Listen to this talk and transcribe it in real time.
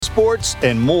sports,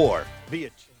 and more.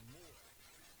 The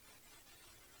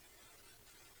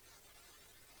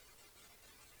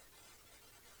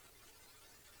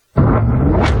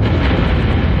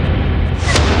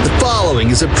following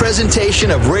is a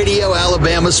presentation of Radio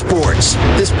Alabama Sports.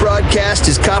 This broadcast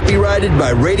is copyrighted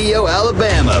by Radio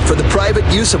Alabama for the private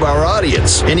use of our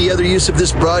audience. Any other use of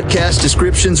this broadcast,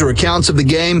 descriptions, or accounts of the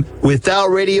game without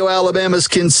Radio Alabama's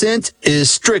consent is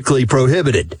strictly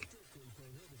prohibited.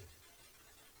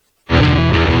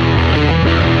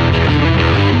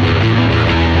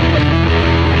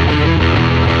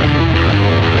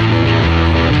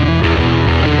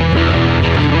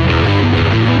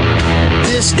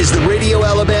 This is the Radio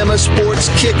Alabama Sports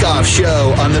Kickoff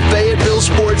Show on the Fayetteville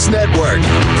Sports Network,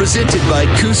 presented by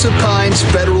Coosa Pines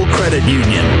Federal Credit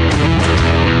Union.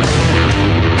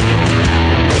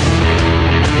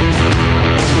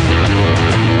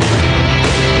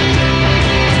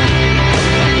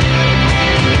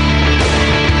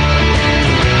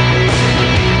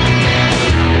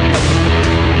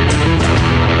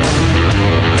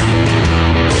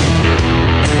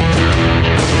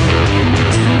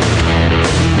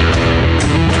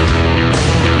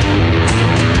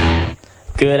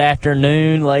 Good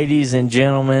afternoon, ladies and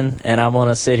gentlemen, and I'm going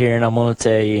to sit here and I'm going to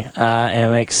tell you, I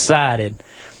am excited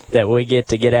that we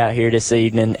get out here this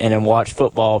evening and watch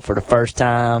football for the first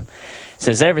time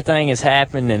since everything has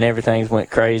happened and everything's went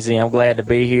crazy. I'm glad to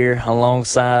be here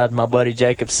alongside my buddy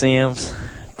Jacob Sims.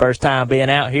 First time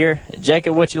being out here.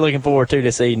 Jacob, what you looking forward to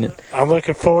this evening? I'm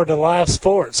looking forward to live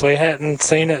sports. We hadn't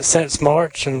seen it since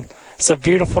March, and it's a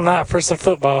beautiful night for some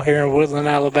football here in Woodland,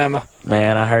 Alabama.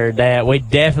 Man, I heard that. We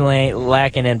definitely ain't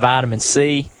lacking in vitamin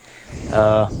C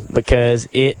because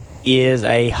it is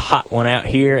a hot one out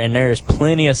here, and there's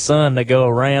plenty of sun to go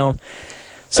around.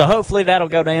 So hopefully that'll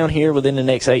go down here within the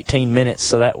next 18 minutes,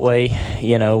 so that way,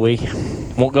 you know, we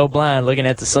won't go blind looking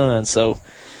at the sun.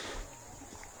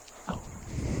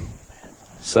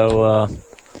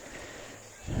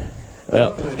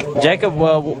 Well, Jacob,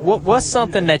 what's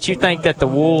something that you think that the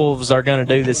Wolves are going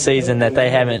to do this season that they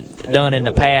haven't done in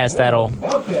the past that'll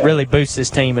really boost this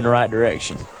team in the right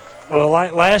direction? Well,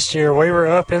 like last year, we were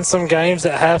up in some games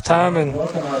at halftime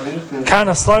and kind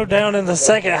of slowed down in the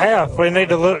second half. We need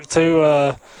to look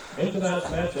to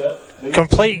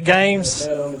complete games,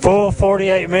 full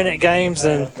 48-minute games,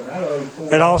 and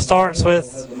it all starts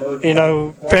with, you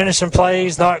know, finishing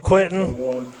plays, not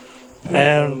quitting,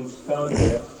 and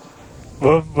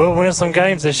We'll win some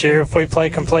games this year if we play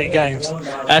complete games.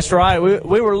 That's right.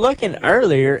 We were looking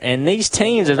earlier, and these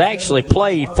teams have actually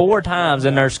played 4 times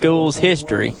in their school's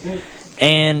history.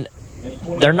 And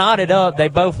they're knotted up. They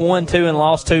both won 2 and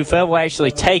lost 2. Fayetteville actually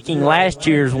taking last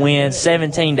year's win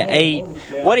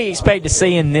 17-8. What do you expect to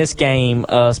see in this game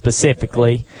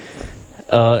specifically?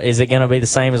 Is it going to be the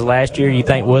same as last year? You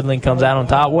think Woodland comes out on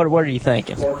top? What are you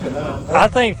thinking? I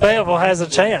think Fayetteville has a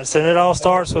chance, and it all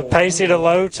starts with Pacey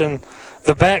DeLoach and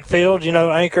the backfield, you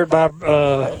know, anchored by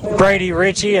Brady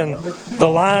Ritchie, and the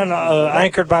line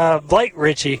anchored by Blake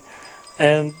Ritchie.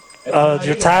 And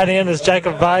your tight end is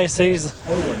Jacob Weiss.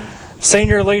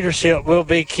 Senior leadership will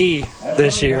be key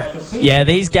this year. Yeah,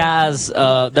 these guys,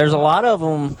 there's a lot of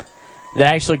them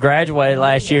that actually graduated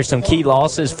last year. Some key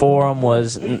losses for them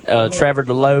was Trevor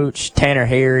DeLoach, Tanner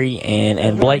Harry,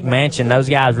 and Blake Manchin. Those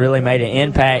guys really made an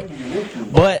impact.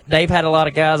 But they've had a lot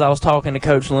of guys. I was talking to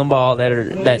Coach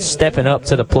Limbaugh that's stepping up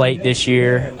to the plate this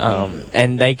year,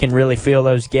 and they can really fill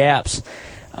those gaps.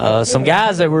 Some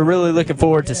guys that we're really looking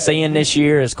forward to seeing this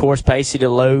year is, of course, Pacey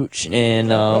DeLoach,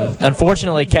 and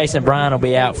unfortunately, Kason Bryan will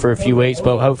be out for a few weeks,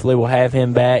 but hopefully we'll have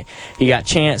him back. You got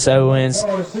Chance Owens,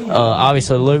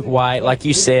 obviously Luke White, like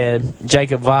you said,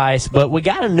 Jacob Weiss, but we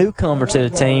got a newcomer to the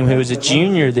team who is a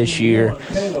junior this year,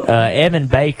 Evan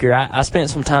Baker. I spent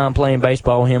some time playing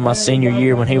baseball with him my senior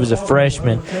year when he was a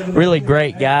freshman. Really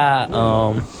great guy.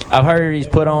 I've heard he's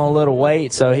put on a little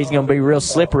weight, so he's going to be real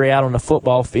slippery out on the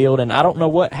football field, and I don't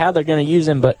know how they're going to use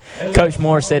him, but Coach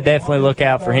Moore said definitely look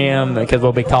out for him because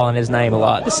we'll be calling his name a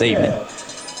lot this evening.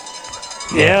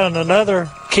 Yeah, and another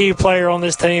key player on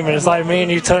this team, and it's like me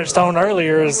and you touched on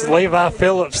earlier, is Levi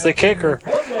Phillips, the kicker.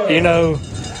 You know,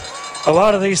 a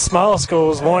lot of these small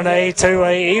schools, 1A,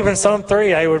 2A, even some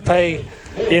 3A would pay,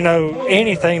 you know,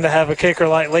 anything to have a kicker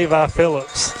like Levi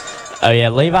Phillips. Oh, yeah,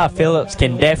 Levi Phillips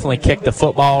can definitely kick the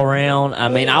football around. I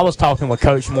mean, I was talking with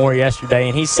Coach Moore yesterday,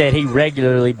 and he said he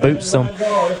regularly boots them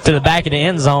to the back of the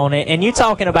end zone. And you're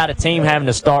talking about a team having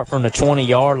to start from the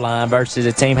 20-yard line versus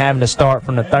a team having to start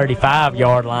from the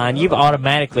 35-yard line. You've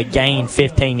automatically gained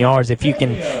 15 yards if you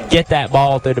can get that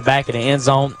ball through the back of the end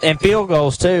zone. And field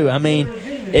goals, too. I mean,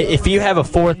 if you have a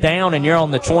 4th down and you're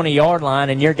on the 20-yard line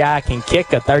and your guy can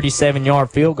kick a 37-yard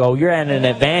field goal, you're at an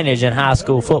advantage in high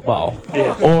school football,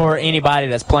 or anybody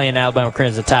that's playing Alabama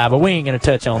Crimson Tide. But we ain't going to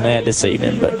touch on that this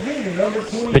evening.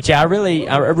 But yeah, I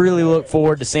really look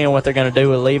forward to seeing what they're going to do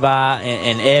with Levi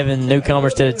and Evan,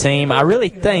 newcomers to the team. I really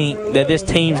think that this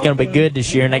team's going to be good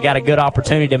this year, and they got a good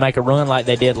opportunity to make a run like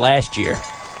they did last year.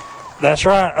 That's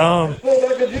right.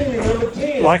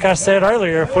 Like I said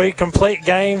earlier, if we complete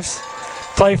games,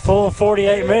 play full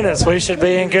 48 minutes, we should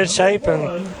be in good shape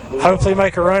and hopefully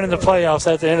make a run in the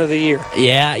playoffs at the end of the year.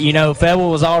 Yeah,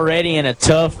 Fayetteville was already in a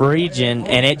tough region,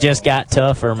 and it just got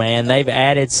tougher, man. They've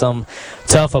added some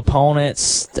tough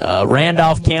opponents.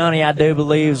 Randolph County, I do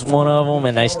believe, is one of them,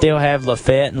 and they still have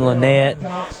Lafette and Lynette.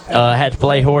 Had to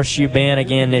play Horseshoe Bend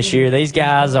again this year. These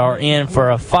guys are in for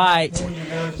a fight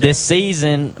this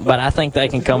season, but I think they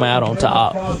can come out on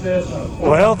top.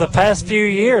 Well, the past few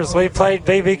years, we played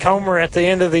B.B. Comer at the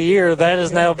end of the year. That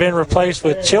has now been replaced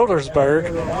with Childersburg,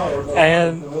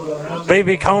 and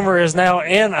B.B. Comer is now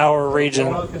in our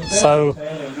region. So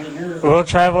we'll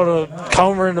travel to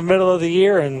Comer in the middle of the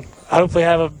year and hopefully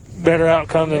have a better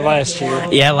outcome than last year.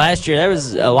 Yeah, last year there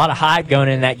was a lot of hype going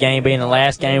in that game being the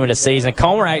last game of the season.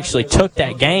 Comer actually took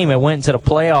that game and went into the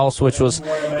playoffs, which was,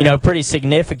 pretty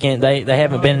significant. They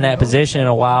haven't been in that position in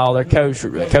a while. Their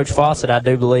Coach Fawcett, I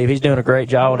do believe, he's doing a great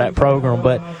job with that program.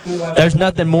 But there's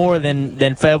nothing more than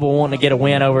Fayetteville wanting to get a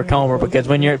win over Comer, because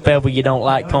when you're at Fayetteville, you don't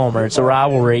like Comer. It's a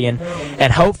rivalry, and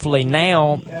hopefully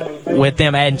now with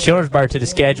them adding Childersburg to the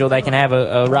schedule, they can have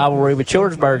a rivalry with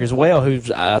Childersburg as well, who's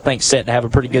I think set to have a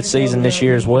pretty good season this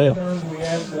year as well.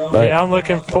 But yeah, I'm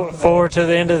looking forward to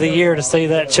the end of the year to see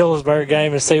that Childersburg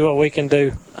game and see what we can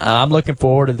do. I'm looking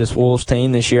forward to this Wolves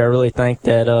team this year. I really think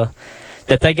that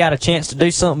they got a chance to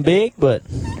do something big. But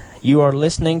you are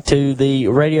listening to the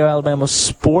Radio Alabama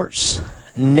Sports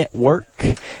Network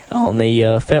on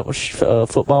the Fayetteville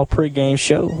football pregame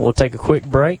show. We'll take a quick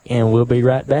break and we'll be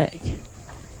right back.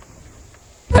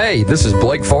 Hey, this is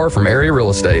Blake Farr from Area Real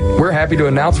Estate. We're happy to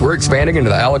announce we're expanding into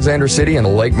the Alexander City and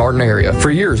the Lake Martin area. For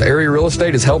years, Area Real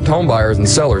Estate has helped home buyers and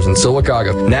sellers in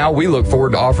Sylacauga. Now we look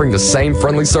forward to offering the same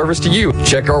friendly service to you.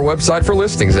 Check our website for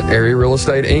listings at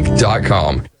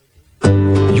arearealestateinc.com.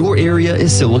 Your area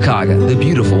is Sylacauga, the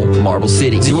beautiful Marble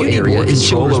City. Your area is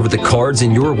control over the cards in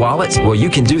your wallet? Well, you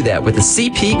can do that with the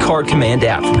CP Card Command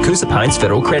app from Coosa Pines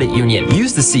Federal Credit Union.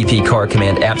 Use the CP Card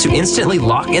Command app to instantly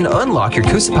lock and unlock your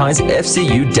Coosa Pines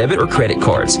FCU debit or credit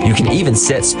cards. You can even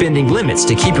set spending limits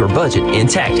to keep your budget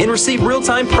intact and receive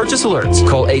real-time purchase alerts.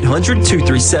 Call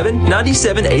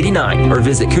 800-237-9789 or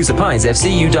visit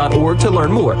CoosaPinesFCU.org to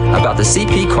learn more about the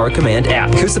CP Card Command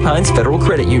app. Coosa Pines Federal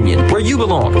Credit Union, where you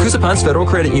belong. Coosa Pines Federal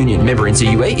Credit Union, member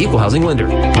NCUA, equal housing lender.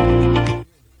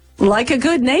 Like a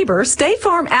good neighbor, State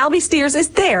Farm Albie Steers is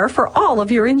there for all of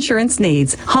your insurance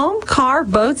needs. Home, car,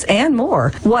 boats, and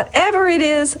more. Whatever it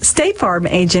is, State Farm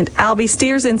agent Albie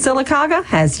Steers in Sylacauga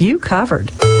has you covered.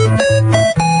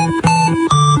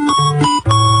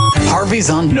 Harvey's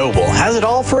on Noble has it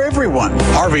all for everyone.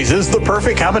 Harvey's is the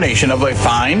perfect combination of a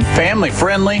fine,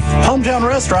 family-friendly, hometown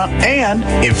restaurant and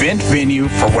event venue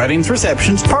for weddings,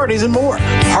 receptions, parties, and more.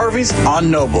 Harvey's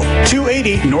on Noble,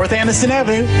 280 North Anniston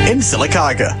Avenue in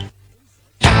Sylacauga.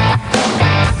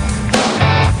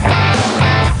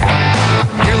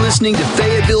 You're listening to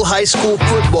Fayetteville High School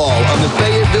football on the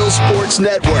Fayetteville Sports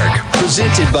Network,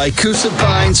 presented by Coosa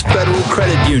Pines Federal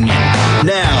Credit Union.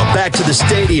 Now, back to the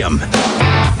stadium.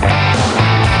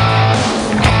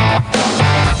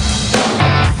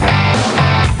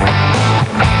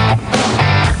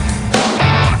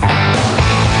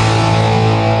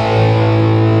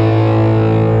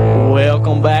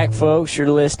 Welcome back, folks. You're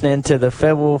listening to the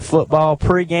Fayetteville Football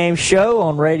pregame show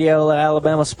on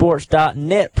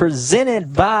RadioAlabamaSports.net,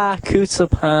 presented by Coosa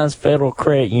Pines Federal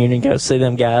Credit Union. Go see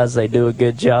them guys. They do a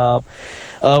good job.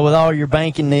 With all your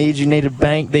banking needs, you need to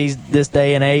bank this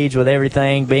day and age with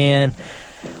everything being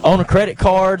on the credit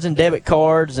cards and debit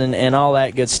cards and all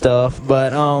that good stuff.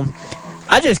 But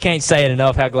I just can't say it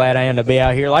enough how glad I am to be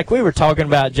out here. Like we were talking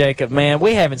about, Jacob, man,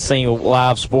 we haven't seen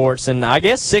live sports in, I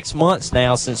guess, 6 months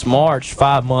now, since March,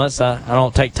 5 months. I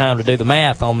don't take time to do the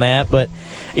math on that. But,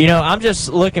 I'm just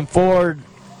looking forward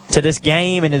to this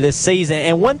game and to this season.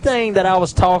 And one thing that I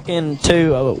was talking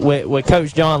to with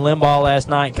Coach John Limbaugh last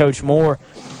night, Coach Moore,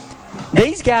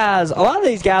 these guys, a lot of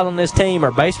these guys on this team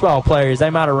are baseball players. They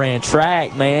might have ran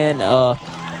track, man.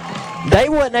 They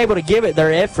wasn't able to give it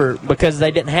their effort because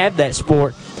they didn't have that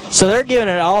sport. So they're giving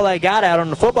it all they got out on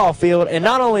the football field. And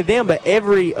not only them, but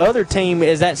every other team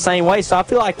is that same way. So I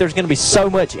feel like there's going to be so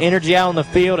much energy out on the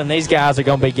field, and these guys are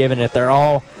going to be giving it their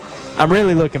all. I'm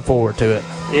really looking forward to it.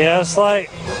 Yeah, it's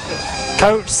like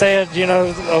coach said,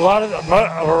 a lot of,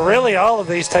 or really all of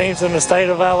these teams in the state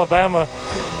of Alabama,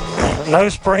 no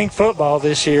spring football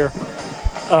this year.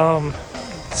 So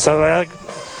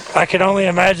I can only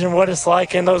imagine what it's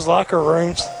like in those locker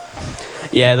rooms.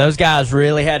 Yeah, those guys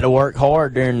really had to work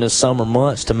hard during the summer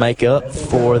months to make up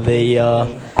for the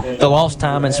lost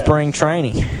time in spring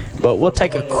training. But we'll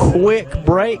take a quick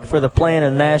break for the playing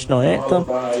of the national anthem.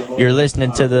 You're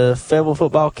listening to the Fayetteville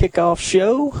Football Kickoff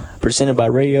Show, presented by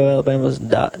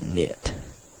RadioAlabama.net.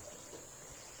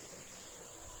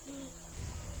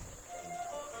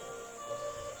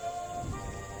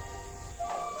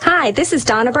 Hi, this is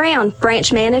Donna Brown,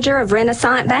 branch manager of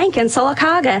Renaissance Bank in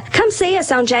Sylacauga. Come see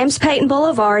us on James Payton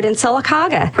Boulevard in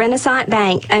Sylacauga. Renaissance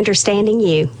Bank, understanding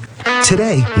you.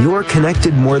 Today, you're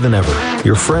connected more than ever.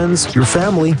 Your friends, your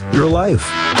family, your life.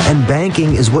 And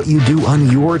banking is what you do on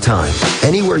your time,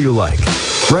 anywhere you like.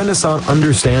 Renaissance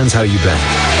understands how you bank,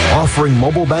 offering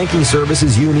mobile banking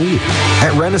services you need.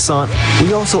 At Renaissance,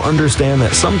 we also understand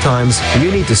that sometimes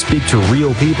you need to speak to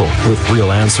real people with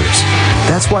real answers.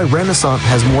 That's why Renaissance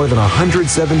has more than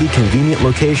 170 convenient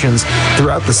locations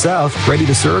throughout the South ready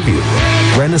to serve you.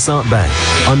 Renaissance Bank,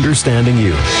 understanding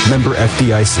you. Member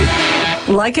FDIC.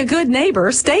 Like a good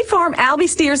neighbor, State Farm Albie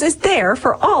Steers is there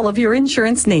for all of your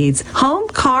insurance needs. Home,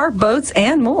 car, boats,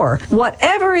 and more.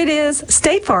 Whatever it is,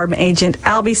 State Farm agent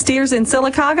Albie Steers in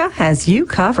Sylacauga has you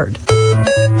covered.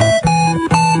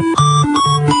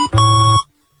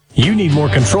 You need more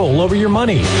control over your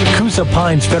money. Coosa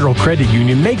Pines Federal Credit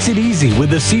Union makes it easy with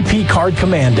the CP Card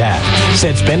Command app.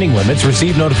 Set spending limits,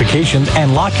 receive notifications,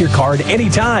 and lock your card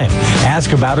anytime.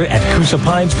 Ask about it at Coosa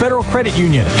Pines Federal Credit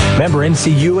Union. Member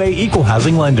NCUA Equal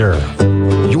Housing Lender.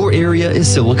 Your area is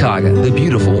Sylacauga, the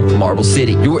beautiful Marble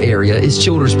City. Your area is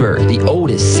Childersburg, the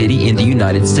oldest city in the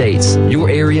United States. Your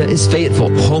area is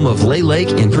Fayetteville, home of Lay Lake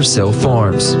and Purcell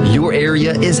Farms. Your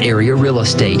area is Area Real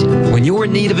Estate. When you're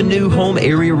in need of a new home,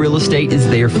 Area Real Estate is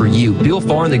there for you. Bill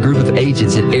Farr and the group of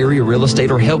agents at Area Real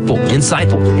Estate are helpful,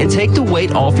 insightful, and take the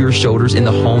weight off your shoulders in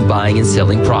the home buying and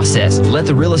selling process. Let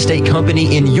the real estate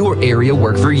company in your area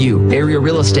work for you. Area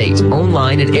Real Estate,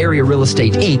 online at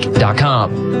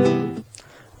arearealestateinc.com.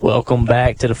 Welcome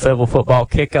back to the Fayetteville Football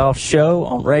Kickoff Show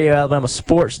on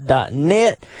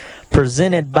RadioAlabamaSports.net,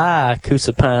 presented by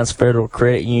Coosa Pines Federal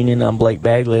Credit Union. I'm Blake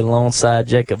Bagley alongside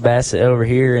Jacob Bassett over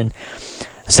here, and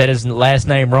I said his last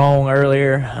name wrong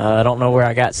earlier. I don't know where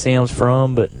I got Sims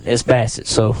from, but it's Bassett,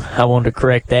 so I wanted to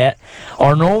correct that.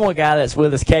 Our normal guy that's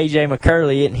with us, KJ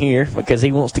McCurley, isn't here because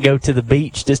he wants to go to the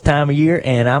beach this time of year,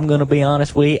 and I'm going to be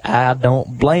honest with you, I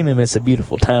don't blame him. It's a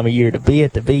beautiful time of year to be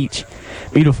at the beach.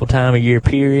 Beautiful time of year,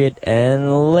 period,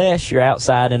 unless you're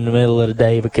outside in the middle of the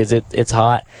day because it's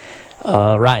hot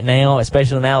right now,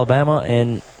 especially in Alabama,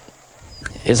 and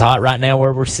it's hot right now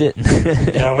where we're sitting.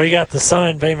 Yeah, we got the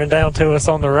sun beaming down to us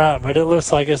on the right, but it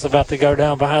looks like it's about to go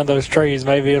down behind those trees.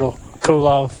 Maybe it'll cool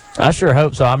off. I sure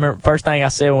hope so. I remember first thing I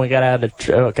said when we got out of the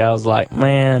truck, I was like,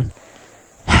 man,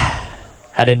 I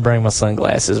didn't bring my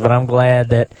sunglasses, but I'm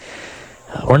glad that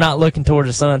we're not looking towards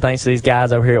the sun thanks to these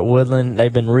guys over here at Woodland.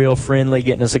 They've been real friendly,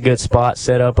 getting us a good spot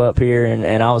set up here.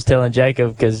 And I was telling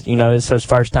Jacob, because, it's his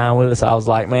first time with us, I was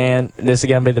like, man, this is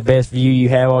going to be the best view you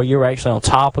have all year. We're actually on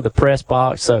top of the press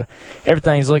box, so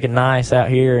everything's looking nice out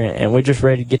here, and we're just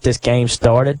ready to get this game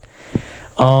started.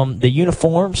 The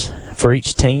uniforms for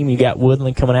each team, you got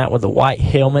Woodland coming out with the white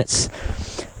helmets,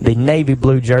 the navy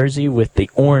blue jersey with the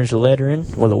orange lettering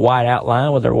with a white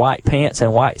outline with their white pants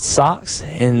and white socks.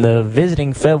 And the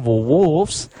visiting Fayetteville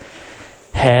Wolves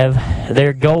have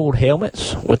their gold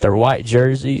helmets with their white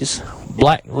jerseys,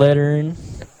 black lettering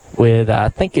with, I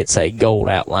think it's a gold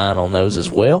outline on those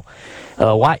as well.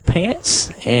 White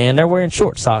pants, and they're wearing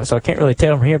short socks, so I can't really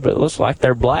tell from here, but it looks like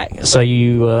they're black. So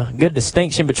good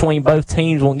distinction between both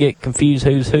teams. Won't get confused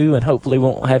who's who, and hopefully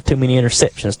won't have too many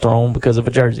interceptions thrown because of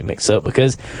a jersey mix-up,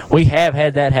 because we have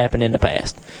had that happen in the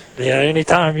past. Yeah,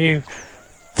 anytime you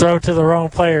throw to the wrong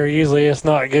player, usually it's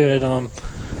not good.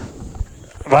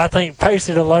 But I think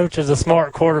Pacey DeLoach is a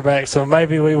smart quarterback, so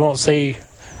maybe we won't see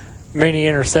many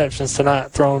interceptions tonight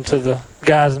thrown to the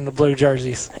guys in the blue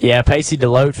jerseys. Yeah, Pacey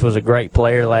DeLoach was a great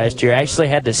player last year. Actually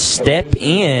had to step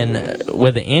in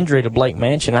with an injury to Blake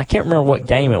Manchin. I can't remember what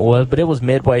game it was, but it was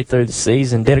midway through the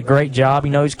season. Did a great job.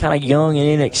 He's kind of young and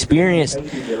inexperienced,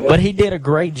 but he did a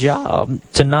great job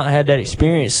to not have that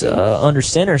experience under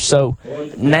center. So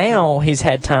now he's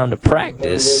had time to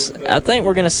practice. I think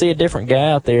we're going to see a different guy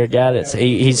out there, a guy that's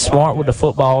he's smart with the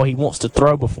football. He wants to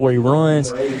throw before he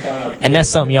runs, and that's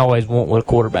something you always want with a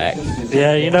quarterback.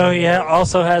 Yeah, he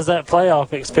also has that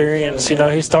playoff experience.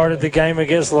 He started the game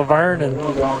against Laverne and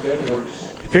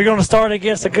if you're going to start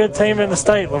against a good team in the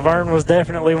state, Laverne was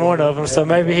definitely one of them. So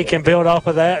maybe he can build off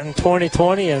of that in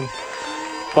 2020 and,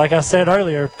 like I said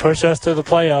earlier, push us to the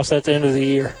playoffs at the end of the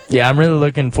year. Yeah, I'm really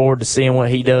looking forward to seeing what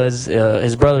he does.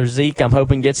 His brother Zeke, I'm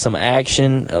hoping gets some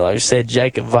action. Like I said,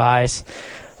 Jacob Weiss.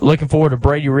 Looking forward to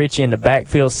Brady Ritchie in the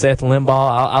backfield, Seth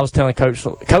Limbaugh. I was telling Coach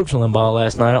Limbaugh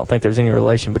last night, I don't think there's any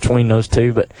relation between those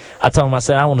two, but I told him, I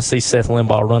said, I want to see Seth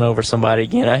Limbaugh run over somebody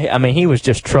again. I mean, he was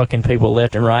just trucking people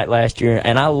left and right last year,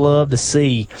 and I love to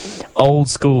see old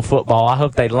school football. I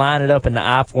hope they line it up in the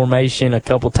I formation a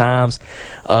couple times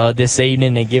this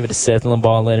evening and give it to Seth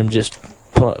Limbaugh and let him just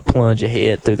plunge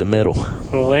ahead through the middle.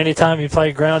 Well, anytime you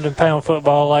play ground and pound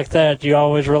football like that, you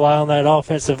always rely on that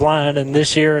offensive line, and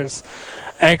this year is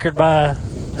anchored by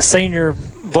senior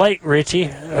Blake Ritchie,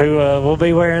 who will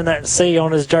be wearing that C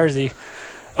on his jersey,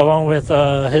 along with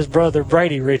his brother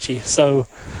Brady Ritchie. So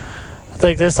I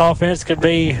think this offense could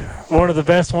be one of the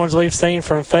best ones we've seen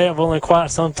from Fayetteville in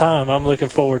quite some time. I'm looking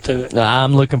forward to it.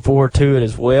 I'm looking forward to it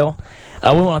as well.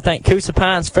 We want to thank Coosa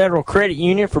Pines Federal Credit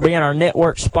Union for being our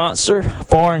network sponsor,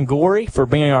 Far and Gory for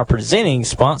being our presenting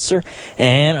sponsor,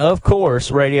 and, of course,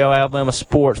 Radio Alabama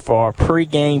Sports for our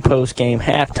pregame, postgame,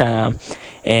 halftime,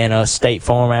 and State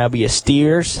Farm Albia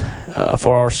Steers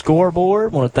for our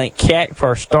scoreboard. Want to thank CAC for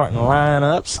our starting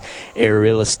lineups, Area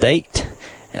Real Estate.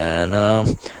 And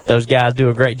those guys do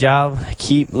a great job.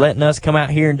 Keep letting us come out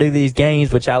here and do these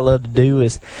games, which I love to do.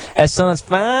 As sun's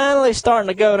finally starting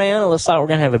to go down, it looks like we're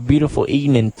going to have a beautiful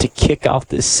evening to kick off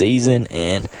this season.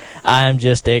 And I'm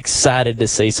just excited to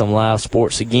see some live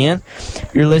sports again.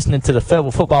 You're listening to the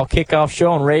Fayetteville Football Kickoff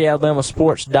Show on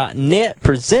RadioAlabamaSports.net,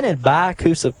 presented by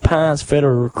Coosa Pines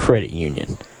Federal Credit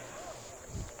Union.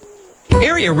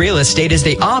 Area Real Estate is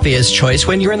the obvious choice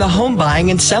when you're in the home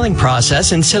buying and selling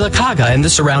process in Sylacauga and the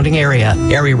surrounding area.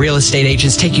 Area Real Estate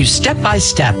agents take you step by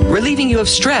step, relieving you of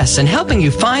stress and helping you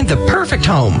find the perfect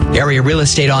home. Area Real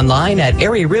Estate online at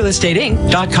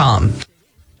arearealestateinc.com.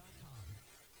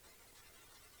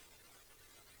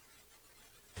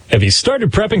 Have you started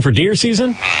prepping for deer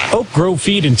season? Oak Grove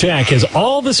Feed and Tack has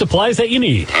all the supplies that you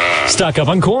need. Stock up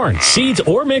on corn, seeds,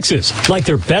 or mixes, like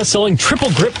their best-selling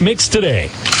Triple Grip Mix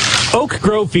today. Oak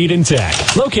Grove Feed and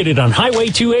Tack, located on Highway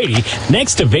 280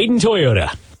 next to Vaden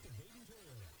Toyota.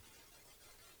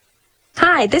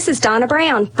 Hi, this is Donna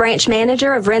Brown, branch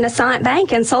manager of Renaissance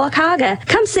Bank in Sylacauga.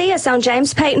 Come see us on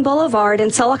James Payton Boulevard in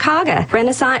Sylacauga.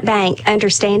 Renaissance Bank,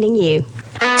 understanding you.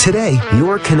 Today,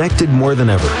 you're connected more than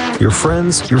ever. Your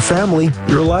friends, your family,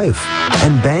 your life.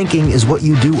 And banking is what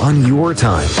you do on your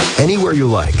time, anywhere you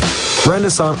like.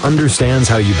 Renaissance understands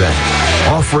how you bank,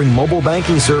 offering mobile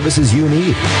banking services you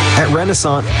need. At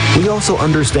Renaissance, we also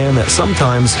understand that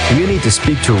sometimes you need to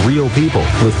speak to real people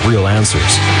with real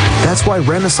answers. That's why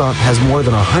Renaissance has more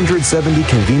than 170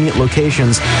 convenient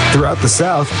locations throughout the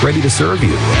South ready to serve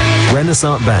you.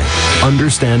 Renaissance Bank,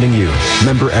 understanding you.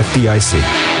 Member FDIC.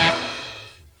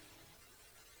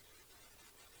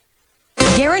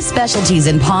 Garris Specialties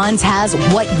in Ponds has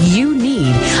what you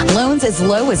need. Loans as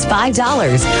low as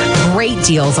 $5. Great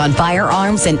deals on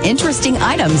firearms and interesting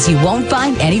items you won't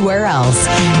find anywhere else.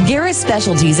 Garris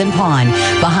Specialties in Pond,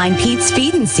 behind Pete's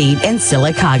Feed and Seed in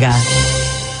Sylacauga.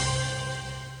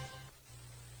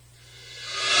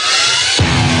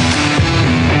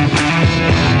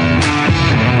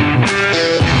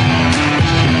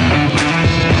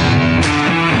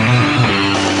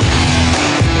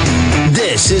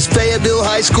 This is Fayetteville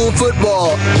High School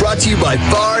football, brought to you by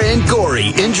Far and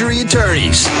Gory Injury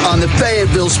Attorneys on the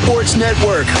Fayetteville Sports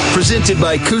Network, presented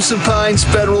by Coosa Pines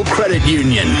Federal Credit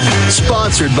Union,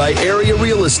 sponsored by Area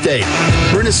Real Estate,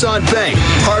 Renaissance Bank,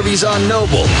 Harvey's on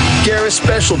Noble, Garris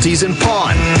Specialties in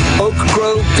Pawn, Oak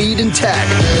Grove Feed and Tack,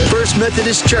 First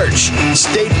Methodist Church,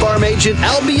 State Farm Agent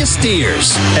Albia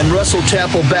Steers, and Russell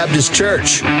Chapel Baptist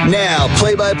Church. Now,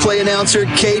 play-by-play announcer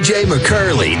KJ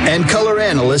McCurley and color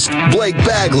analyst Blake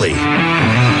Bagley.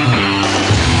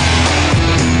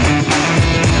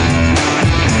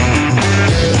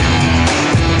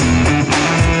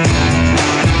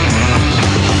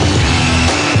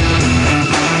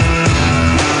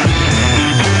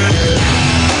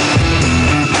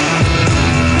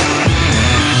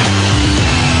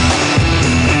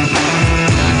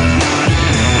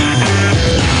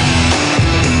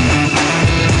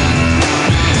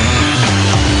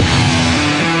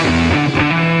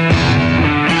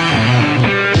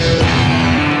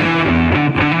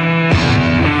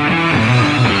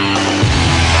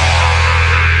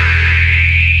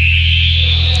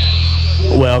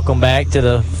 Welcome back to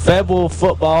the Fayetteville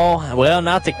football. Well,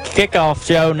 not the kickoff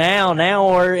show now. Now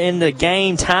we're in the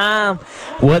game time.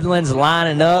 Woodland's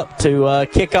lining up to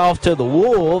kick off to the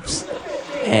Wolves.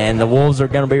 And the Wolves are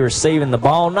going to be receiving the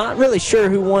ball. Not really sure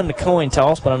who won the coin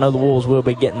toss, but I know the Wolves will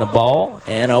be getting the ball.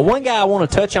 And one guy I want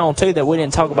to touch on, too, that we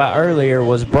didn't talk about earlier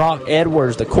was Brock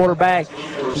Edwards, the quarterback.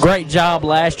 Great job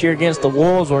last year against the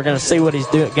Wolves. We're going to see what he's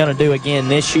going to do again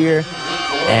this year.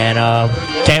 And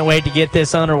can't wait to get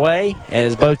this underway,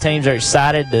 as both teams are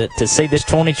excited to see this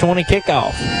 2020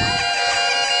 kickoff.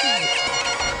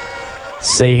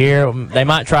 See here, they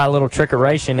might try a little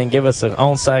trickeration and give us an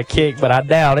onside kick, but I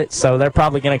doubt it, so they're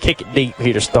probably going to kick it deep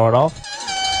here to start off.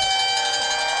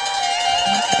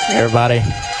 Everybody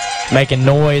making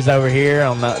noise over here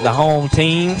on the home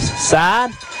team's side.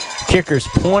 Kicker's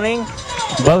pointing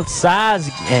both sides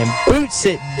and boots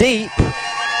it deep.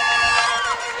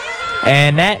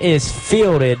 And that is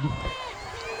fielded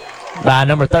by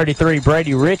number 33,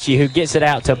 Brady Ritchie, who gets it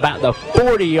out to about the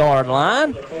 40-yard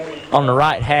line on the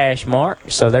right hash mark.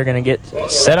 So they're going to get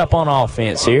set up on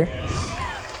offense here.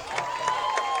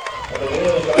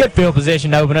 Good field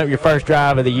position to open up your first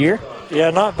drive of the year.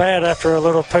 Yeah, not bad after a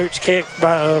little pooch kick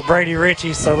by Brady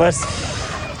Ritchie. So let's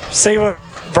see what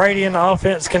Brady and the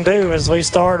offense can do as we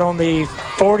start on the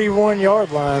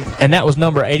 41-yard line. And that was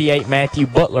number 88, Matthew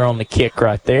Butler, on the kick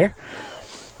right there.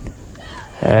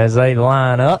 As they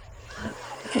line up.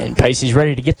 And Pacey's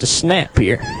ready to get the snap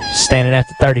here. Standing at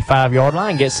the 35-yard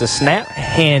line, gets the snap,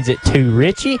 hands it to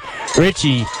Ritchie.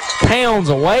 Ritchie pounds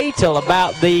away till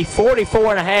about the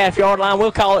 44.5-yard line.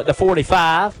 We'll call it the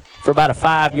 45 for about a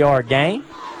 5-yard gain.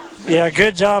 Yeah,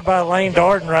 good job by Lane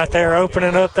Darden right there,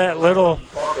 opening up that little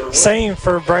seam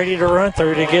for Brady to run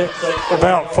through to get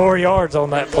about 4 yards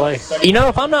on that play. You know,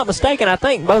 if I'm not mistaken, I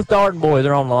think both Darden boys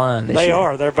are on the line this year. They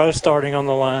are. They're both starting on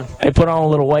the line. They put on a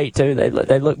little weight, too. They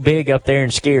look big up there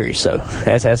and scary, so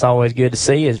that's always good to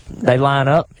see as they line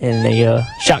up in the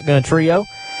shotgun trio.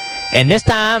 And this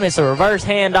time it's a reverse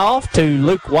handoff to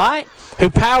Luke White, who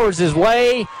powers his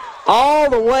way all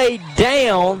the way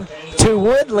down to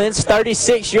Woodland's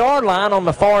 36-yard line on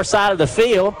the far side of the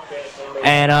field.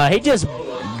 And he just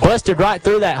busted right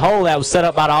through that hole that was set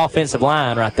up by the offensive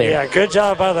line right there. Yeah, good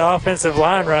job by the offensive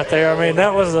line right there. I mean,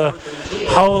 that was a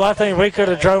hole I think we could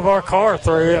have drove our car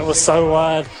through. It was so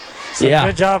wide. So yeah.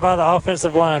 Good job by the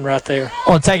offensive line right there. I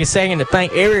want to take a second to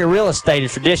thank Area Real Estate, a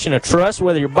tradition of trust.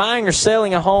 Whether you're buying or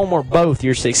selling a home or both,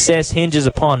 your success hinges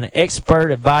upon the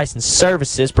expert advice and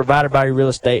services provided by your real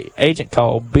estate agent.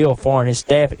 Call Bill Farr and his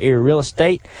staff at Area Real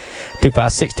Estate,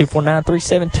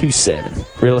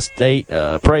 256-249-3727. Real estate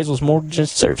appraisals, mortgages,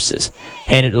 services.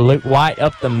 Handed to Luke White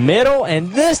up the middle,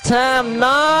 and this time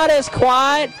not as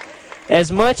quiet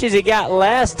as much as he got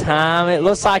last time. It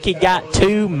looks like he got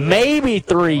 2, maybe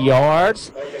 3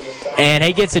 yards. And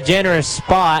he gets a generous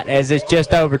spot as it's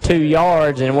just over 2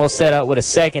 yards, and we'll set up with a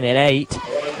 2nd and 8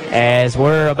 as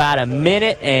we're about a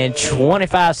minute and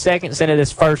 25 seconds into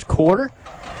this first quarter.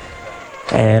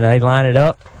 And they line it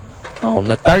up on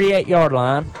the 38-yard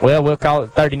line. Well, we'll call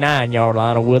it 39-yard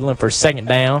line of Woodland for 2nd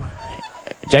down.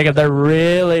 Jacob, they're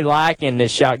really liking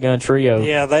this shotgun trio.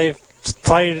 Yeah, they've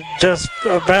played just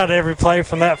about every play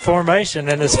from that formation,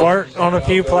 and it's worked on a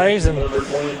few plays, and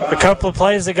a couple of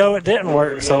plays ago it didn't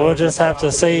work, so we'll just have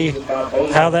to see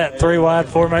how that 3-wide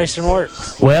formation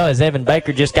works. Well, as Evan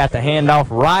Baker just got the handoff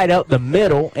right up the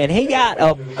middle, and he got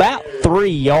about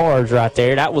 3 yards right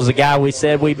there. That was the guy we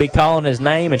said we'd be calling his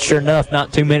name, and sure enough,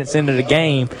 not 2 minutes into the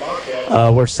game,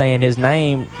 we're saying his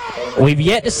name. We've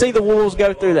yet to see the Wolves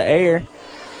go through the air.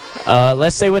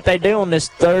 Let's see what they do on this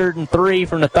 3rd and 3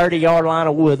 from the 30-yard line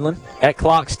of Woodland. That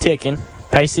clock's ticking.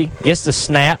 Pacey gets the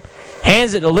snap.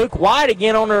 Hands it to Luke White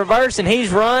again on the reverse, and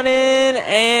he's running,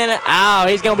 and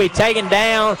he's going to be taken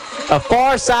down the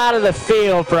far side of the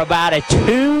field for about a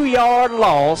 2-yard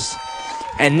loss.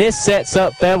 And this sets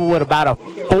up Bevel with about a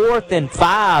 4th and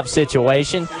 5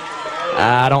 situation.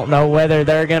 I don't know whether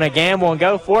they're going to gamble and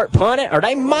go for it, punt it, or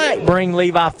they might bring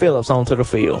Levi Phillips onto the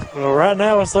field. Well, right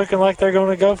now it's looking like they're going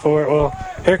to go for it. Well,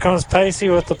 here comes Pacey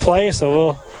with the play, so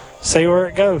we'll see where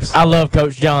it goes. I love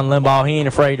Coach John Limbaugh. He ain't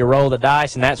afraid to roll the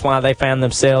dice, and that's why they found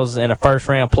themselves in a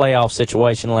first-round playoff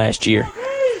situation last year.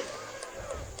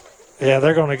 Yeah,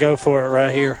 they're going to go for it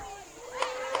right here.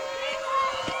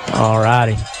 All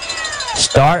righty.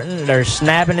 They're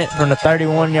snapping it from the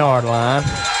 31-yard line.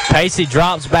 Pacey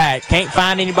drops back, can't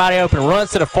find anybody open,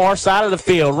 runs to the far side of the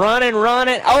field, running.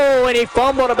 Oh, and he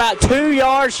fumbled about 2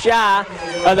 yards shy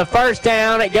of the first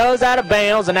down. It goes out of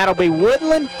bounds, and that'll be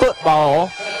Woodland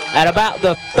football at about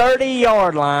the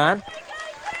 30-yard line.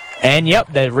 And,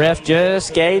 yep, the ref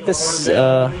just gave the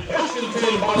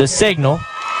signal.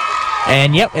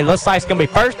 And, yep, it looks like it's going to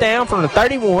be first down from the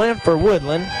 31 for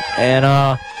Woodland. And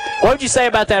What would you say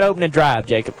about that opening drive,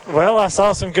 Jacob? Well, I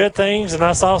saw some good things and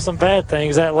I saw some bad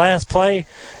things. That last play,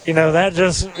 that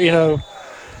just,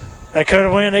 that could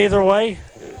have went either way.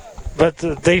 But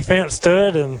the defense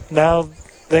stood, and now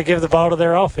they give the ball to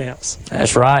their offense.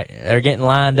 That's right. They're getting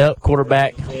lined up.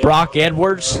 Quarterback Brock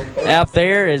Edwards out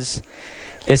there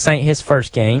this ain't his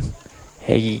first game.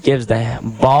 He gives the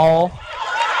ball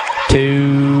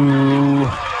to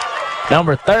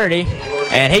number 30,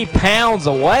 and he pounds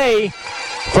away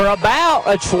for about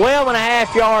a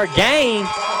 12.5-yard gain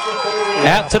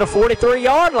out to the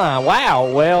 43-yard line.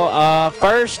 Wow. Well,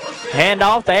 first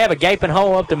handoff, they have a gaping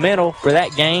hole up the middle for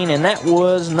that gain, and that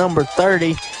was number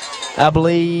 30, I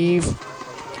believe,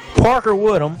 Parker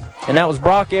Woodham, and that was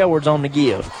Brock Edwards on the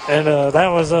give. And that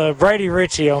was Brady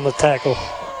Ritchie on the tackle.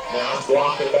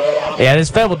 Yeah,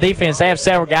 this Fayetteville defense, they have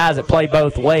several guys that play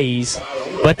both ways,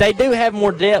 but they do have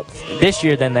more depth this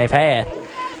year than they've had.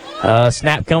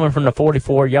 Snap coming from the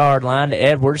 44-yard line to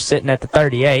Edwards sitting at the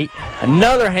 38.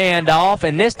 Another handoff,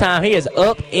 and this time he is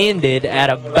upended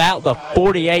at about the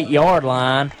 48-yard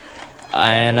line.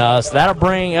 And so that'll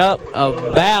bring up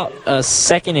about a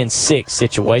 2nd and 6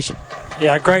 situation.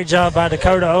 Yeah, great job by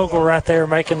Dakota Ogle right there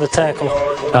making the tackle.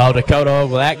 Oh, Dakota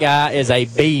Ogle, that guy is a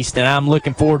beast, and I'm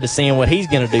looking forward to seeing what he's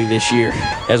going to do this year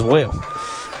as well.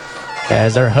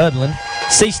 As they're huddling.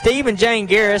 See Steve and Jane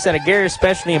Garris at a Garris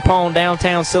Specialty in Pawn,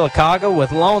 downtown Sylacauga,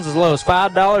 with loans as low as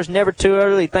 $5. Never too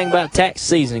early to think about tax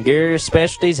season. Garris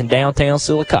Specialties in downtown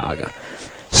Sylacauga.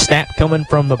 Snap coming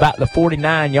from about the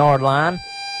 49-yard line.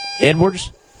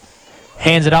 Edwards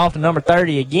hands it off to number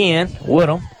 30 again,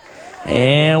 Woodham.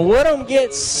 And Woodham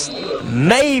gets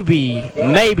maybe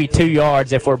 2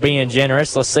 yards if we're being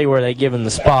generous. Let's see where they give him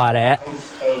the spot at.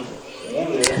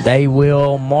 They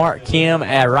will mark him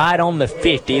at right on the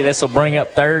 50. This will bring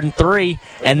up 3rd and 3.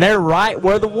 And they're right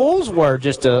where the Wolves were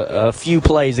just a few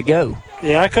plays ago.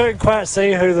 Yeah, I couldn't quite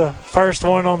see who the first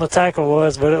one on the tackle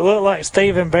was, but it looked like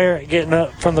Stephen Barrett getting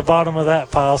up from the bottom of that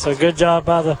pile. So good job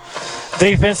by the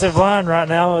defensive line right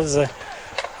now.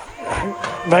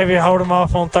 Maybe hold them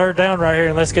off on 3rd down right here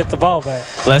and let's get the ball back.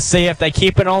 Let's see if they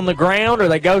keep it on the ground or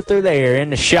they go through the air. In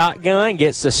the shotgun,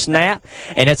 gets the snap,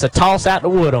 and it's a toss out to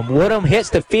Woodham. Woodham hits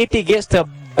the 50, gets to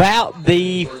about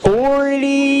the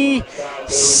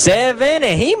 47,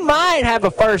 and he might have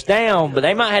a first down, but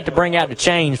they might have to bring out the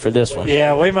change for this one.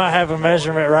 Yeah, we might have a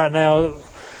measurement right now.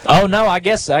 Oh, no, I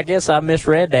guess I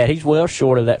misread that. He's well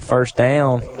short of that first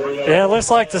down. Yeah, it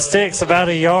looks like the stick's about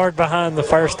a yard behind the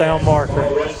first down marker.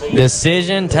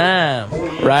 Decision time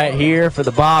right here for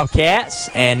the Bobcats,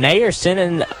 and they are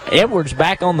sending Edwards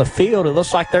back on the field. It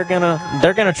looks like they're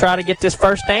gonna try to get this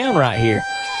first down right here.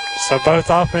 So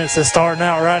both offenses starting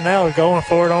out right now going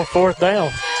for it on 4th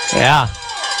down. Yeah,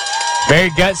 very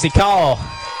gutsy call.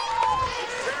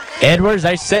 Edwards,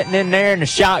 they sitting in there in the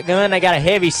shotgun. They got a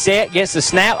heavy set, gets the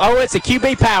snap. Oh, it's a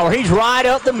QB power. He's right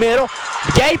up the middle.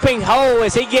 Gaping hole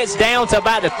as he gets down to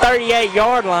about the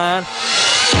 38-yard line.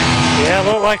 Yeah,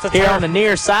 looked like here on the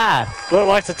near side. Looked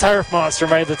like the turf monster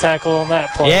made the tackle on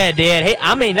that play. Yeah, it did.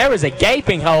 There was a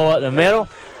gaping hole up the middle.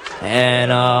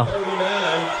 And,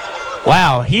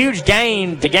 wow, huge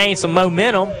gain to gain some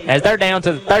momentum as they're down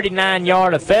to the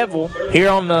 39-yard of Fayetteville here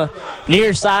on the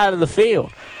near side of the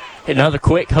field. Another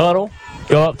quick huddle.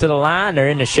 Go up to the line. They're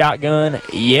in the shotgun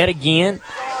yet again.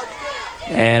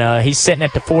 And he's sitting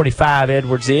at the 45,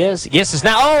 Edwards is. Gets us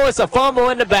now. Oh, it's a fumble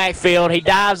in the backfield. He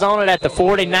dives on it at the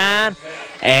 49.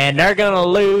 And they're going to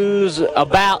lose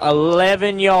about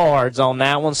 11 yards on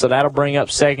that one. So that'll bring up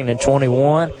 2nd and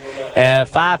 21.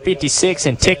 5:56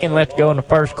 and ticking left to go in the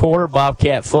first quarter.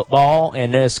 Bobcat football.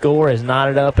 And the score is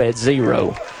knotted up at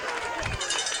 0.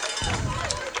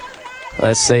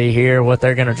 Let's see here what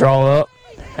they're going to draw up.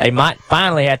 They might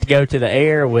finally have to go to the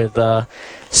air with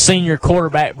senior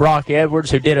quarterback Brock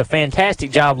Edwards, who did a fantastic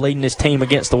job leading this team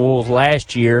against the Wolves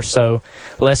last year. So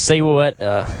let's see what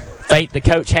faith the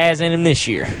coach has in him this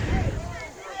year.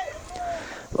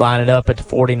 Line it up at the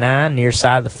 49, near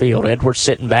side of the field. Edwards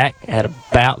sitting back at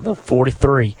about the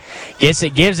 43. Gives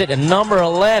it to number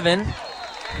 11.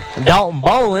 Dalton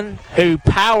Bolin, who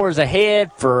powers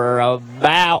ahead for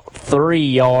about 3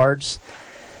 yards.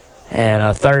 And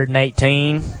 3rd and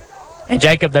 18. And,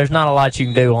 Jacob, there's not a lot you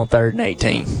can do on 3rd and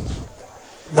 18.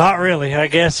 Not really. I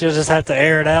guess you'll just have to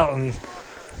air it out and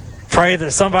pray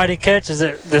that somebody catches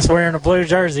it that's wearing a blue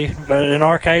jersey. But in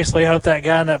our case, we hope that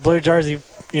guy in that blue jersey,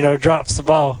 drops the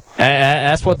ball.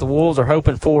 That's what the Wolves are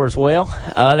hoping for as well.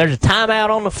 There's a timeout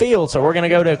on the field, so we're going to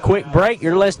go to a quick break.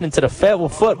 You're listening to the Fayetteville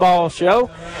Football Show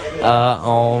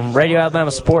on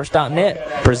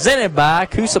RadioAlabamaSports.net, presented by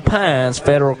Coosa Pines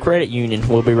Federal Credit Union.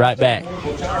 We'll be right back.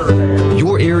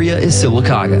 Your area is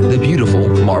Sylacauga, the beautiful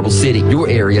Marble City. Your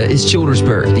area is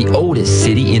Childersburg, the oldest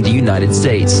city in the United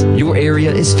States. Your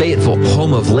area is Fayetteville,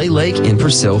 home of Lay Lake and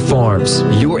Purcell Farms.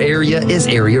 Your area is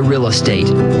Area Real Estate.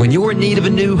 When you're in need of a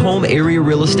new home, Area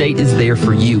Real Estate is there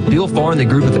for you. Bill Farr and the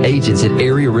group of agents at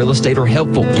Area Real Estate are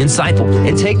helpful, insightful,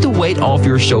 and take the weight off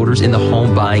your shoulders in the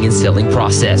home buying and selling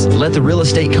process. Let the real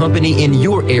estate company in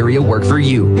your area work for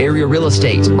you. Area Real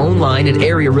Estate, online at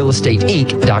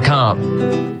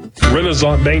arearealestateinc.com.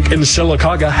 Renaissance Bank in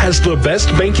Sylacauga has the best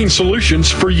banking solutions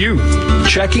for you.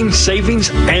 Checking,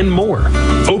 savings, and more.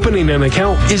 Opening an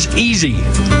account is easy.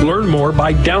 Learn more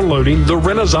by downloading the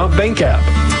Renaissance Bank app.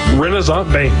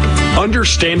 Renaissance Bank,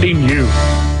 understanding you.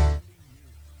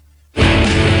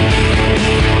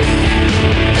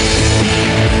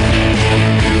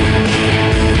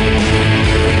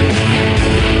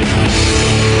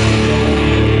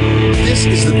 This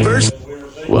is the first.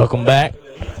 Welcome back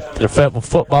to the Fayetteville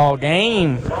football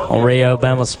game on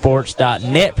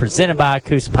RadioAlabamaSports.net, presented by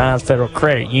Coosa Pines Federal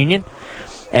Credit Union.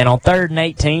 And on 3rd and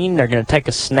 18, they're going to take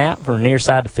a snap from the near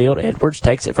side of the field. Edwards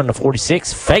takes it from the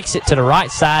 46, fakes it to the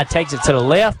right side, takes it to the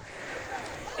left,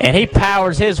 and he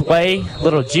powers his way,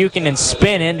 little juking and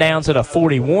spinning down to the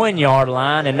 41-yard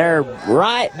line, and they're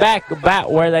right back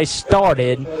about where they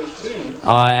started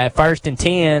at 1st and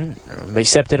 10,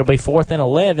 except it'll be 4th and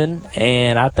 11,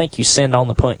 and I think you send on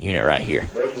the punt unit right here.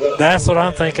 That's what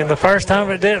I'm thinking. The first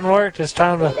time it didn't work, it's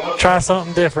time to try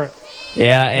something different.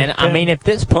 Yeah, and I mean, if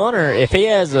this punter, if he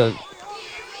has a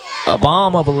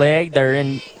bomb of a leg, they're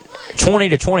in 20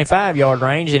 to 25-yard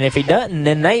range, and if he doesn't,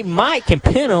 then they might can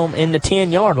pin him in the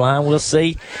 10-yard line. We'll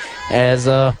see as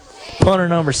punter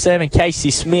number 7,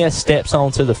 Casey Smith, steps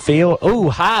onto the field. Ooh,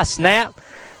 high snap.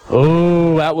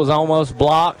 Ooh, that was almost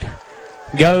blocked.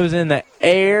 Goes in the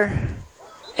air,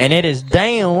 and it is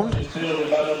down.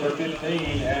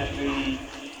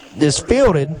 Is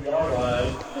fielded.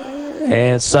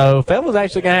 And so Fayetteville's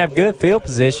actually going to have good field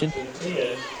position.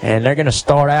 And they're going to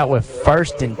start out with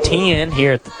 1st and 10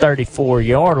 here at the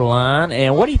 34-yard line.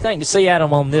 And what do you think to see out of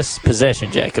them on this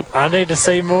possession, Jacob? I need to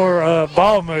see more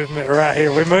ball movement right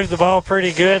here. We moved the ball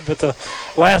pretty good, but the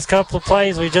last couple of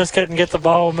plays we just couldn't get the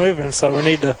ball moving. So we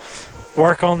need to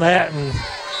work on that and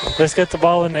let's get the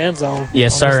ball in the end zone.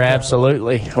 Yes, sir,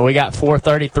 absolutely. We got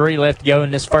 4:33 left to go in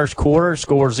this first quarter.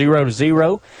 Score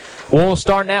 0-0. Wolves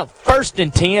starting out 1st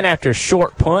and 10 after a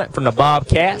short punt from the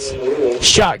Bobcats.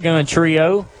 Shotgun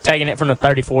trio taking it from the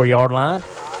 34-yard line.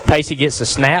 Pacey gets the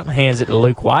snap, hands it to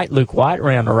Luke White. Luke White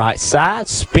around the right side,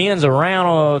 spins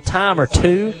around a time or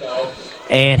two,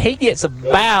 and he gets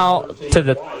about to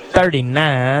the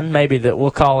 39, maybe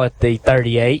we'll call it the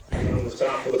 38.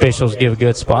 Officials give a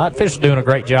good spot. Officials doing a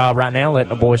great job right now letting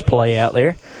the boys play out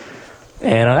there.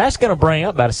 And that's going to bring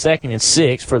up about a 2nd and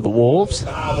 6 for the Wolves.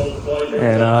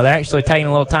 And they're actually taking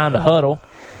a little time to huddle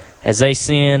as they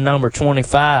send number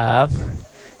 25,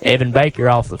 Evan Baker,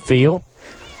 off the field.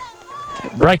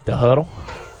 Break the huddle.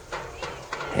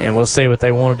 And we'll see what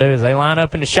they want to do as they line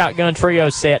up in the shotgun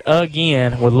trio set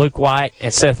again with Luke White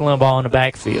and Seth Limbaugh in the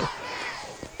backfield.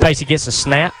 Pacey gets a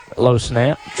snap, low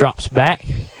snap, drops back.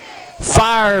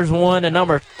 Fires one to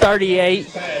number 38,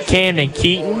 Camden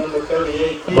Keaton,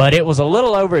 but it was a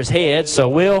little over his head, so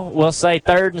we'll say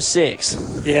 3rd and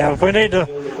 6. Yeah, we need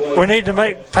to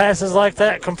make passes like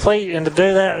that complete, and to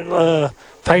do that,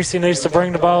 Pacey needs to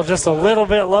bring the ball just a little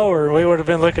bit lower. We would have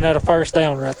been looking at a first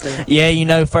down right there.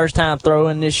 Yeah, first time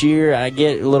throwing this year, I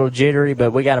get a little jittery, but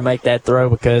we got to make that throw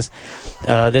because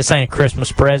this ain't a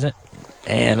Christmas present.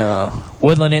 And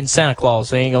Woodland isn't Santa Claus,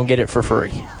 so he ain't going to get it for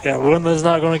free. Yeah, Woodland's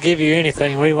not going to give you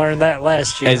anything. We learned that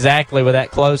last year. Exactly, with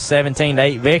that close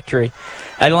 17-8 victory.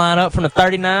 They line up from the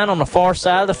 39 on the far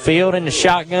side of the field in the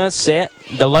shotgun set.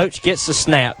 DeLoach gets the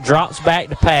snap, drops back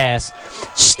to pass,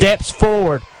 steps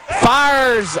forward,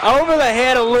 fires over the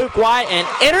head of Luke White and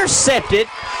intercepted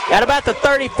at about the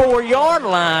 34-yard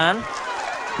line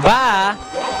by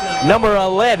number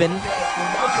 11,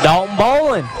 Dalton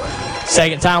Boland.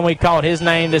 Second time we called his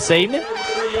name this evening.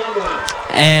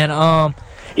 And,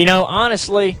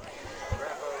 honestly,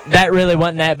 that really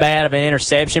wasn't that bad of an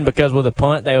interception because with a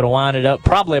punt, they would have wound it up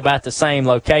probably about the same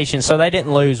location, so they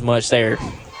didn't lose much there.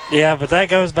 Yeah, but that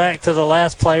goes back to the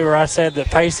last play where I said that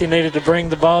Pacey needed to bring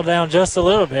the ball down just a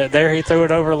little bit. There he threw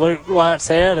it over Luke White's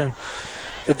head, and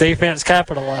the defense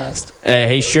capitalized.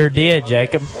 He sure did,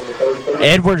 Jacob.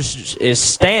 Edwards is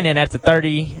standing at the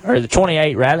 30, or the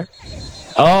 28, rather.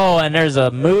 Oh, and there's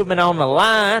a movement on the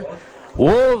line.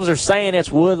 Wolves are saying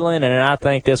it's Woodland, and I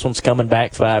think this one's coming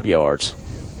back 5 yards.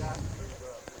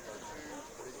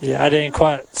 Yeah, I didn't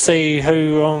quite see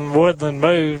who on Woodland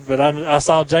moved, but I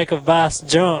saw Jacob Bice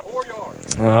jump.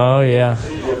 Oh, yeah.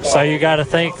 So you got to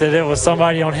think that it was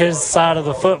somebody on his side of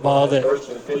the football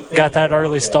that got that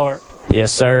early start.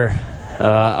 Yes, sir.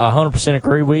 100%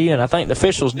 agree with you, and I think the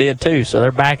officials did too. So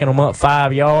they're backing them up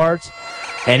 5 yards.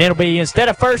 And it'll be, instead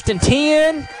of 1st and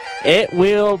 10, it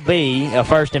will be a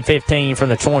 1st and 15 from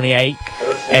the 28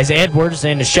 as Edwards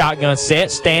in the shotgun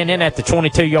set, standing at the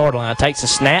 22-yard line. Takes a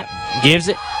snap, gives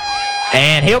it,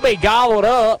 and he'll be gobbled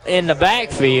up in the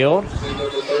backfield.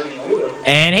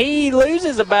 And he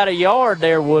loses about a yard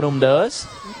there, Woodham does.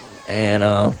 And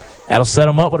that'll set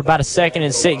him up with about a 2nd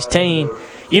and 16.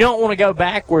 You don't want to go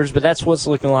backwards, but that's what's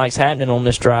looking like is happening on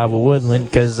this drive with Woodland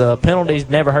because penalties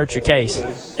never hurt your case.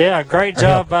 Yeah, great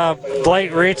job by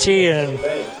Blake Ritchie and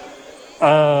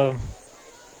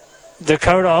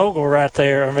Dakota Ogle right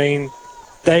there. I mean,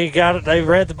 they got it. They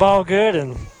read the ball good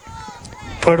and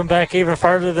put them back even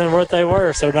further than what they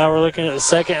were. So now we're looking at the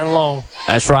 2nd and long.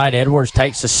 That's right. Edwards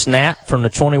takes a snap from the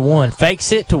 21,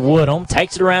 fakes it to Woodham,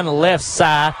 takes it around the left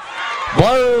side,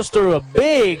 blows through a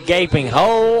big gaping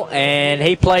hole, and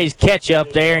he plays catch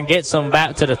up there and gets them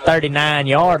back to the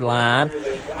 39-yard line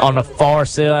on the far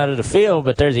side of the field.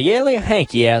 But there's a yellow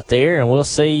hanky out there, and we'll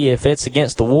see if it's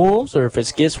against the Wolves or if it's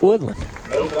against Woodland.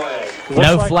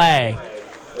 No flag.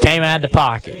 Came out of the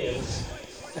pocket.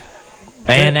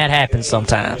 Man, that happens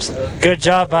sometimes. Good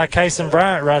job by Kason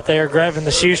Bryant right there, grabbing the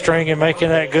shoestring and making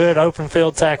that good open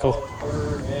field tackle.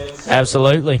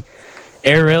 Absolutely.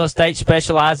 Area Real Estate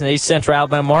specializes in the East Central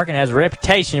Alabama market and has a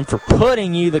reputation for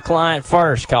putting you, the client,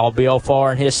 first. Call Bill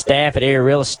Farr and his staff at Area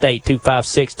Real Estate,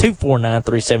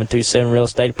 256-249-3727, real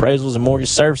estate appraisals and mortgage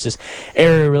services,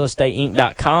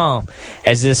 arearealestateinc.com,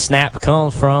 as this snap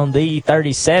comes from the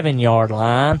 37-yard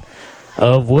line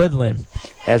of Woodland.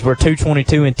 As we're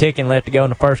 2:22 and ticking left to go in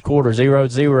the first quarter,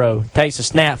 0-0. Takes a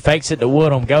snap, fakes it to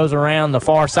Woodham, goes around the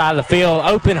far side of the field,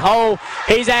 open hole.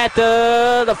 He's at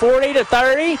the 40 to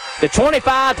 30, the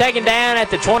 25, taken down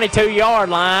at the 22-yard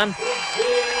line.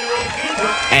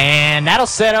 And that'll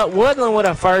set up Woodland with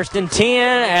a 1st and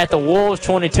 10 at the Wolves'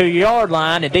 22-yard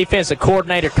line. The defensive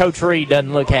coordinator, Coach Reed,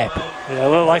 doesn't look happy. Yeah, it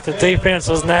looked like the defense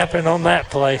was napping on that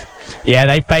play. Yeah,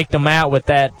 they faked them out with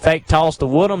that fake toss to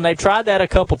Woodham. They tried that a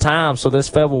couple times, so this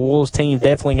Fayetteville Wolves team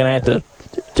definitely going to have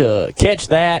to catch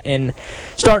that and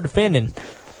start defending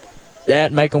that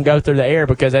and make them go through the air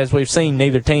because, as we've seen,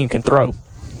 neither team can throw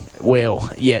well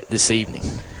yet this evening.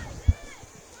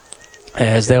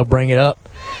 As they'll bring it up.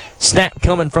 Snap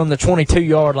coming from the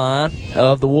 22-yard line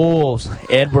of the Wolves.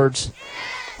 Edwards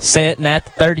sitting at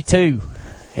the 32.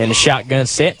 In the shotgun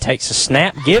set, takes a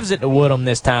snap, gives it to Woodham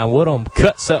this time. Woodham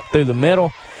cuts up through the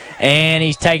middle, and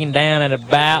he's taken down at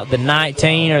about the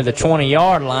 19 or the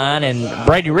 20-yard line, and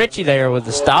Brady Ritchie there with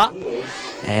the stop.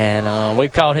 And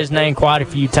we've called his name quite a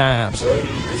few times.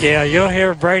 Yeah, you'll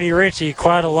hear Brady Ritchie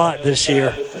quite a lot this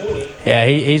year. Yeah,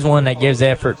 he's one that gives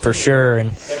effort for sure,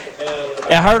 and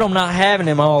it hurt him not having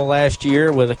him all last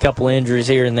year with a couple injuries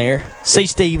here and there. See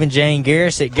Steve and Jane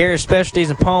Garris at Garris Specialties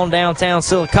in Palm, downtown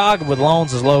Sylacauga with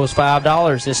loans as low as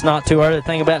 $5. It's not too early to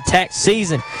think about tax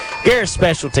season. Garris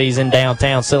Specialties in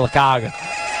downtown Sylacauga.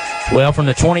 Well, from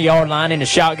the 20-yard line in the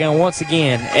shotgun once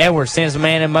again, Edwards sends the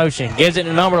man in motion, gives it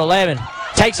to number 11,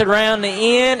 takes it around the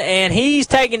end, and he's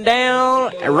taken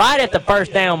down right at the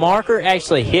first down marker,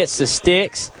 actually hits the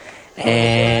sticks.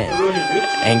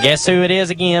 And guess who it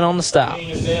is again on the stop?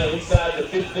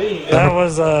 That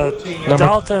was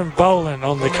Dalton Bolin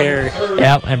on the carry.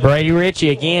 Yep, and Brady Ritchie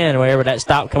again, wherever that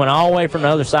stop coming all the way from the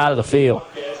other side of the field.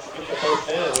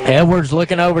 Edwards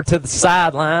looking over to the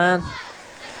sideline.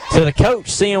 So the coach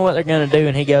seeing what they're going to do,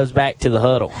 and he goes back to the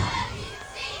huddle.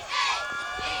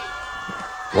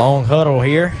 Long huddle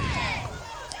here.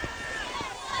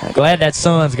 I'm glad that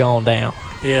sun's gone down.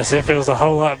 Yes, it feels a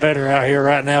whole lot better out here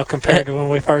right now compared to when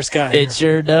we first got here. It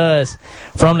sure does.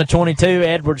 From the 22,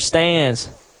 Edwards stands,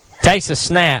 takes a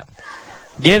snap,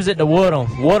 gives it to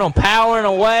Woodham. Woodham powering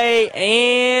away,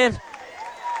 and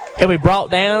he'll be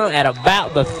brought down at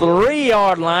about the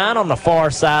 3-yard line on the far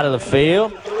side of the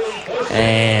field.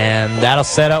 And that'll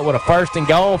set up with a 1st and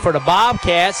goal for the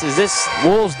Bobcats as this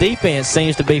Wolves defense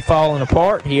seems to be falling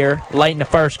apart here late in the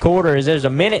first quarter as there's a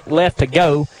minute left to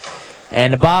go.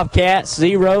 And the Bobcats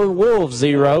 0, Wolves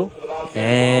 0.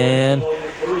 And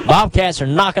Bobcats are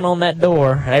knocking on that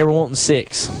door. They were wanting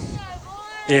 6.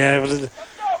 Yeah, it was a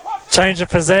change of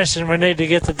possession. We need to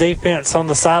get the defense on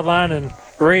the sideline and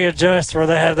readjust where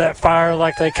they have that fire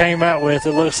like they came out with.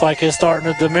 It looks like it's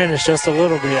starting to diminish just a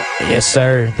little bit. Yes,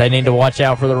 sir. They need to watch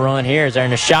out for the run here as they're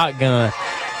in the shotgun.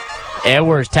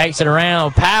 Edwards takes it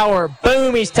around. Power.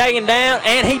 Boom. He's taken down,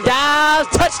 and he dives.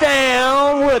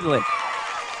 Touchdown, Woodland.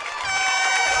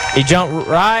 He jumped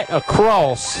right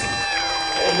across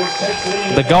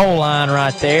the goal line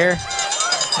right there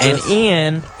and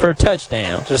in for a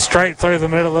touchdown. Just straight through the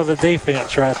middle of the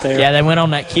defense right there. Yeah, they went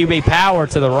on that QB power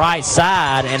to the right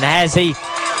side, and as he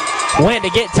went to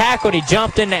get tackled, he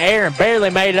jumped in the air and barely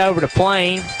made it over the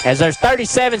plane. As there's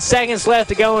 37 seconds left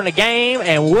to go in the game,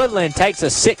 and Woodland takes a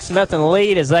 6-0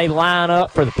 lead as they line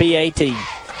up for the PAT.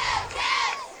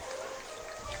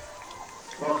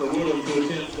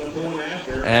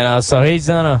 And so he's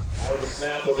going to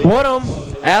Woodham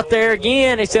out there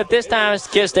again, except this time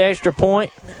it's just the extra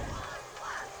point.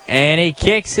 And he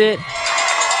kicks it.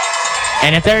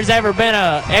 And if there's ever been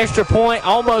an extra point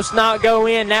almost not go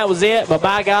in, that was it. But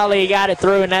by golly, he got it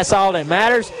through, and that's all that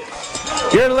matters.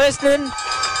 You're listening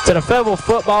to the Fayetteville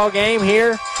football game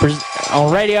here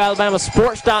on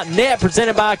RadioAlabamaSports.net,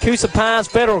 presented by Coosa Pines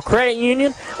Federal Credit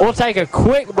Union. We'll take a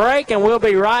quick break, and we'll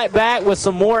be right back with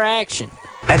some more action.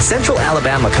 At Central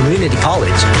Alabama Community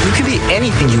College, you can be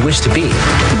anything you wish to be.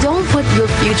 Don't put your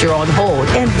future on hold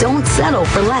and don't settle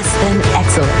for less than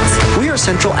excellence. We are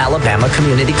Central Alabama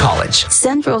Community College.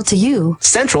 Central to you.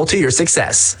 Central to your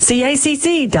success.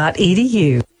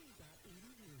 CACC.edu.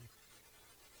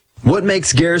 What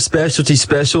makes Garris Specialty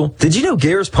special? Did you know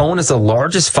Garris Poland is the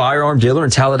largest firearm dealer in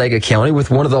Talladega County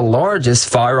with one of the largest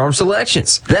firearm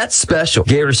selections? That's special.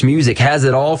 Garris Music has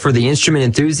it all for the instrument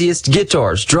enthusiast: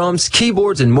 guitars, drums,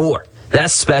 keyboards, and more.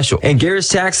 That's special. And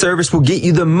Garris Tax Service will get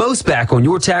you the most back on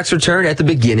your tax return at the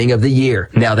beginning of the year.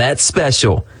 Now that's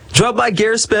special. Drop by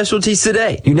Garris Specialties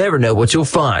today. You never know what you'll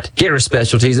find. Garris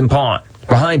Specialties in Pond,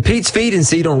 behind Pete's Feed and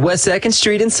Seed on West 2nd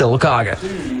Street in Sylacauga.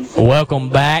 Welcome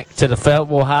back to the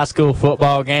Fayetteville High School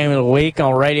football game of the week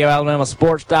on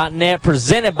RadioAlabamaSports.net,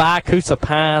 presented by Coosa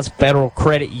Pines Federal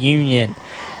Credit Union.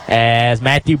 As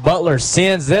Matthew Butler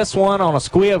sends this one on a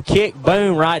squib kick,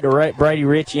 boom, right to Brady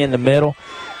Ritchie in the middle.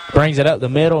 Brings it up the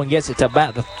middle and gets it to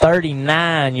about the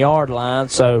 39-yard line.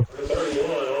 So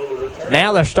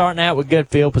now they're starting out with good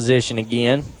field position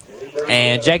again.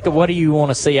 And, Jacob, what do you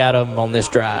want to see out of them on this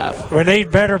drive? We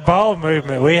need better ball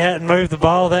movement. We hadn't moved the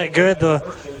ball that good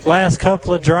the last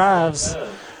couple of drives.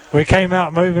 We came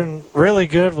out moving really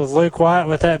good with Luke White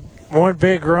with that one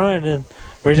big run, and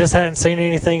we just hadn't seen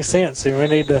anything since, and we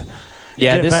need to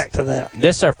get back to that.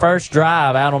 This is our first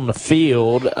drive out on the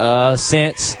field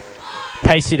since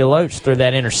Pacey DeLoach threw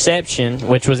that interception,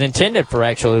 which was intended for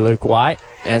actually Luke White.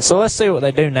 And so let's see what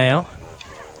they do now.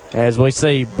 As we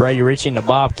see Brady Ritchie in the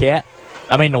Wildcat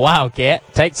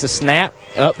takes a snap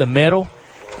up the middle,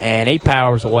 and he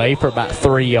powers away for about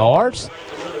 3 yards.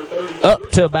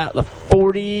 Up to about the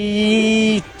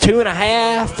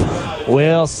 42.5,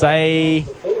 we'll say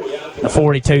the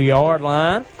 42-yard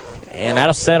line. And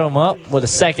that'll set them up with a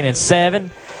 2nd and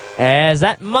 7, as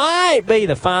that might be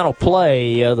the final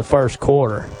play of the first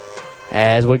quarter.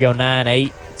 As we go 9,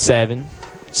 8, 7,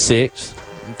 6,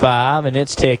 5, and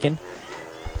it's ticking.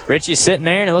 Ritchie's sitting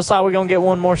there, and it looks like we're going to get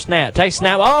one more snap. Take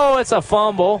snap. Oh, it's a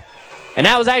fumble. And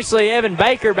that was actually Evan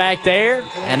Baker back there,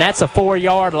 and that's a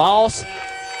 4-yard loss.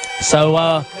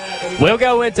 So we'll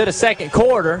go into the second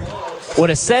quarter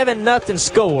with a 7-0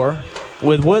 score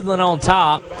with Woodland on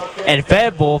top and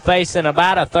Fayetteville facing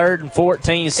about a 3rd and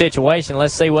 14 situation.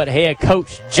 Let's see what head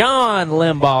coach John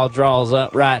Limbaugh draws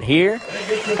up right here.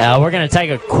 We're going to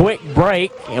take a quick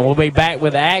break, and we'll be back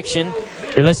with action.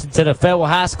 You're listening to the Fayetteville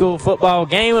High School football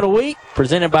game of the week,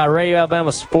 presented by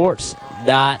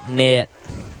RadioAlabamaSports.net.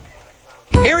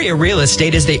 Area real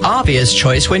estate is the obvious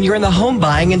choice when you're in the home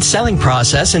buying and selling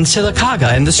process in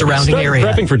Sylacauga and the surrounding area.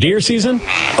 Prepping for deer season?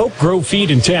 Oak Grove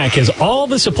Feed and Tack has all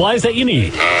the supplies that you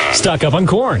need. Stock up on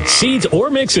corn, seeds, or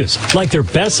mixes, like their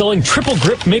best-selling Triple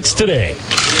Grip Mix today.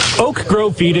 Oak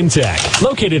Grove Feed and Tack,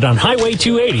 located on Highway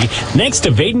 280, next to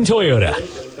Vaden Toyota.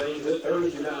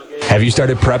 Have you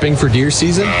started prepping for deer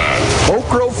season? Oak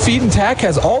Grove Feed and Tack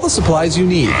has all the supplies you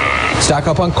need. Stock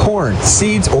up on corn,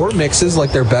 seeds, or mixes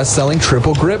like their best-selling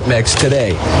Triple Grip Mix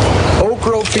today. Oak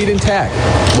Grove Feed and Tack,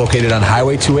 located on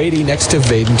Highway 280 next to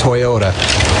Vaden Toyota.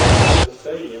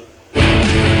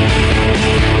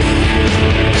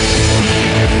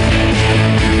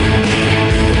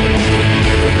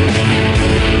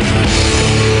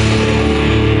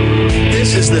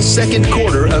 This is the second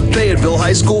quarter of Fayetteville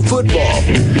High School football,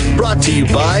 brought to you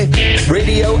by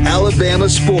Radio Alabama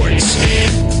Sports.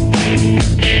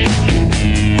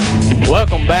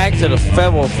 Welcome back to the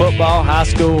Fayetteville Football High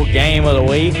School Game of the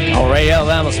Week on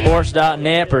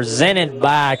RadioAlabamaSports.net, presented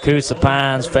by Coosa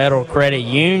Pines Federal Credit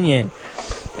Union.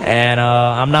 And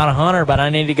I'm not a hunter, but I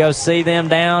need to go see them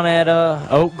down at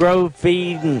Oak Grove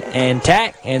Feed and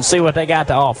Tack and see what they got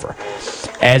to offer.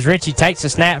 As Richie takes a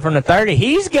snap from the 30,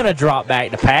 he's going to drop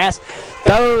back to pass,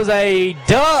 throws a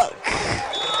duck,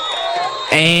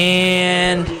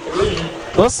 and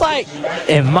looks like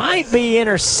it might be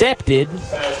intercepted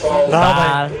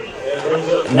by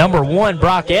number 1,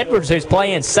 Brock Edwards, who's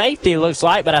playing safety, looks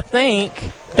like, but I think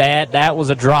that was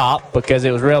a drop because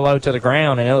it was real low to the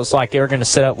ground, and it looks like they were going to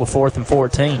set up with 4th and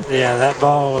 14. Yeah, that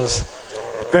ball was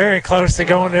very close to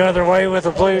going the other way with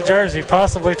a blue jersey,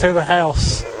 possibly to the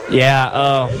house.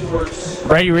 Yeah,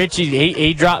 Brady Ritchie,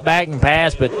 he dropped back and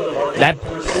passed, but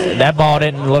that ball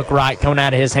didn't look right coming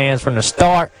out of his hands from the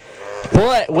start.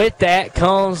 But with that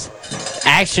comes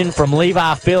action from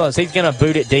Levi Phillips. He's going to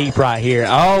boot it deep right here.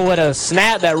 Oh, with a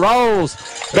snap that rolls.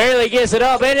 Barely gets it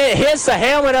up, and it hits the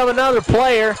helmet of another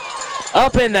player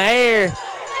up in the air.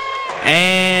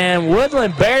 And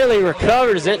Woodland barely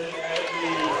recovers it.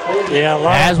 Yeah,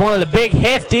 as one of the big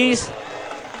hefties,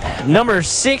 number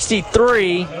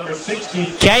 63,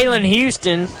 Kalen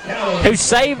Houston, who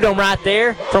saved them right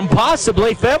there from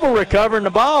possibly Fayetteville recovering the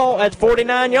ball at the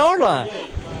 49-yard line.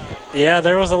 Yeah,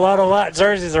 there was a lot of light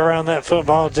jerseys around that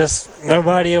football, just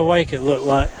nobody awake, it looked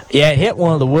like. Yeah, it hit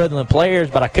one of the Woodland players,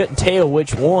 but I couldn't tell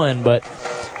which one. But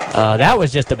that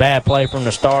was just a bad play from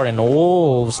the start, and the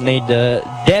Wolves need to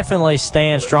definitely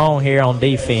stand strong here on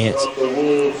defense.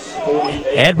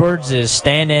 Edwards is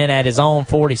standing at his own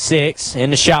 46 in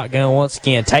the shotgun once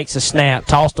again. Takes a snap,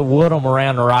 tossed to Woodham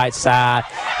around the right side.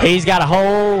 He's got a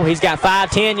hole. He's got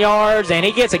 5-10 yards, and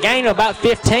he gets a gain of about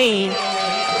 15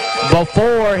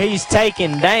 before he's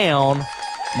taken down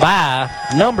by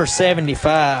number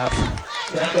 75,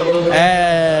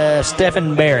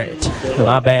 Stephen Barrett.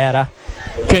 My bad. I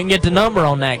couldn't get the number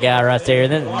on that guy right there.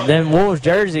 Then Wolves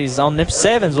jerseys on them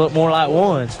 7s look more like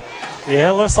 1s.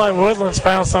 Yeah, it looks like Woodland's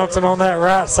found something on that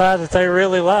right side that they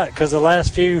really like, because the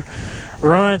last few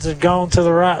runs have gone to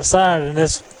the right side, and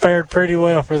it's fared pretty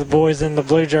well for the boys in the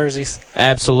blue jerseys.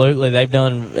 Absolutely.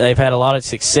 They've had a lot of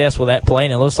success with that play,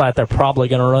 and it looks like they're probably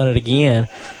going to run it again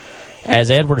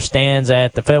as Edwards stands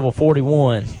at the Fayetteville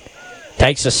 41.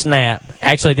 Takes a snap.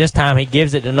 Actually, this time he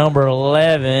gives it to number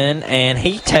 11, and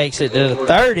he takes it to the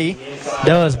 30,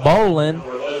 does Bolin.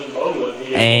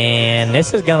 And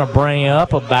this is going to bring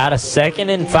up about a 2nd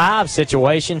and 5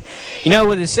 situation. You know,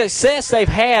 with the success they've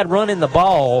had running the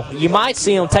ball, you might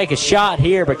see them take a shot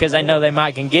here because they know they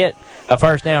might can get a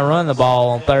first down run the ball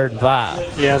on 3rd and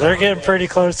 5. Yeah, they're getting pretty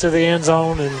close to the end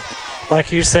zone, and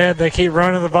like you said, they keep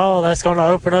running the ball. That's going to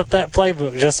open up that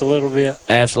playbook just a little bit.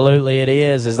 Absolutely it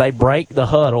is, as they break the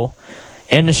huddle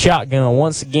in the shotgun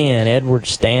once again. Edwards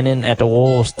standing at the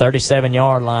Wolves'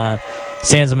 37-yard line.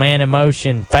 Sends a man in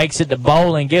motion, fakes it to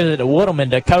Bolin, gives it to Woodham,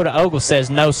 and Dakota Ogle says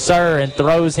no, sir, and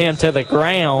throws him to the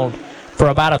ground for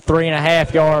about a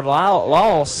 3.5-yard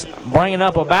loss, bringing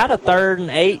up about a 3rd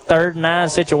and 8, 3rd and 9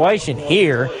 situation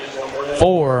here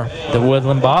for the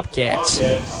Woodland Bobcats.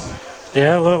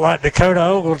 Yeah, it looked like Dakota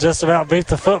Ogle just about beat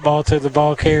the football to the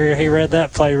ball carrier. He read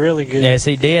that play really good. Yes,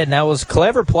 he did, and that was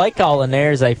clever play calling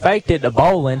there as they faked it to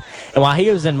Bolin, and while he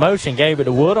was in motion, gave it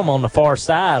to Woodham on the far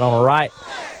side on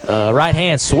a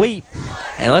right-hand sweep.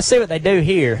 And let's see what they do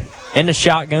here in the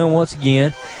shotgun once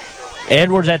again.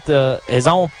 Edwards at the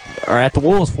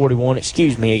Wolves 41,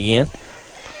 again.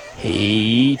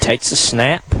 He takes a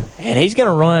snap, and he's going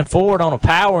to run forward on a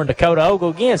power, and Dakota Ogle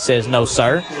again says no,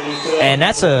 sir. And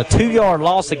that's a 2-yard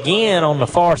loss again on the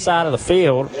far side of the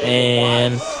field.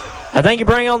 And I think you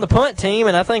bring on the punt team,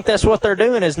 and I think that's what they're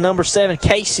doing as number 7,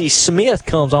 Casey Smith,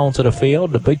 comes onto the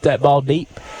field to boot that ball deep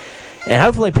and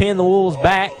hopefully pin the Wolves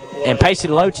back. And Pacey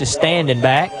Deloach is standing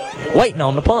back, waiting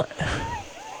on the punt.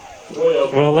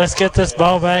 Well, let's get this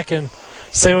ball back and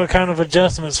see what kind of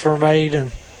adjustments were made,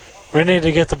 and we need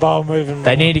to get the ball moving.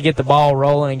 They need to get the ball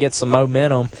rolling and get some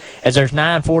momentum, as there's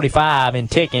 9:45 in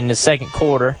ticking the second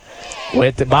quarter,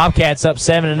 with the Bobcats up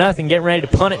 7-0, getting ready to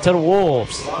punt it to the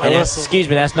Wolves. And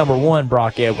that's number 1,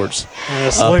 Brock Edwards. And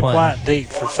it's Luke White deep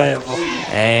for Fayetteville.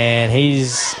 And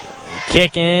he's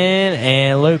kicking,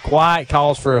 and Luke White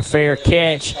calls for a fair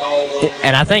catch.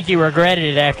 And I think he regretted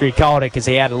it after he called it because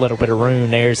he had a little bit of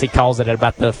room there, as he calls it at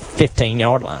about the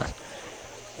 15-yard line.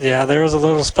 Yeah, there was a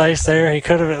little space there. He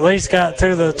could have at least got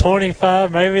to the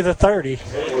 25, maybe the 30.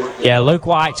 Yeah, Luke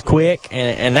White's quick,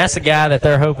 and that's a guy that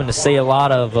they're hoping to see a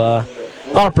lot of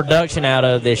production out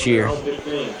of this year.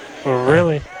 Well,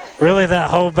 really that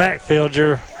whole backfield,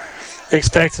 you're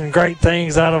expecting great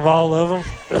things out of all of them.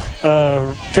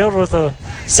 Filled with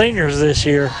seniors this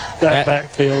year, that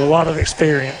backfield, a lot of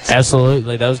experience.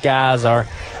 Absolutely. Those guys are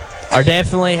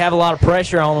definitely have a lot of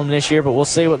pressure on them this year, but we'll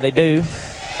see what they do.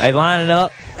 They lining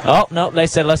up. Oh, no, they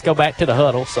said let's go back to the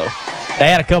huddle, so they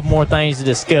had a couple more things to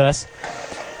discuss.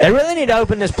 They really need to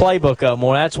open this playbook up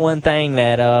more. That's one thing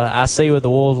that I see with the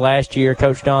Wolves last year.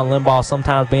 Coach John Limbaugh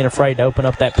sometimes being afraid to open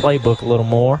up that playbook a little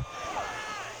more.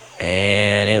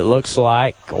 And it looks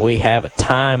like we have a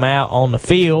timeout on the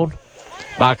field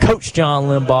by Coach John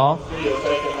Limbaugh.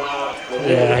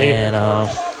 Yeah, and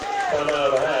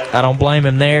I don't blame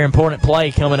him there. Important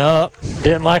play coming up.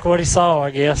 Didn't like what he saw,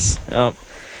 I guess.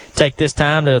 Take this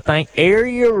time to thank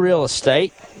Area Real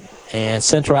Estate and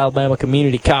Central Alabama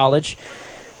Community College.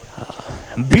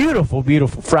 Beautiful,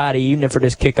 beautiful Friday evening for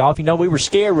this kickoff. You know, we were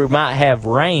scared we might have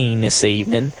rain this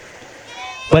evening.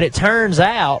 But it turns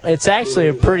out it's actually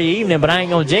a pretty evening, but I ain't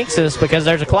going to jinx us because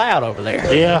there's a cloud over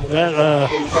there. Yeah,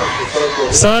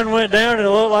 that sun went down and it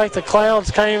looked like the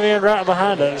clouds came in right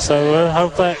behind us. So we'll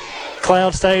hope that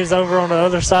cloud stays over on the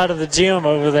other side of the gym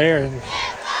over there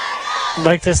and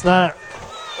make this night.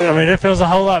 I mean, it feels a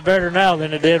whole lot better now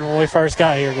than it did when we first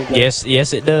got here today.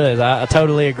 Yes, it does. I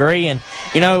totally agree. And,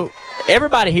 you know,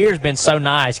 everybody here has been so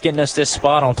nice getting us this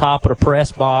spot on top of the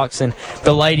press box, and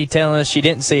the lady telling us she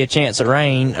didn't see a chance of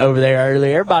rain over there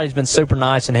earlier. Everybody's been super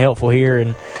nice and helpful here,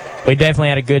 and we definitely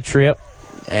had a good trip.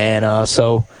 And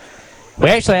so we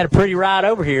actually had a pretty ride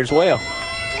over here as well.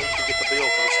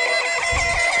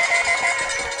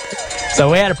 So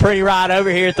we had a pretty ride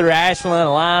over here through Ashland,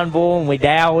 Lineville, and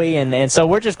Wedowee, and so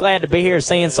we're just glad to be here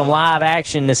seeing some live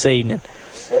action this evening.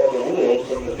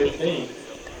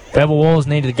 Pebble Wolves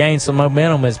needed to gain some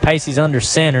momentum as Pacey's under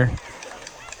center.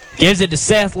 Gives it to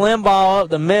Seth Limbaugh up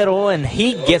the middle, and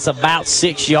he gets about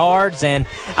 6 yards. And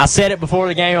I said it before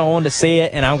the game, I wanted to see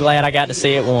it, and I'm glad I got to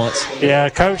see it once. Yeah,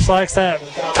 Coach likes that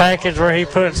package where he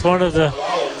puts one of the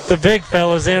big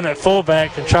fellas in at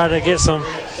fullback and try to get some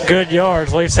good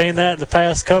yards. We've seen that in the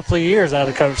past couple of years out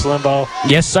of Coach Limbaugh.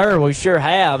 Yes, sir, we sure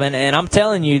have. And I'm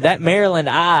telling you, that Maryland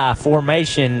I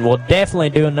formation will definitely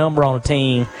do a number on a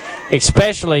team,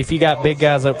 especially if you got big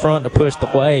guys up front to push the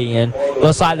play. And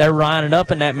looks like they're lining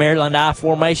up in that Maryland I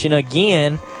formation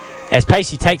again as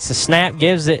Pacey takes the snap,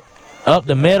 gives it up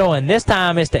the middle, and this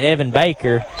time it's to Evan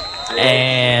Baker.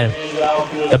 And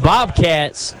the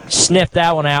Bobcats sniffed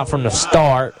that one out from the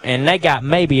start, and they got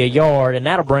maybe a yard, and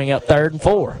that'll bring up 3rd and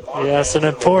 4. Yeah, it's an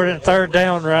important 3rd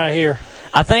down right here.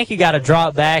 I think you got to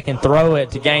drop back and throw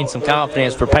it to gain some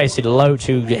confidence for Pacey DeLoach,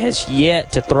 who has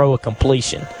yet to throw a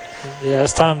completion. Yeah,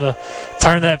 it's time to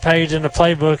turn that page in the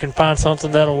playbook and find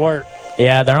something that'll work.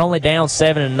 Yeah, they're only down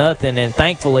 7-0, and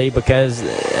thankfully, because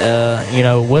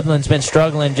Woodland's been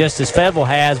struggling just as Fayetteville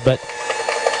has, but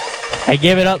they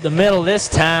give it up the middle this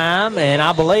time, and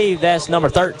I believe that's number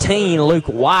 13, Luke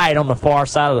White, on the far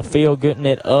side of the field, getting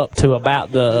it up to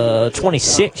about the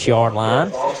 26-yard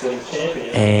line.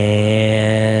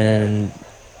 And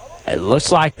it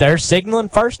looks like they're signaling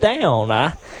 1st down.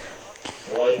 I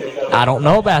don't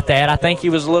know about that. I think he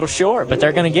was a little short, but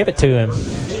they're going to give it to him.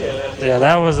 Yeah,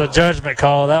 that was a judgment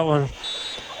call. That one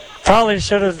probably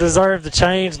should have deserved the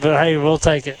change, but hey, we'll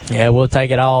take it. Yeah, we'll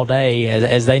take it all day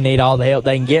as they need all the help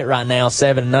they can get right now,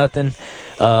 7-0.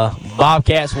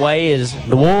 Bobcats way is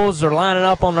the Wolves are lining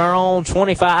up on their own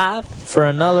 25 for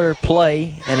another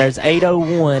play, and there's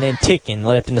 8:01 and ticking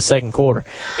left in the 2nd quarter.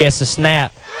 It's a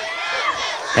snap,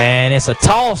 and it's a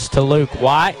toss to Luke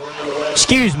White.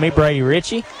 Brady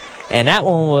Ritchie. And that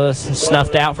one was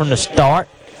snuffed out from the start.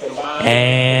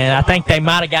 And I think they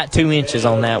might have got 2 inches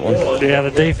on that one. Yeah,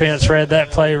 the defense read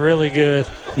that play really good.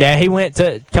 Yeah, he went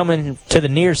to coming to the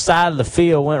near side of the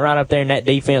field, went right up there, and that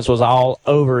defense was all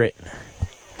over it.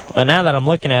 Well, now that I'm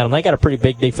looking at them, they got a pretty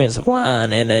big defensive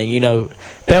line. And,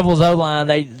 Pebbles O-line,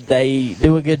 they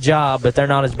do a good job, but they're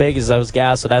not as big as those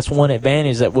guys. So that's one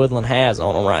advantage that Woodland has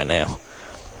on them right now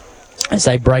as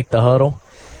they break the huddle.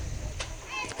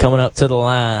 Coming up to the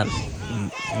line.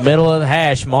 Middle of the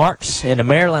hash marks in the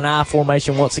Maryland I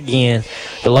formation once again.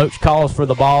 DeLoach calls for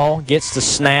the ball, gets the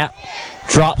snap,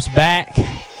 drops back,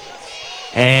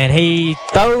 and he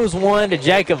throws one to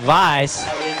Jacob Weiss.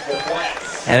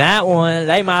 And that one,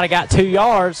 they might have got 2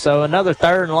 yards, so another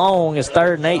 3rd and long as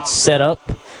 3rd and 8 set up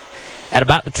at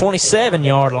about the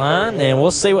 27-yard line, and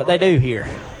we'll see what they do here.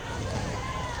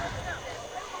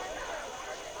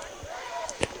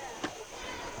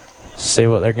 See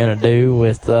what they're going to do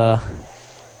with, you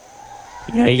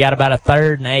got about a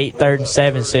 3rd and 8, 3rd and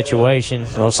 7 situation.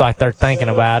 Looks like they're thinking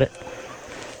about it.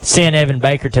 Send Evan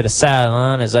Baker to the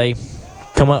sideline as they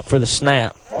come up for the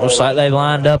snap. Looks like they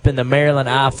lined up in the Maryland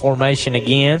I formation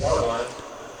again.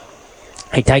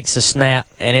 He takes the snap,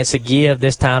 and it's a give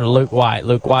this time to Luke White.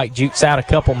 Luke White jukes out a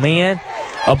couple men,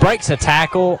 breaks a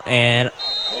tackle, and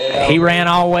he ran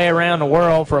all the way around the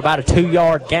world for about a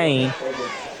 2-yard gain.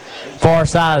 Far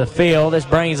side of the field. This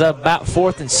brings up about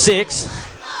 4th and 6.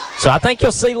 So I think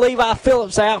you'll see Levi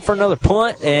Phillips out for another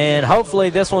punt, and hopefully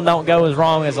this one don't go as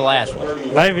wrong as the last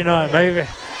one. Maybe not. Maybe.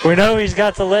 We know he's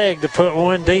got the leg to put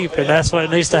one deep, and that's what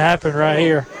needs to happen right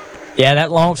here. Yeah,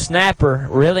 that long snapper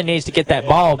really needs to get that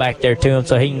ball back there to him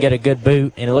so he can get a good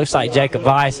boot. And it looks like Jacob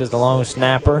Weiss is the long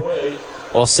snapper.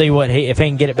 We'll see if he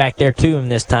can get it back there to him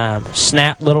this time.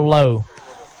 Snap, little low.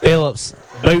 Phillips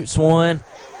boots one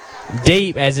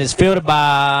deep as it's fielded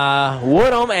by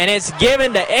Woodham, and it's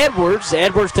given to Edwards.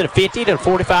 Edwards to the 50, to the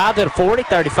 45, to the 40,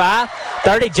 35,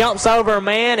 30, jumps over a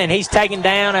man, and he's taken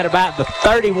down at about the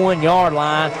 31-yard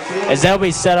line as they'll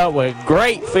be set up with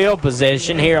great field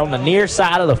position here on the near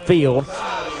side of the field.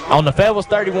 On the Fayetteville's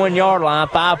 31-yard line,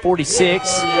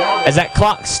 5:46, as that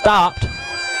clock stopped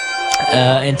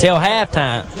until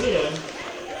halftime.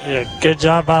 Yeah, good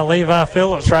job by Levi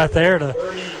Phillips right there to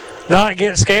not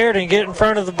get scared and get in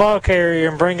front of the ball carrier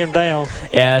and bring him down.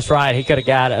 Yeah, that's right. He could have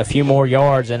got a few more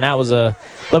yards, and that was a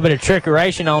little bit of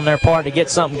trickeration on their part to get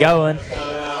something going.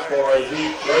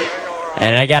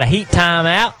 And they got a heat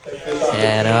timeout,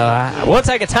 and we'll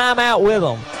take a timeout with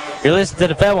them. You're listening to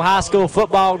the Fayetteville High School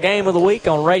Football Game of the Week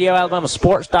on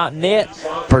RadioAlabamaSports.net,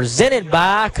 presented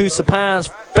by Coosa Pines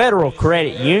Federal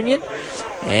Credit Union.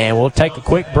 And we'll take a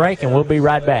quick break, and we'll be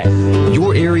right back.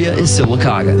 Your area is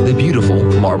Sylacauga, the beautiful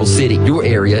Marble City. Your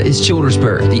area is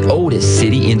Childersburg, the oldest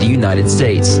city in the United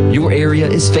States. Your area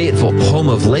is Fayetteville, home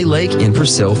of Lay Lake and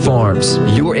Purcell Farms.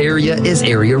 Your area is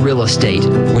Area Real Estate.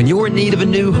 When you're in need of a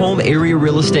new home, Area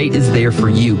Real Estate is there for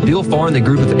you. Bill Farr and the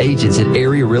group of agents at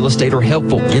Area Real Estate are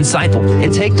helpful, insightful,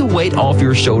 and take the weight off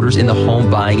your shoulders in the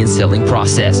home buying and selling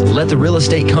process. Let the real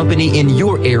estate company in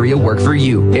your area work for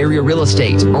you. Area Real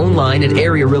Estate, online at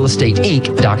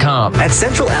arearealestateinc.com. At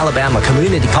Central Alabama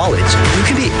Community College, you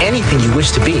can be anything you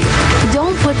wish to be.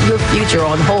 Don't put your future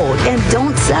on hold, and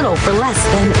don't settle for less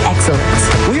than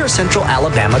excellence. We are Central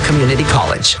Alabama Community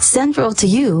College. Central to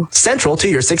you. Central to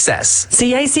your success.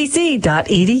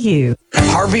 CACC.edu.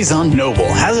 Harvey's on Noble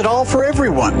has it all for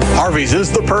everyone. Harvey's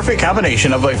is the perfect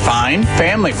combination of a fine,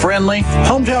 family-friendly,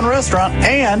 hometown restaurant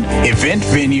and event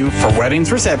venue for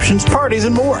weddings, receptions, parties,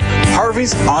 and more.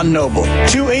 Harvey's on Noble,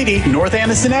 280 North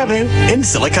Anniston Avenue in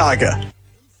Sylacauga.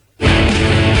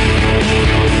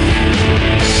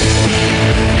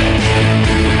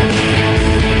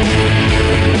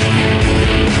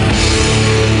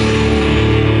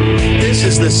 This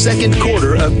is the second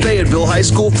quarter of Fayetteville High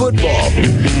School football.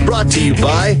 Brought to you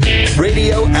by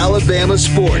Radio Alabama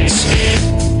Sports.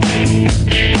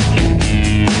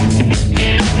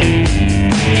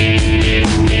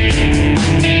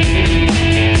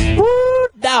 Woo,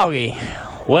 doggy.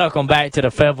 Welcome back to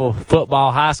the Fayetteville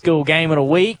Football High School Game of the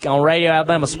Week on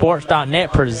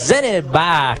RadioAlabamaSports.net, presented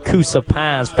by Coosa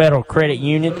Pines Federal Credit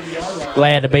Union.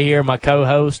 Glad to be here, my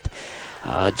co-host,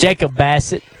 Jacob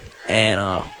Bassett,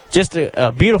 and just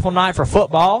a beautiful night for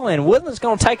football. And Woodland's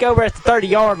going to take over at the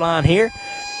 30-yard line here.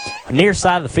 Near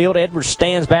side of the field, Edwards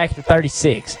stands back at the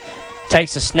 36.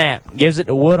 Takes a snap, gives it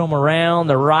to Woodham around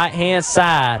the right-hand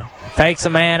side. Takes a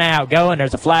man out, going.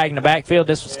 There's a flag in the backfield.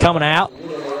 This was coming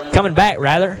back,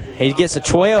 rather. He gets a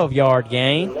 12-yard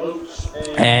gain,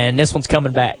 and this one's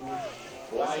coming back.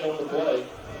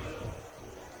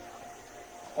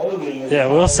 Yeah,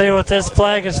 we'll see what this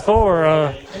flag is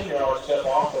for.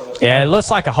 Yeah, it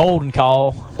looks like a holding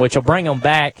call, which will bring them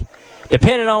back.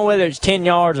 Depending on whether it's 10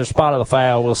 yards or spot of the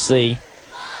foul, we'll see.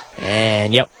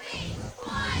 And, yep.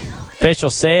 Official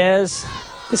says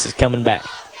this is coming back.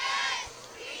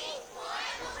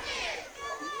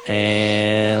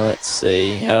 And let's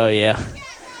see. Oh, yeah.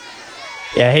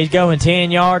 Yeah, he's going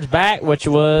 10 yards back, which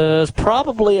was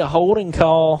probably a holding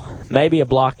call, maybe a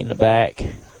block in the back.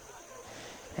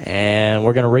 And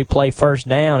we're going to replay first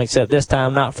down, except this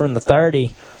time not from the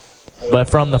 30, but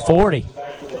from the 40.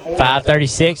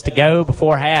 5:36 to go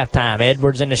before halftime.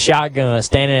 Edwards in the shotgun,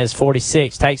 standing at his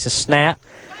 46, takes a snap,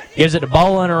 gives it to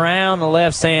Bolin around the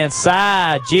left-hand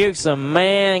side, jukes a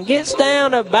man, gets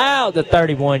down about the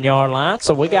 31-yard line.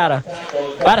 So we got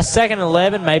about a second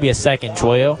 11, maybe a second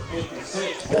 12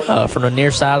 from the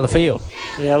near side of the field.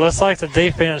 Yeah, looks like the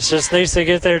defense just needs to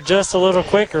get there just a little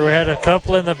quicker. We had a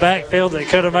couple in the backfield that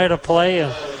could have made a play,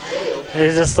 and he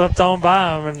just slipped on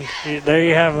by them, and there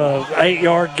you have a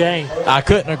 8-yard gain. I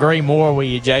couldn't agree more with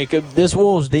you, Jacob. This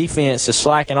Wolves defense is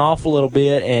slacking off a little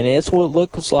bit, and it's what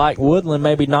looks like Woodland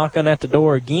may be knocking at the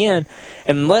door again.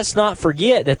 And let's not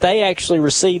forget that they actually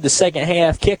received the second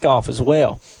half kickoff as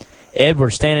well.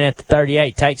 Edwards standing at the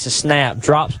 38, takes a snap,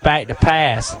 drops back to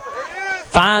pass,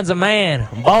 finds a man,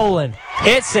 Bolin,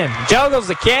 hits him, juggles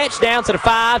the catch down to the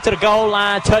 5, to the goal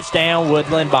line, touchdown,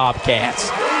 Woodland Bobcats.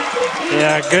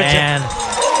 Yeah, good. And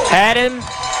had him,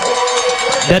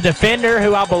 the defender,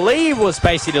 who I believe was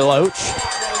Spacey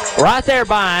DeLoach, right there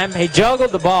by him. He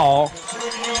juggled the ball,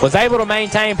 was able to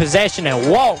maintain possession and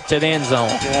walk to the end zone.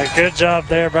 Yeah, good job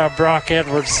there by Brock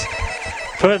Edwards,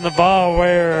 putting the ball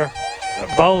where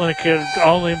Bolin could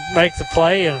only make the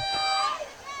play, and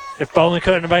if Bolin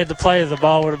couldn't have made the play, the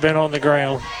ball would have been on the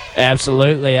ground.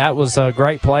 Absolutely. That was a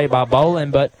great play by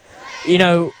Bolin, but, you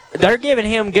know, they're giving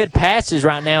him good passes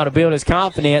right now to build his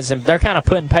confidence, and they're kind of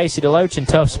putting Pacey DeLoach in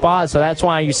tough spots, so that's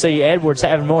why you see Edwards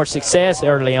having more success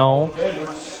early on.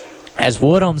 As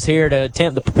Woodham's here to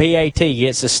attempt the PAT,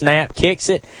 gets the snap, kicks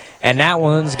it, and that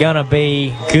one's going to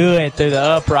be good through the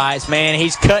uprights. Man,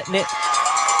 he's cutting it.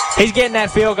 He's getting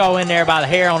that field goal in there by the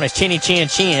hair on his chinny chin.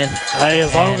 Hey,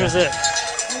 as long as it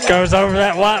goes over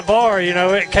that white bar, you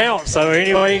know, it counts. So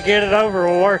any way you get it over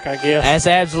will work, I guess. That's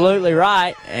absolutely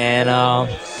right. And,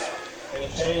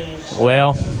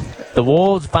 well, the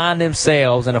Wolves find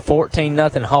themselves in a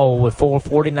 14-0 hole with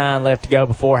 4:49 left to go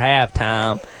before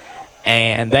halftime.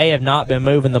 And they have not been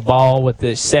moving the ball with the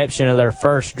exception of their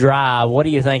first drive. What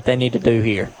do you think they need to do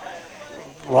here?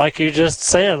 Like you just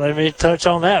said, let me touch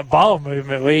on that ball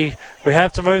movement. We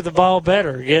have to move the ball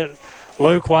better. Get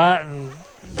Luke White and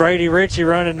Brady Ritchie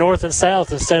running north and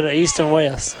south instead of east and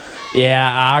west.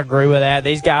 Yeah, I agree with that.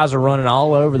 These guys are running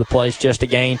all over the place just to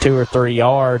gain 2 or 3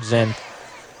 yards. And,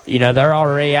 you know, they're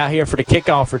already out here for the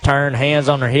kickoff return, hands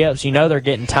on their hips. You know they're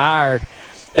getting tired.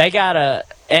 They got to,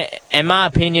 in my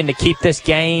opinion, to keep this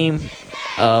game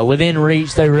within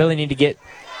reach, they really need to get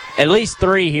at least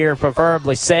 3 here,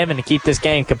 preferably 7, to keep this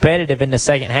game competitive in the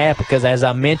second half because, as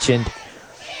I mentioned,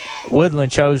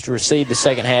 Woodland chose to receive the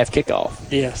second half kickoff.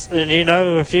 Yes, and you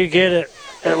know, if you get it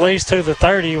at least to the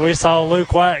 30, we saw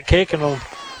Luke White kicking them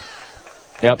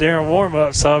during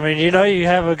warm-up. So, I mean, you know you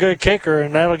have a good kicker,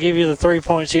 and that'll give you the 3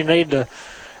 points you need to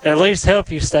at least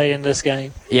help you stay in this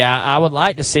game. Yeah, I would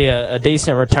like to see a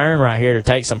decent return right here to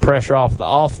take some pressure off the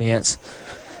offense,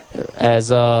 as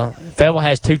Fayetteville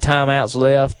has 2 timeouts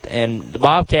left, and the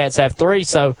Bobcats have 3.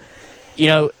 So, you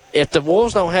know, if the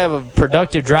Wolves don't have a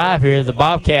productive drive here, the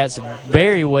Bobcats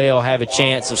very well have a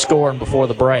chance of scoring before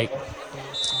the break.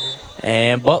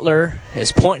 And Butler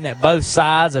is pointing at both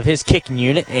sides of his kicking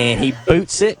unit, and he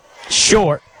boots it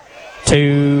short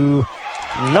to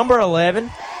number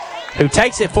 11, who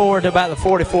takes it forward to about the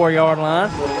 44-yard line.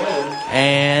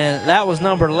 And that was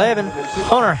number 11,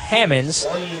 Hunter Hammonds.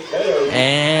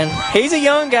 And he's a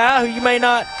young guy who you may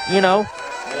not, you know,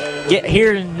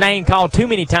 hear his name called too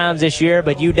many times this year,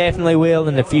 but you definitely will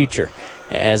in the future,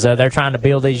 as they're trying to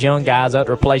build these young guys up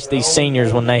to replace these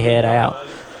seniors when they head out.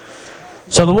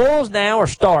 So the Wolves now are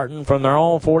starting from their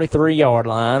own 43-yard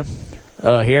line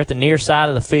here at the near side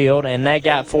of the field, and they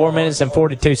got 4 minutes and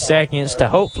 42 seconds to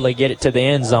hopefully get it to the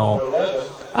end zone.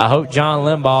 I hope John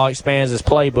Limbaugh expands his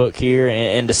playbook here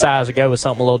and decides to go with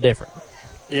something a little different.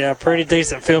 Yeah, pretty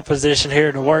decent field position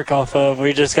here to work off of.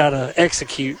 We just got to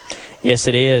execute. Yes,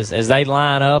 it is, as they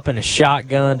line up in a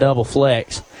shotgun double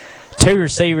flex. 2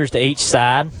 receivers to each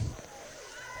side.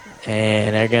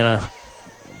 And they're going to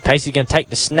 – Pacey's going to take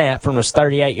the snap from his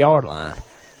 38-yard line.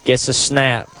 Gets the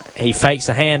snap. He fakes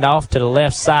a handoff to the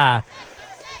left side.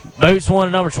 Boots one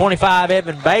to number 25,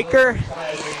 Evan Baker.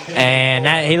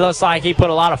 And he looks like he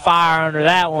put a lot of fire under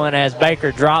that one as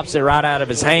Baker drops it right out of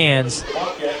his hands.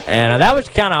 And that was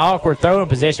kind of awkward throwing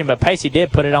position, but Pacey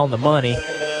did put it on the money.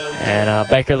 And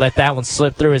Baker let that one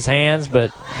slip through his hands,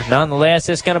 but nonetheless,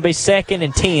 it's going to be 2nd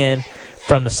and 10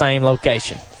 from the same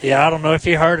location. Yeah, I don't know if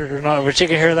you heard it or not, but you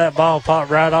can hear that ball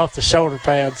pop right off the shoulder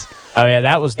pads. Oh, yeah,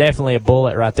 that was definitely a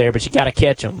bullet right there, but you got to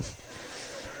catch them.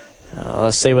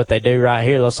 Let's see what they do right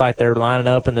here. Looks like they're lining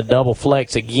up in the double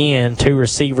flex again. 2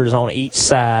 receivers on each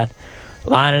side.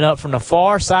 Lining up from the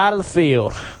far side of the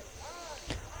field.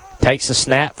 Takes a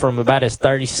snap from about his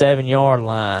 37-yard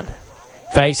line.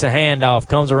 Fakes a handoff.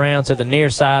 Comes around to the near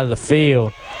side of the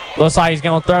field. Looks like he's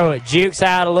going to throw it. Jukes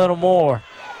out a little more.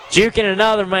 Juking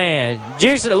another man.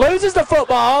 Jukes it. Loses the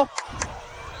football.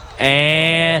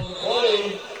 And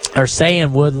they're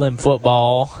saying Woodland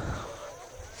football.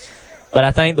 But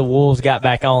I think the Wolves got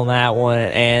back on that one,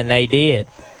 and they did.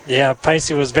 Yeah,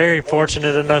 Pacey was very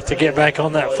fortunate enough to get back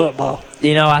on that football.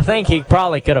 You know, I think he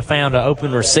probably could have found an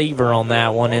open receiver on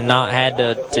that one and not had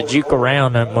to juke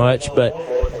around that much. But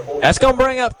that's going to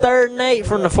bring up 3rd and 8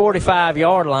 from the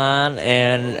 45-yard line.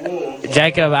 And,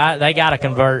 Jacob, they got to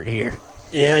convert here.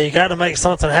 Yeah, you got to make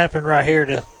something happen right here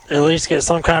to at least get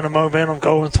some kind of momentum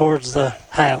going towards the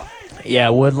half. Yeah,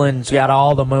 Woodland's got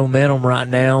all the momentum right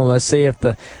now. Let's see if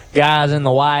the guys in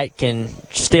the white can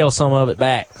steal some of it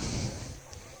back.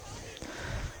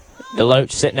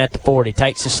 DeLoach sitting at the 40,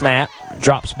 takes a snap,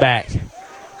 drops back.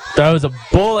 Throws a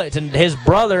bullet to his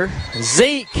brother,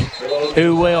 Zeke,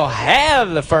 who will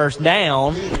have the first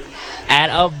down at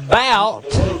about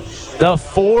the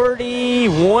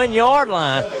 41-yard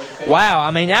line. Wow,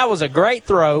 I mean, that was a great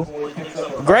throw.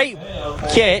 Great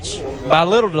catch by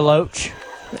Little DeLoach.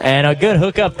 And a good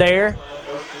hook up there.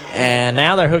 And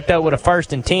now they're hooked up with a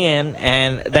 1st and 10,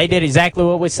 and they did exactly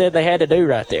what we said they had to do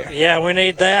right there. Yeah, we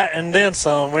need that and then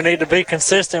some. We need to be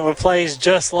consistent with plays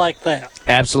just like that.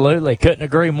 Absolutely. Couldn't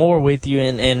agree more with you.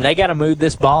 And they got to move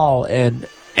this ball and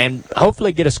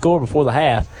hopefully get a score before the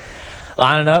half.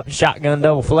 Lining up, shotgun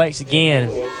double flex again.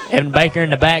 Evan Baker in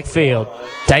the backfield.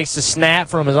 Takes the snap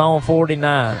from his own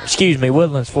 49.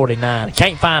 Woodland's 49.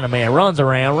 Can't find a man. Runs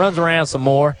around some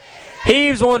more.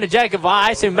 Heaves one to Jacob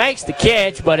Weiss, who makes the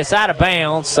catch, but it's out of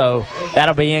bounds, so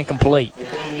that'll be incomplete.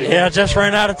 Yeah, just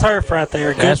ran out of turf right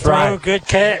there. Good That's throw, right. Good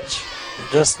catch.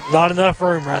 Just not enough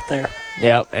room right there.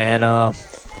 Yep, and,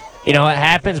 it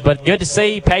happens, but good to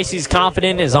see Pacey's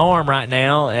confident in his arm right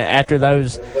now after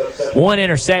those one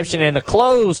interception and the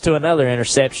close to another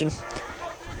interception.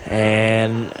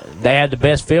 And they had the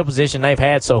best field position they've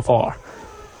had so far.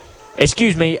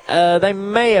 They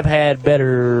may have had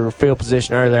better field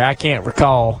position earlier. I can't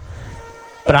recall.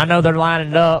 But I know they're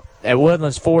lining up at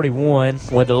Woodland's 41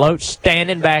 with DeLoach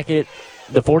standing back at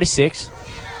the 46.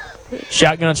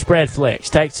 Shotgun spread flex.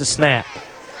 Takes a snap.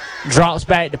 Drops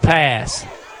back to pass.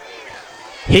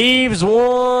 Heaves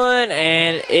one,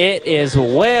 and it is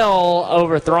well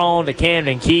overthrown to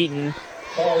Camden Keaton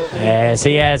as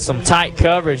he had some tight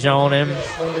coverage on him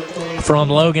from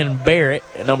Logan Barrett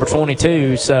at number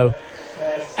 22. So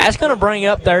that's going to bring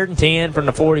up 3rd and 10 from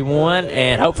the 41,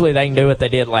 and hopefully they can do what they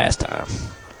did last time.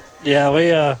 Yeah,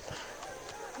 we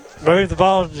moved the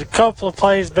ball a couple of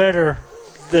plays better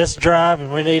this drive,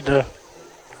 and we need to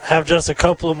have just a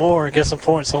couple of more and get some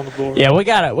points on the board. Yeah, we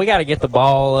gotta get the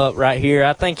ball up right here.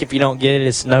 I think if you don't get it,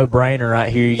 it's a no-brainer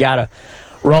right here. You gotta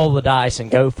roll the dice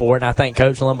and go for it, and I think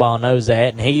Coach Limbaugh knows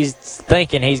that, and he's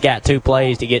thinking he's got 2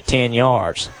 plays to get 10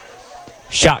 yards.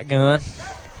 Shotgun,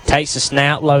 takes a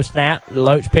snap, low snap.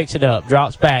 Loach picks it up,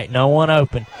 drops back, no one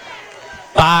open.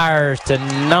 Fires to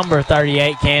number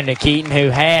 38, Camden Keaton, who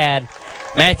had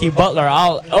Matthew Butler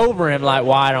all over him like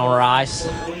white on rice.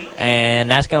 And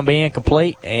that's going to be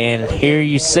incomplete. And here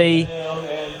you see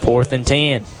 4th and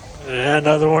 10. Yeah,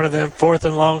 another one of them 4th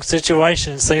and long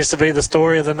situations seems to be the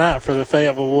story of the night for the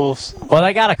Fayetteville Wolves. Well,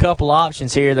 they got a couple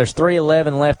options here. There's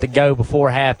 3:11 left to go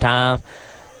before halftime.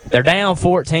 They're down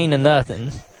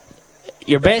 14-0.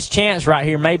 Your best chance right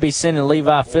here may be sending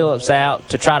Levi Phillips out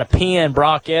to try to pin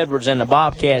Brock Edwards and the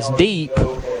Bobcats deep.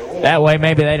 That way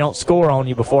maybe they don't score on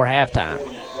you before halftime.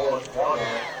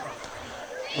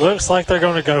 Looks like they're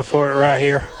going to go for it right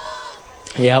here.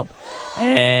 Yep.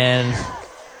 And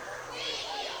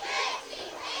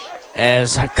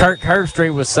as Kirk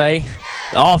Herbstreit would say,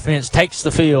 the offense takes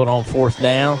the field on 4th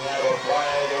down.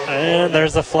 And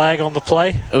there's a flag on the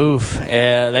play. Oof.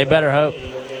 Yeah, they better hope.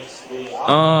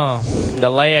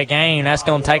 Delay a game. That's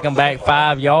going to take them back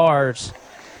 5 yards.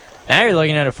 Now you're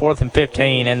looking at a 4th and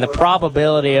 15, and the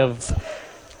probability of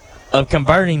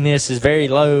converting this is very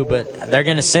low, but they're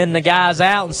going to send the guys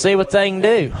out and see what they can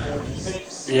do.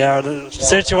 Yeah, in a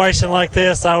situation like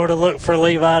this, I would have looked for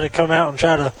Levi to come out and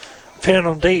try to pin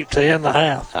them deep to end the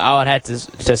half. I would have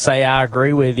to say I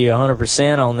agree with you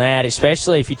 100% on that,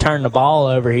 especially if you turn the ball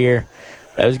over here.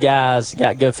 Those guys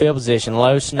got good field position.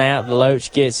 Low snap,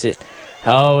 Deloach gets it.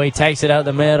 Oh, he takes it up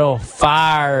the middle,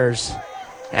 fires.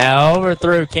 Now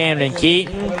overthrew Camden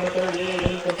Keaton.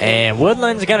 And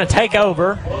Woodland's going to take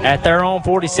over at their own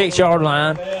 46-yard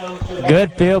line.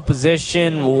 Good field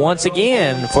position once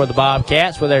again for the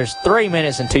Bobcats, where there's 3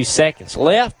 minutes and 2 seconds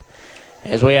left,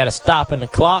 as we had a stop in the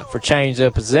clock for change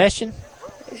of possession.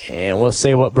 And we'll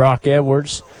see what Brock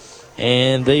Edwards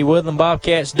and the Woodland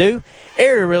Bobcats do.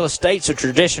 Area Real Estate's a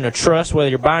tradition of trust, whether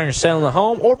you're buying or selling a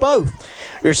home or both.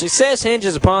 Your success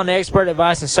hinges upon the expert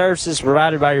advice and services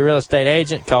provided by your real estate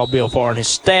agent. Call Bill Farr and his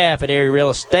staff at Area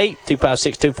Real Estate,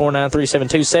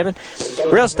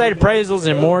 256-249-3727. Real estate appraisals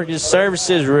and mortgage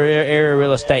services,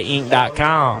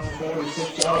 AreaRealEstateInc.com.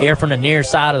 Here from the near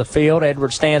side of the field,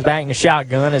 Edwards stands back in the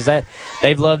shotgun as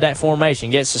they've loved that formation.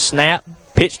 Gets the snap,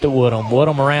 pitch to Woodham.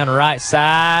 Woodham around the right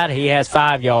side. He has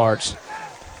 5 yards.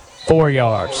 4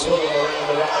 yards.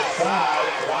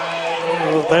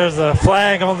 Well, there's a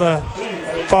flag on the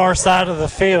far side of the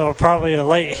field. Probably a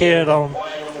late hit on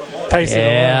Pacey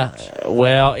DeLoach.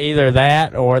 Well, either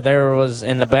that or there was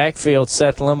in the backfield,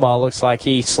 Seth Limbaugh looks like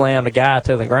he slammed a guy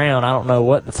to the ground. I don't know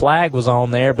what the flag was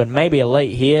on there, but maybe a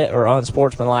late hit or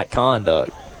unsportsmanlike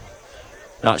conduct.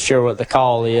 Not sure what the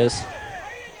call is.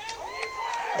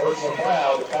 Personal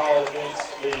foul, the call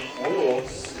against the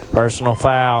Wolves. Personal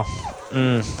foul.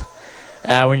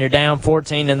 When you're down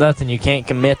 14-0, you can't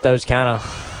commit those kind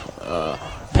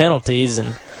of penalties,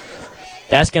 and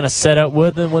that's going to set up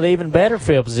Woodland with even better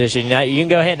field position. Now, you can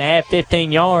go ahead and add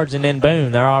 15 yards, and then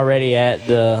boom, they're already at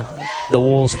the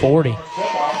Wolves' 40.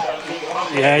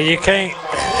 Yeah, you can't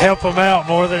help them out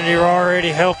more than you already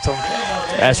helped them.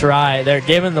 That's right. They're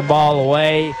giving the ball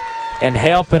away and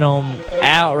helping them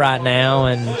out right now,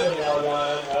 and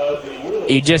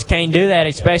you just can't do that,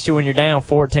 especially when you're down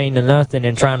 14-0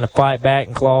 and trying to fight back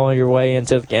and claw your way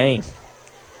into the game.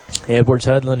 Edwards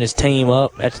huddling his team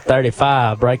up at the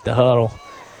 35, break the huddle.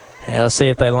 And let's see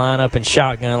if they line up in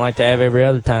shotgun like they have every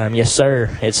other time. Yes,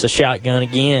 sir. It's a shotgun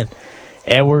again.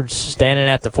 Edwards standing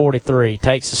at the 43,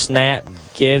 takes a snap,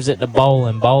 gives it to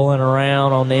Bolin. Bolin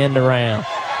around on the end around.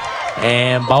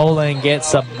 And Bolin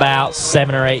gets about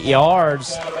 7 or 8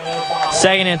 yards.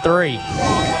 2nd and 3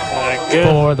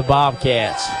 for the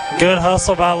Bobcats. Good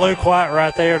hustle by Luke White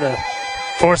right there to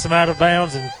force him out of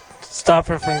bounds and stop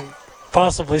him from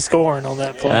possibly scoring on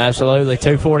that play. Absolutely.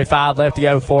 2:45 left to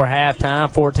go before halftime.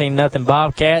 14-0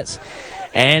 Bobcats.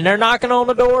 And they're knocking on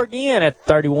the door again at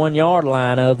the 31-yard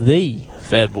line of the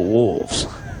Fayetteville Wolves.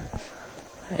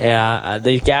 Yeah,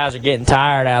 these guys are getting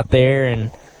tired out there,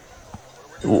 and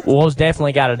Wolves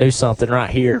definitely got to do something right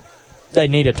here. They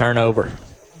need a turnover.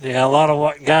 Yeah, a lot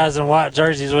of guys in white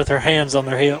jerseys with their hands on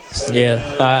their hips.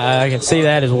 Yeah, I can see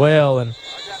that as well. And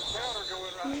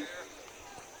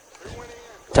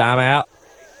timeout.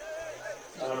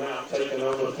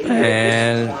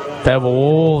 And Fayetteville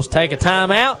Wolves take a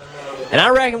timeout. And I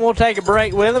reckon we'll take a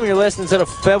break with them. You're listening to the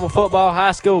Fayetteville Football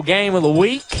High School Game of the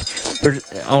Week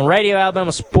on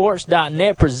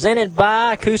RadioAlabamaSports.net, presented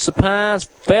by Coosa Pines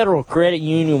Federal Credit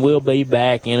Union. We'll be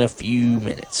back in a few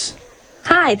minutes.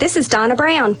 Hi, this is Donna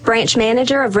Brown, branch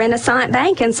manager of Renaissance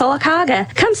Bank in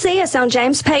Sylacauga. Come see us on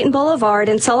James Payton Boulevard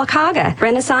in Sylacauga.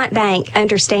 Renaissance Bank,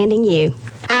 understanding you.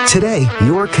 Today,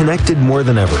 you're connected more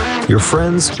than ever. Your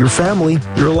friends, your family,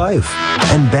 your life.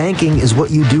 And banking is what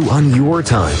you do on your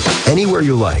time, anywhere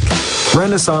you like.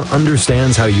 Renaissance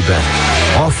understands how you bank,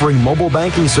 offering mobile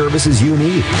banking services you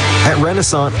need. At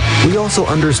Renaissance, we also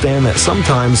understand that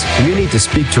sometimes you need to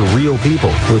speak to real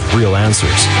people with real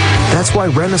answers. That's why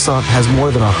Renaissance has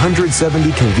more than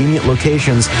 170 convenient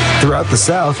locations throughout the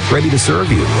South ready to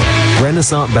serve you.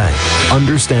 Renaissance Bank,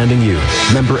 understanding you.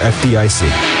 Member FDIC.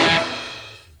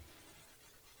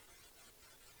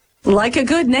 Like a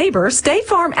good neighbor, State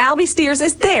Farm Albie Steers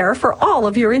is there for all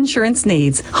of your insurance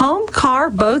needs. Home,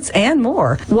 car, boats, and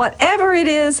more. Whatever it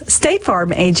is, State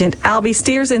Farm agent Albie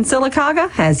Steers in Sylacauga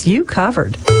has you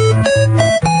covered.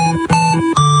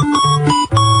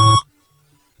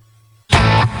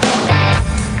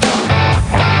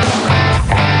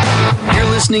 You're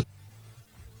listening.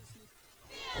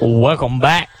 Welcome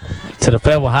back to the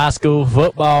Fayetteville High School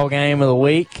Football Game of the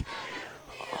Week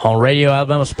on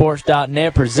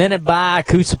RadioAlabamaSports.net, presented by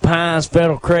Coosa Pines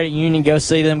Federal Credit Union. Go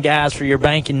see them guys for your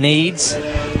banking needs.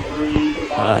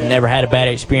 Never had a bad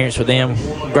experience with them.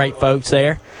 Great folks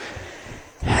there.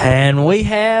 And we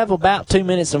have about 2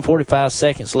 minutes and 45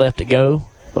 seconds left to go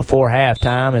before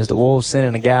halftime as the Wolves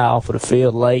sending a guy off of the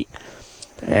field late.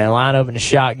 And line up in the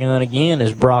shotgun again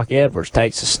as Brock Edwards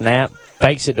takes a snap,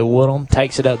 fakes it to Woodham,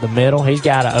 takes it up the middle. He's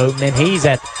got an opening. He's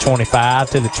at the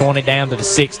 25 to the 20 down to the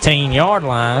 16-yard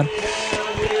line.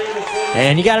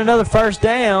 And you got another first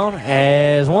down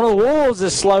as one of the Wolves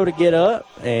is slow to get up.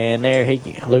 And there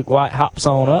Luke White hops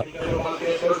on up.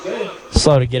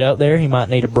 Slow to get up there. He might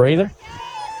need a breather.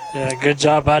 Yeah, good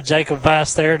job by Jacob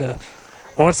Vice there to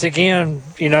once again,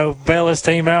 bail his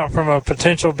team out from a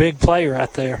potential big play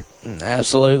right there.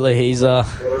 Absolutely. He's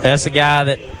that's a guy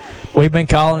that we've been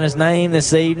calling his name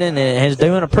this evening, and he's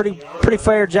doing a pretty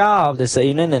fair job this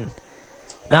evening, and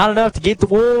not enough to get the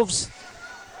Wolves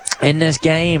in this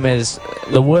game as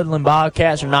the Woodland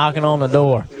Bobcats are knocking on the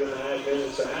door.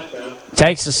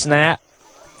 Takes a snap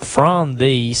from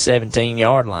the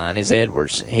 17-yard line is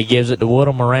Edwards. He gives it to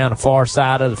Woodham around the far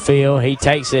side of the field. He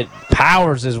takes it,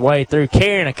 powers his way through,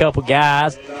 carrying a couple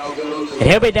guys, and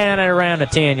he'll be down at around the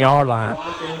 10-yard line.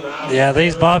 Yeah,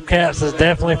 these Bobcats has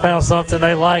definitely found something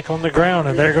they like on the ground,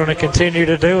 and they're going to continue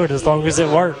to do it as long as it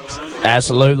works.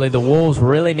 Absolutely. The Wolves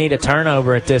really need a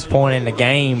turnover at this point in the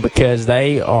game because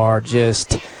they are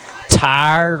just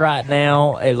tired right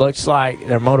now. It looks like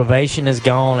their motivation is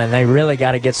gone, and they really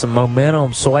got to get some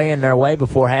momentum swaying their way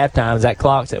before halftime. That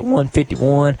clock's at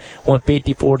 151,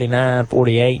 150, 49,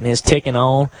 48, and it's ticking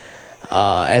on.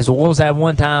 As the Wolves have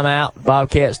one timeout,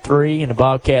 Bobcats 3, and the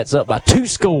Bobcats up by 2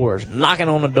 scores, knocking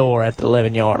on the door at the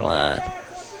 11-yard line.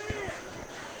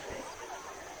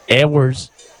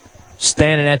 Edwards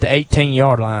standing at the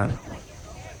 18-yard line.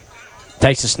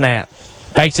 Takes a snap.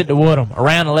 Takes it to Woodham,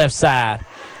 around the left side.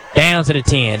 Down to the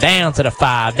 10, down to the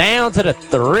 5, down to the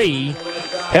 3. He'll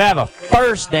have a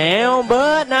first down,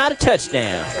 but not a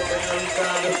touchdown.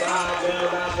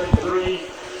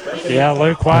 Yeah,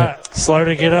 Luke White slow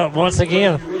to get up once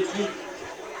again.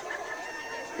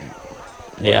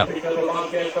 Yeah,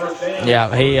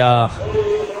 he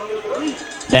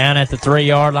down at the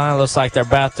 3-yard line. Looks like they're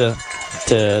about to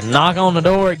knock on the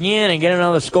door again and get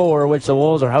another score, which the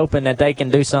Wolves are hoping that they can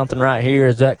do something right here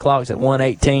as that clock's at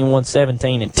 118,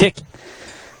 117 and ticking.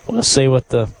 We'll see what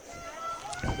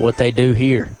they do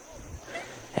here.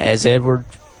 As Edward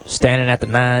standing at the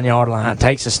 9-yard line,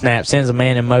 takes a snap, sends a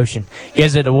man in motion,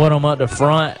 gives it to Woodham up the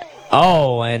front.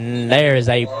 Oh, and there is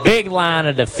a big line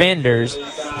of defenders.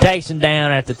 Takes him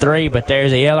down at the 3, but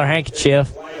there's a yellow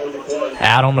handkerchief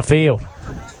out on the field.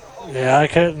 Yeah, I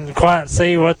couldn't quite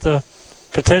see what the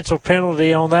potential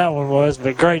penalty on that one was,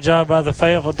 but great job by the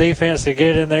Fayetteville defense to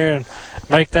get in there and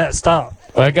make that stop.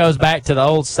 Well, it goes back to the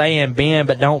old saying, bend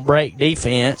but don't break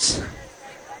defense.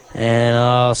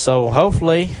 And so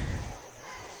hopefully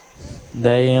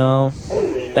they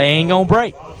ain't going to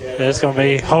break. It's going to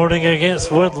be holding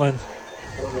against Woodland.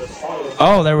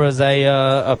 Oh, there was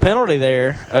a penalty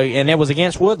there, and it was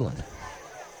against Woodland.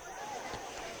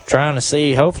 Trying to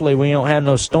see, hopefully we don't have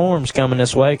no storms coming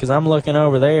this way, because I'm looking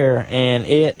over there, and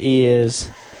it is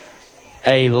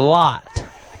a lot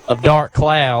of dark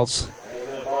clouds.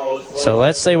 So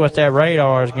let's see what that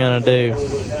radar is going to do.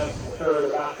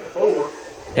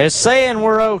 It's saying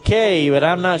we're okay, but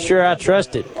I'm not sure I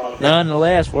trust it.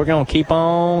 Nonetheless, we're going to keep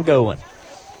on going.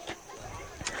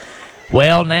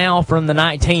 Well, now from the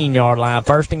 19-yard line,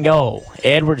 first and goal.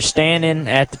 Edwards standing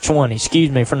at the 20.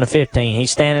 Excuse me, from the 15.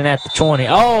 He's standing at the 20.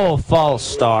 Oh, false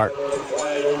start.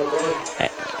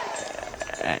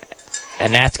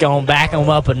 And that's going to back them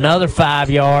up another 5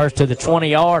 yards to the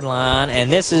 20-yard line, and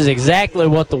this is exactly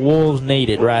what the Wolves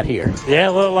needed right here. Yeah,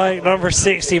 it looked like number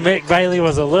 60, Mick Bailey,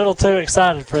 was a little too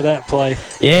excited for that play.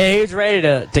 Yeah, he was ready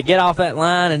to get off that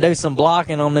line and do some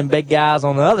blocking on them big guys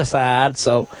on the other side,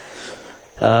 so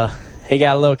he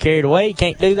got a little carried away. He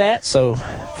can't do that, so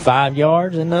 5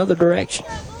 yards in the other direction.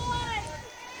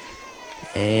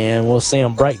 And we'll see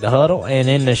him break the huddle, and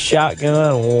in the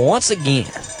shotgun once again.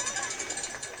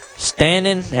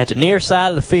 Standing at the near side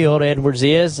of the field, Edwards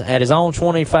is at his own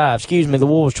 25. Excuse me, the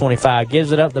Wolves 25.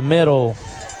 Gives it up the middle.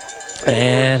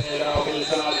 And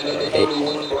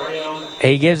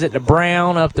he gives it to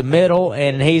Brown up the middle,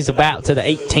 and he's about to the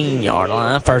 18-yard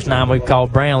line. First time we've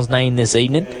called Brown's name this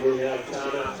evening.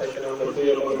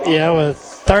 Yeah, with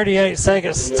 38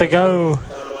 seconds to go.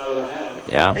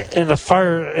 Yeah. In the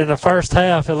first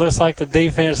half, it looks like the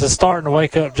defense is starting to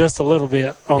wake up just a little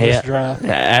bit on this drive.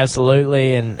 Yeah,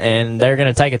 absolutely, and they're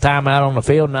going to take a timeout on the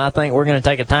field, and I think we're going to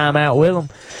take a timeout with them.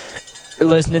 You're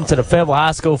listening to the Fayetteville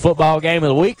High School Football Game of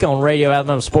the Week on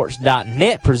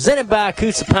RadioAlabamaSports.net, presented by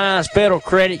Coosa Pines Federal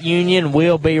Credit Union.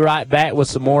 We'll be right back with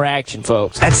some more action,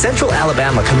 folks. At Central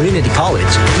Alabama Community College,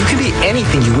 you can be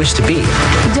anything you wish to be.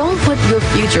 Don't put your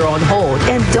future on hold,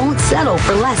 and don't settle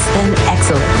for less than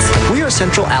excellence. We are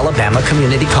Central Alabama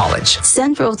Community College.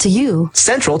 Central to you.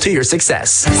 Central to your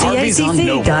success. Harvey's on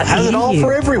Noble has it all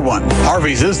for everyone.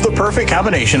 Harvey's is the perfect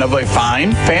combination of a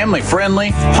fine, family-friendly,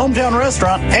 hometown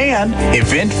restaurant and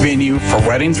event venue for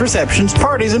weddings, receptions,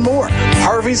 parties, and more.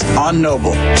 Harvey's on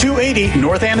Noble, 280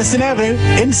 North Anniston Avenue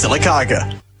in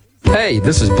Sylacauga. Hey,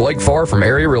 this is Blake Farr from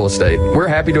Area Real Estate. We're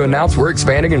happy to announce we're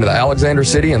expanding into the Alexander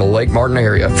City and the Lake Martin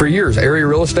area. For years, Area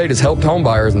Real Estate has helped home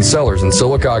buyers and sellers in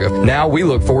Sylacauga. Now we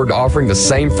look forward to offering the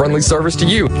same friendly service to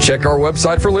you. Check our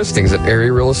website for listings at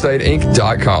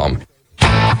arearealestateinc.com.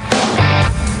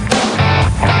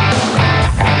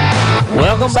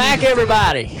 Welcome back,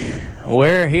 everybody.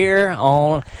 We're here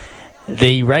on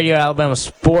the Radio Alabama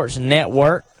Sports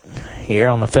Network, here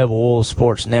on the Fayetteville Wolves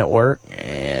Sports Network,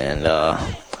 and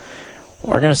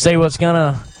we're going to see what's going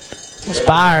to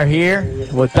inspire here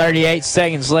with 38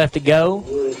 seconds left to go,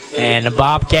 and the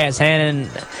Bobcats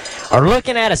are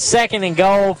looking at a second and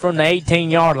goal from the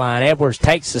 18-yard line. Edwards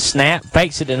takes the snap,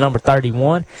 fakes it to number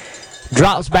 31,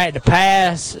 drops back to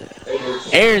pass,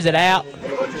 airs it out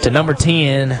to number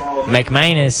 10,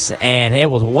 McManus, and it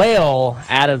was well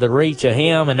out of the reach of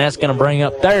him, and that's going to bring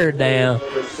up third down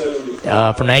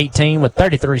from the 18 with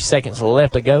 33 seconds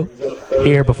left to go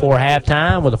here before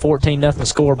halftime with a 14-0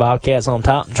 score. Bobcats on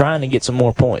top and trying to get some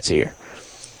more points here.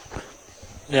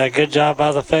 Yeah, good job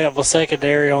by the Fayetteville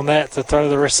secondary on that to throw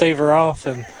the receiver off,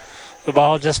 and the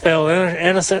ball just fell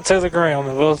innocent to the ground,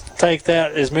 and we'll take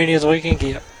that as many as we can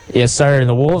get. Yes, sir, and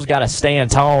the Wolves got to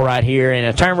stand tall right here, and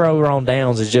a turnover on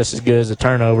downs is just as good as a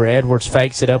turnover. Edwards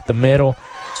fakes it up the middle,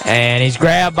 and he's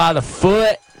grabbed by the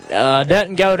foot.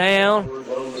 Doesn't go down,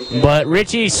 but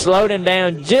Richie slowed him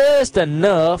down just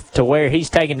enough to where he's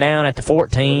taken down at the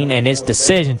 14, and it's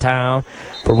decision time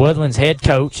for Woodland's head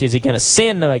coach. Is he going to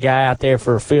send the guy out there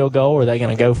for a field goal, or are they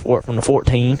going to go for it from the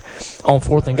 14 on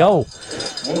 4th and goal?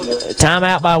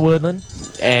 Timeout by Woodland,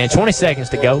 and 20 seconds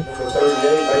to go.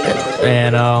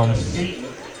 And,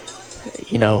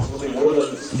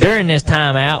 during this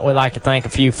timeout, we'd like to thank a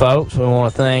few folks. We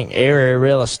want to thank Area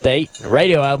Real Estate,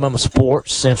 Radio Alabama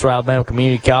Sports, Central Alabama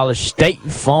Community College, State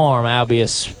Farm,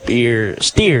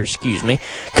 Steers,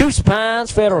 Coosa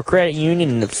Pines, Federal Credit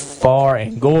Union, Far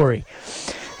and Gorey.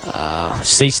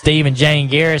 See Steve and Jane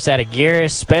Garris out of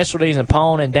Garris Specialties and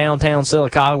Pawn in downtown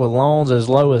Sylacauga with loans as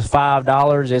low as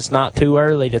 $5. It's not too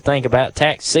early to think about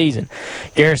tax season.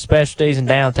 Garris Specialties in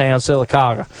downtown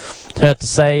Sylacauga. I have to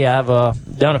say I've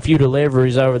done a few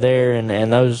deliveries over there,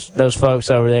 and those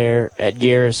folks over there at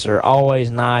Garris are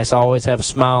always nice, always have a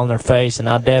smile on their face, and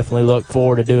I definitely look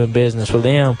forward to doing business with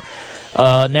them.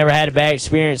 Never had a bad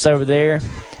experience over there.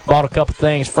 Bought a couple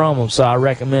things from them, so I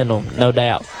recommend them, no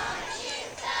doubt.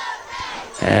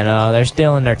 And they're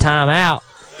still in their timeout,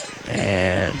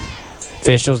 and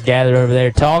officials gathered over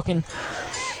there talking.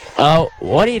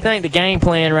 What do you think the game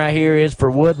plan right here is for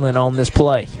Woodland on this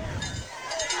play?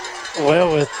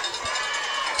 Well, with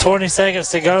 20 seconds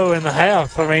to go in the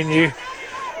half, I mean,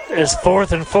 it's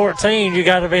 4th and 14. You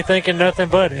got to be thinking nothing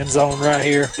but end zone right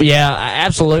here. Yeah,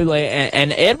 absolutely.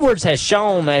 And Edwards has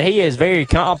shown that he is very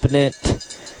competent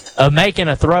of making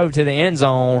a throw to the end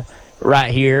zone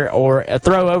right here, or a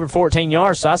throw over 14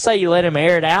 yards. So I say you let him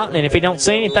air it out, and if he don't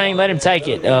see anything, let him take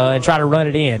it and try to run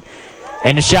it in.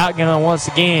 And the shotgun once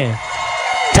again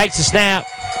takes a snap,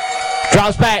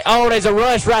 drops back. Oh, there's a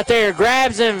rush right there.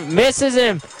 Grabs him, misses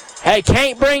him. Hey,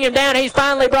 can't bring him down. He's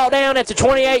finally brought down at the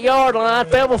 28-yard line.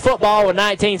 Fayetteville football with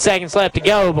 19 seconds left to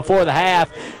go before the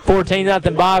half.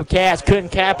 14-0 Bobcats couldn't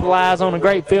capitalize on a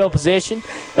great field position.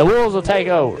 The Wolves will take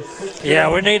over.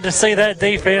 Yeah, we need to see that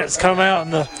defense come out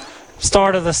in the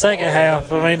start of the second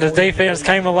half. I mean, the defense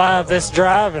came alive this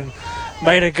drive and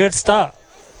made a good stop.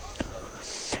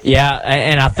 Yeah,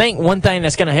 and I think one thing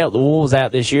that's going to help the Wolves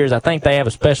out this year is I think they have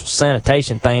a special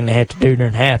sanitation thing they have to do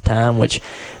during halftime, which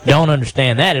don't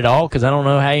understand that at all because I don't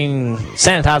know how you can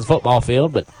sanitize a football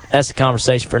field, but that's a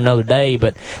conversation for another day.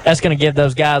 But that's going to give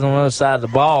those guys on the other side of the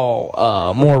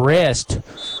ball more rest,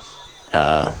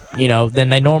 than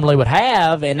they normally would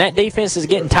have, and that defense is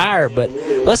getting tired. But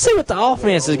let's see what the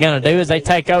offense is going to do as they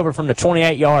take over from the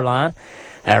 28-yard line.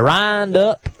 Lined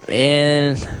up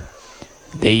in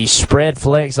the spread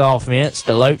flex offense.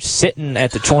 DeLoach sitting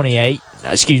at the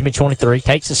 23,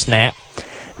 takes a snap,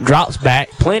 drops back,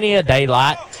 plenty of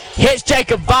daylight, hits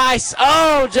Jacob Weiss.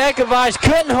 Oh, Jacob Weiss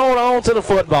couldn't hold on to the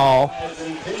football.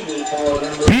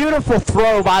 Beautiful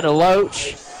throw by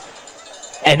DeLoach.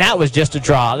 And that was just a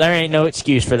draw. There ain't no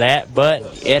excuse for that,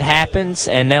 but it happens,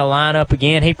 and they'll line up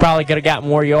again. He probably could have got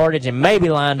more yardage and maybe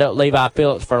lined up Levi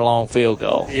Phillips for a long field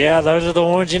goal. Yeah, those are the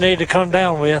ones you need to come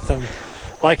down with. And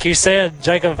like you said,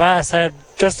 Jacob Weiss had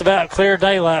just about clear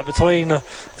daylight between the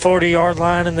 40-yard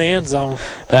line and the end zone.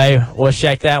 Hey, we'll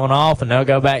shake that one off, and they'll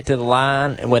go back to the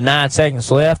line with 9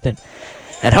 seconds left. And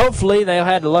hopefully they'll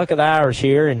have the luck of the Irish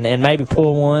here and maybe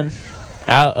pull one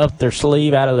out of their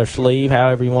sleeve,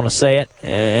 however you want to say it,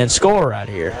 and score right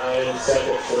here.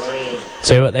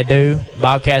 See what they do.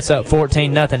 Bobcats up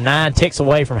 14-0, 9 ticks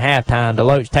away from halftime.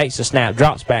 DeLoach takes the snap,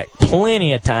 drops back.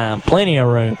 Plenty of time, plenty of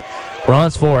room.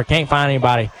 Runs forward, can't find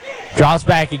anybody. Drops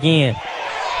back again.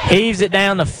 Heaves it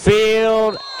down the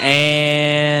field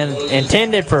and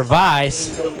intended for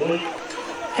Weiss.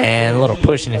 And a little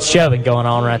pushing and shoving going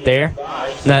on right there.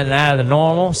 Nothing out of the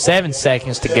normal. 7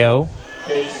 seconds to go.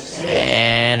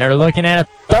 And they're looking at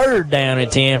a 3rd down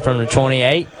and 10 from the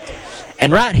 28.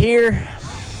 And right here,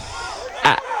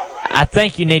 I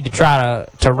think you need to try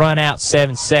to run out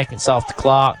 7 seconds off the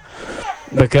clock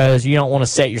because you don't want to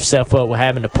set yourself up with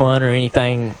having to punt or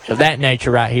anything of that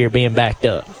nature right here being backed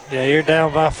up. Yeah, you're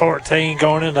down by 14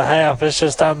 going into half. It's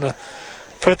just time to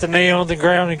put the knee on the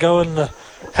ground and go into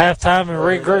halftime and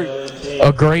regroup.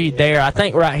 Agreed there. I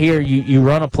think right here you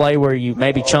run a play where you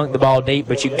maybe chunk the ball deep,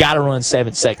 but you got to run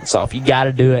 7 seconds off. You got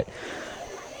to do it.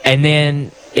 And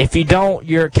then If you don't,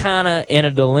 you're kind of in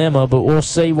a dilemma, but we'll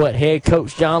see what head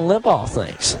coach John Limbaugh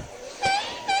thinks.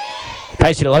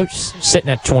 Pacey DeLoach sitting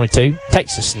at 22,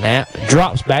 takes a snap,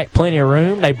 drops back, plenty of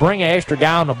room. They bring an extra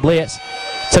guy on the blitz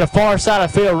to the far side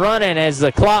of the field running. As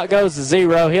the clock goes to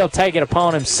 0, he'll take it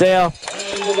upon himself.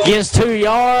 Gets 2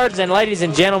 yards, and ladies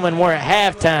and gentlemen, we're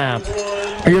at halftime.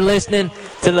 You're listening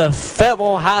to the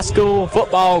Fayetteville High School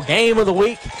Football Game of the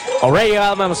Week on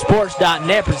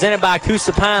RadioAlabamaSports.net, presented by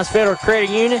Coosa Pines Federal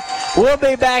Credit Union. We'll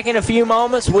be back in a few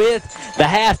moments with the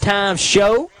halftime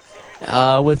show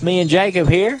with me and Jacob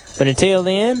here. But until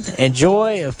then,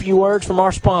 enjoy a few words from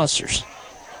our sponsors.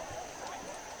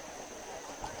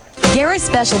 Garris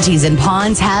Specialties in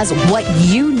Ponds has what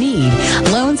you need.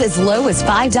 Loans as low as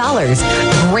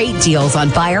 $5. Great deals on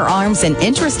firearms and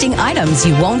interesting items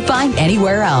you won't find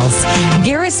anywhere else.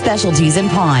 Garris Specialties in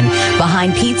Pond,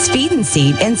 behind Pete's Feed and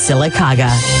Seed in Sylacauga.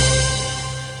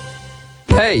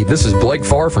 Hey, this is Blake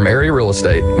Farr from Area Real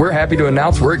Estate. We're happy to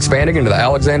announce we're expanding into the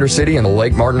Alexander City and the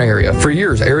Lake Martin area. For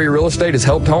years, Area Real Estate has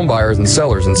helped home buyers and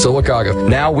sellers in Sylacauga.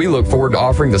 Now we look forward to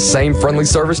offering the same friendly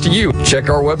service to you. Check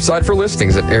our website for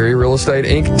listings at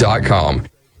arearealestateinc.com.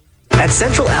 At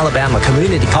Central Alabama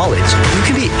Community College, you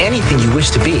can be anything you wish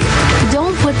to be.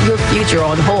 Don't put your future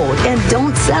on hold and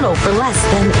don't settle for less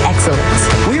than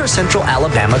excellence. We are Central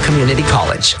Alabama Community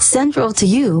College. Central to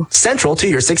you. Central to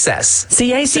your success.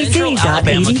 Central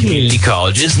Alabama Community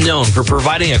College is known for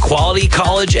providing a quality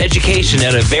college education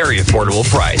at a very affordable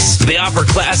price. They offer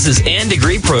classes and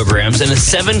degree programs in a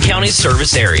 7-county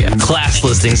service area. Class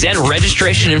listings and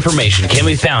registration information can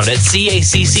be found at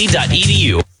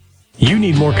cacc.edu. You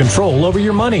need more control over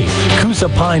your money. Coosa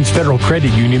Pines Federal Credit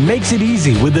Union makes it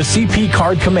easy with the CP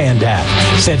Card Command app.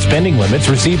 Set spending limits,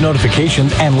 receive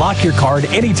notifications, and lock your card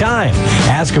anytime.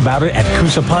 Ask about it at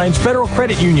Coosa Pines Federal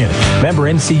Credit Union.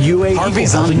 Member NCUA.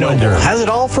 Harvey's on Noble has it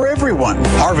all for everyone.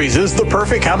 Harvey's is the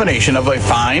perfect combination of a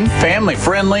fine,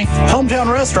 family-friendly,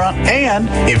 hometown restaurant and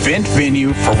event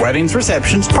venue for weddings,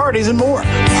 receptions, parties, and more.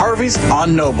 Harvey's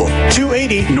on Noble,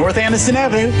 280 North Anniston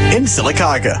Avenue in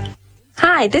Sylacauga.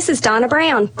 Hi, this is Donna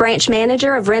Brown, branch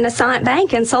manager of Renaissance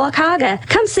Bank in Sylacauga.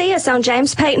 Come see us on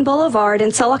James Payton Boulevard in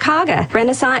Sylacauga.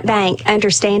 Renaissance Bank,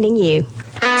 understanding you.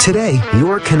 Today,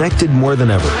 you're connected more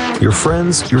than ever. Your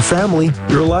friends, your family,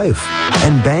 your life.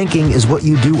 And banking is what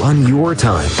you do on your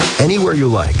time, anywhere you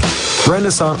like.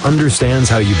 Renaissance understands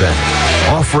how you bank,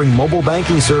 offering mobile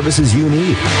banking services you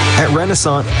need. At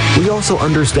Renaissance, we also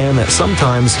understand that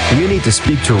sometimes you need to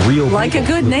speak to real people. Like a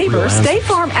good neighbor, State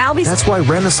Farm Albie. That's why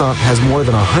Renaissance has more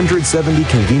than 170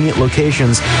 convenient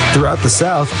locations throughout the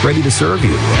South ready to serve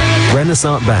you.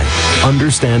 Renaissance Bank,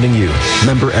 understanding you.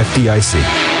 Member FDIC.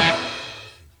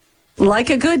 Like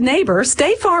a good neighbor,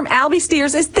 State Farm Albie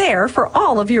Steers is there for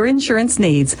all of your insurance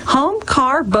needs. Home,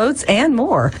 car, boats, and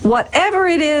more. Whatever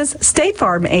it is, State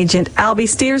Farm agent Albie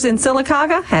Steers in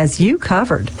Sylacauga has you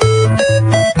covered.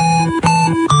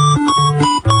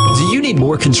 Do you need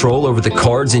more control over the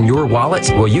cards in your wallet?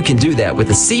 Well, you can do that with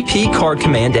the CP Card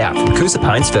Command app from Coosa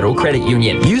Pines Federal Credit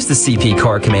Union. Use the CP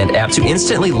Card Command app to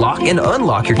instantly lock and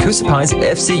unlock your Coosa Pines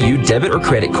FCU debit or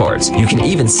credit cards. You can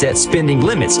even set spending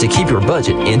limits to keep your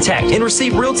budget intact and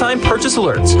receive real-time purchase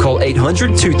alerts. Call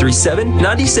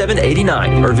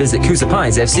 800-237-9789 or visit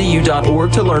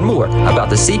CoosaPinesFCU.org to learn more about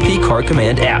the CP Card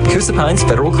Command app. Coosa Pines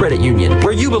Federal Credit Union,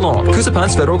 where you belong. Coosa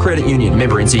Pines Federal Credit Union,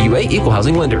 member NCUA, equal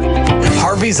housing lender.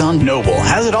 Harvey's on Noble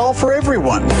has it all for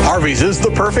everyone. Harvey's is the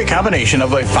perfect combination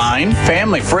of a fine,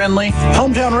 family-friendly,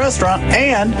 hometown restaurant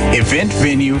and event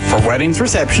venue for weddings,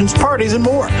 receptions, parties, and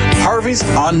more. Harvey's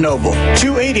on Noble,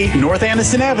 280 North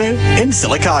Anniston Avenue in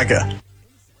Sylacauga.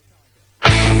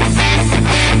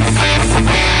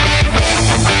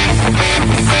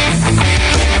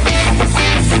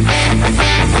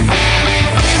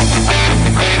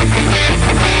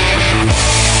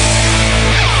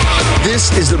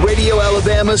 This is the Radio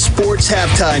Alabama Sports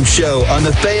Halftime Show on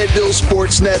the Fayetteville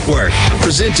Sports Network,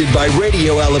 presented by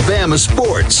Radio Alabama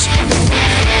Sports.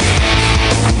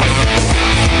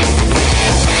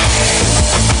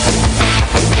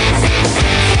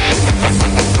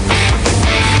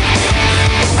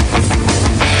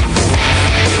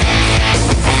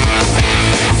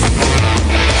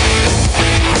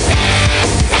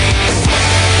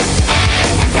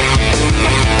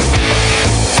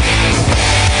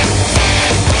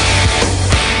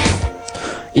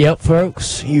 Yep,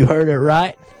 folks, you heard it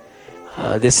right.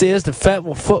 This is the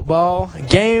Fayetteville Football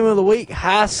Game of the Week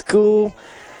High School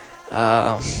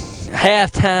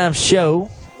halftime show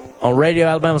on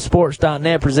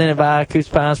RadioAlabamaSports.net, presented by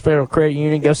Coosa Pines Federal Credit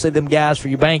Union. Go see them guys for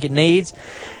your banking needs.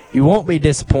 You won't be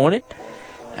disappointed.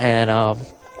 And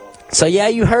so, yeah,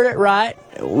 you heard it right.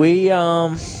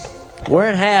 we're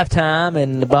in halftime,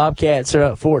 and the Bobcats are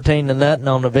up 14-0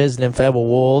 on the visiting Fayetteville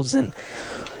Wolves. And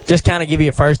just kind of give you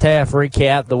a first half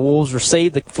recap. The Wolves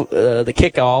received the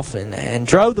kickoff and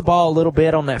drove the ball a little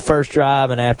bit on that first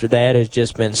drive, and after that has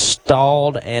just been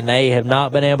stalled, and they have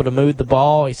not been able to move the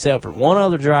ball except for one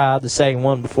other drive, the second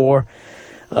one before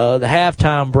the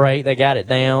halftime break. They got it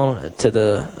down to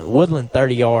the Woodland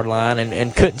 30-yard line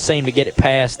and couldn't seem to get it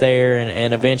past there,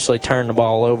 and eventually turned the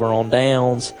ball over on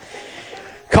downs.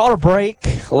 Caught a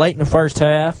break late in the first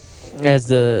half as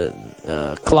the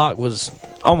clock was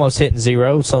almost hitting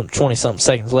zero, some 20-something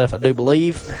seconds left, I do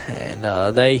believe.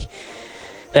 And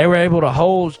they were able to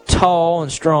hold tall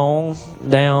and strong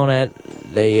down at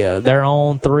their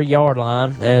own 3-yard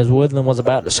line as Woodland was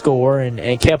about to score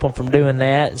and kept them from doing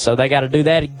that. So they got to do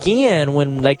that again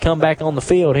when they come back on the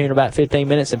field here in about 15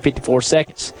 minutes and 54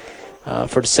 seconds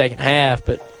for the second half.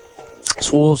 But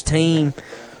this Wolves team,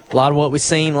 a lot of what we've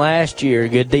seen last year,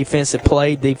 good defensive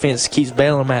play. Defense keeps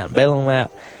bailing them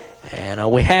out.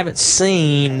 And we haven't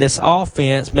seen this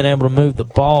offense been able to move the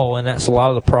ball, and that's a lot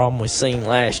of the problem we've seen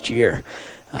last year.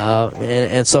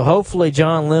 And so hopefully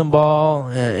John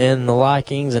Limbaugh and the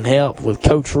Likings, and help with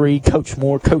Coach Reed, Coach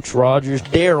Moore, Coach Rogers,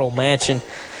 Daryl Manchin,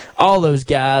 all those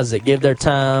guys that give their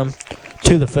time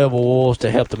to the Fayetteville Wolves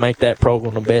to help to make that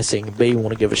program the best it can be. We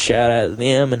want to give a shout-out to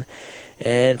them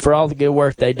and for all the good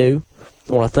work they do.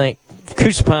 I want to thank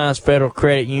Coosa Pines Federal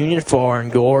Credit Union, Farr and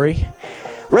Gorey,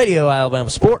 Radio Alabama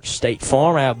Sports, State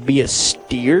Farm, Albia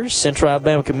Steers, Central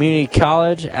Alabama Community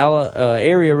College,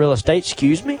 Area Real Estate,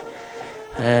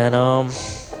 And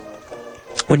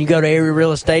when you go to Area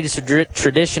Real Estate, it's a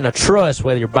tradition of trust.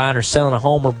 Whether you're buying or selling a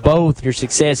home or both, your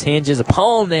success hinges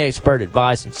upon the expert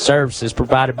advice and services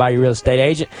provided by your real estate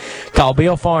agent. Call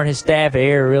Bill Farr and his staff at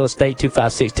Area Real Estate,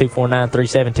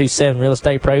 256-249-3727, Real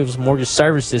Estate Appraisals, Mortgage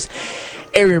Services,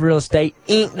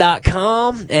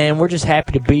 AreaRealEstateInc.com. And we're just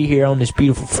happy to be here on this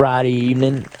beautiful Friday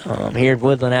evening here in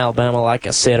Woodland, Alabama, like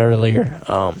I said earlier.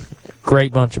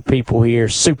 Great bunch of people here,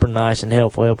 super nice and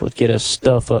helpful, help us get us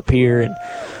stuff up here and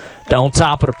on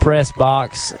top of the press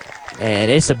box.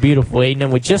 And it's a beautiful evening.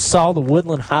 We just saw the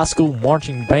Woodland High School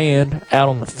marching band out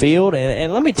on the field,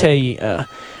 and let me tell you, I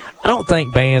don't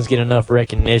think bands get enough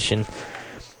recognition.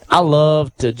 I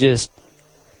love to just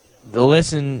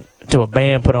listen to a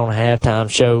band put on a halftime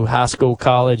show, high school,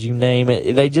 college, you name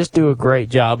it. They just do a great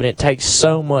job, and it takes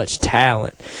so much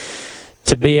talent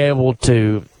to be able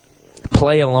to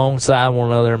play alongside one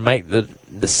another and make the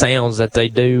sounds that they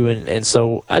do, and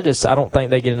so I don't think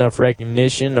they get enough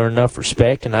recognition or enough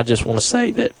respect. And I just want to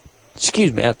say that,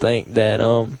 I think that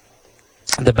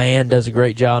the band does a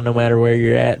great job no matter where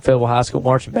you're at. Fayetteville High School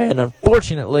Marching Band,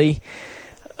 unfortunately,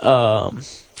 can't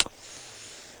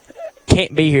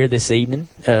be here this evening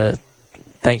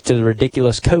thanks to the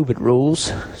ridiculous COVID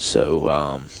rules,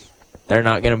 so they're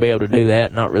not going to be able to do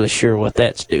that. Not really sure what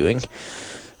that's doing.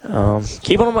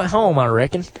 Keeping them at home, I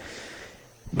reckon.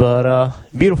 But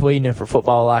beautiful evening for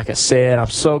football, like I said. I'm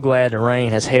so glad the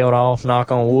rain has held off,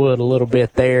 knock on wood, a little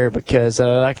bit there, because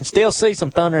I can still see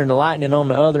some thunder and lightning on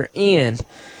the other end.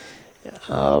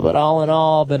 But all in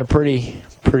all, been a pretty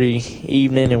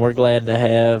evening, and we're glad to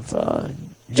have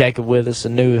Jacob with us, a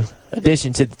new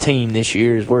addition to the team this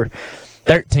year, as we're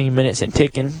 13 minutes and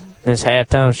ticking this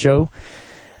halftime show.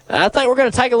 I think we're going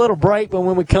to take a little break, but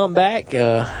when we come back,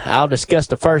 I'll discuss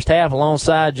the first half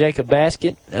alongside Jacob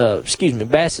Bassett,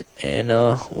 and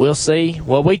we'll see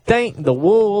what we think the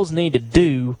Wolves need to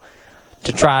do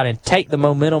to try to take the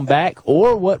momentum back,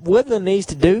 or what Woodland needs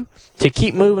to do to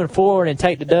keep moving forward and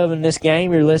take the dub in this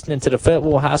game. You're listening to the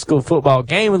Fayetteville High School Football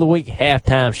Game of the Week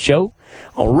halftime show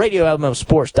on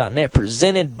RadioAlabamaSports.net,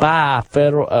 presented by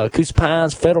Coosa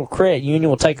Pines Federal Credit Union.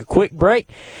 We'll take a quick break,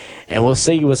 and we'll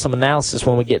see you with some analysis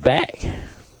when we get back.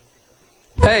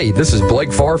 Hey, this is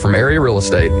Blake Farr from Area Real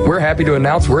Estate. We're happy to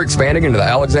announce we're expanding into the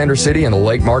Alexander City and the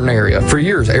Lake Martin area. For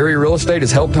years, Area Real Estate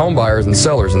has helped home buyers and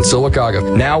sellers in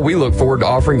Sylacauga. Now we look forward to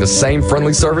offering the same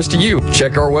friendly service to you.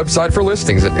 Check our website for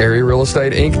listings at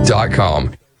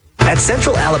AreaRealEstateInc.com. At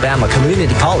Central Alabama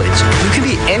Community College, you can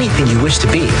be anything you wish to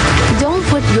be. Don't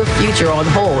put your future on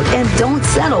hold, and don't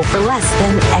settle for less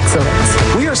than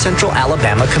excellence. We are Central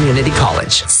Alabama Community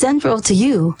College. Central to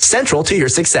you. Central to your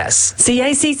success.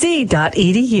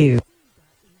 CACC.edu.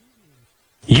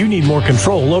 You need more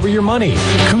control over your money.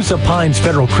 Coosa Pines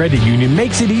Federal Credit Union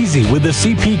makes it easy with the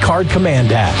CP Card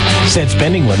Command app. Set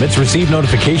spending limits, receive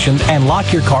notifications, and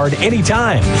lock your card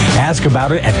anytime. Ask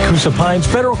about it at Coosa Pines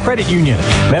Federal Credit Union.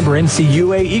 Member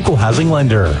NCUA Equal Housing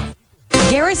Lender.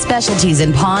 Garris Specialties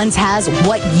in Ponds has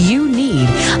what you need.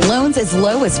 Loans Loans as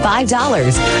low as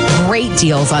 $5. Great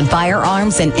deals on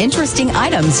firearms and interesting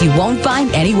items you won't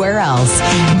find anywhere else.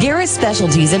 Garris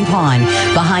Specialties in Pawn,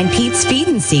 behind Pete's Feed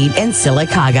and Seed in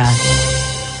Sylacauga.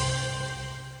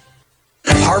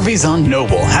 Harvey's on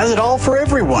Noble has it all for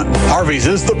everyone. Harvey's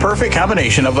is the perfect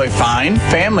combination of a fine,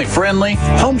 family-friendly,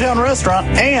 hometown restaurant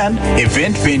and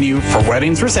event venue for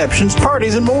weddings, receptions,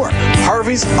 parties, and more.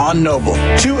 Harvey's on Noble,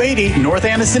 280 North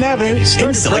Anniston Avenue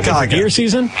in Sylacauga. Deer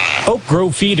season? Oak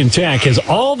Grove Feed and Tack has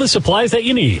all the supplies that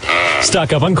you need.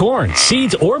 Stock up on corn,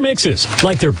 seeds, or mixes,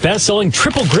 like their best-selling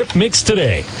Triple Grip Mix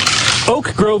today.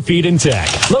 Oak Grove Feed and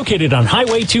Tack, located on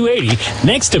Highway 280,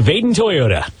 next to Vaden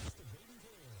Toyota.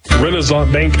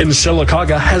 Renaissance Bank in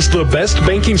Sylacauga has the best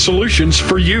banking solutions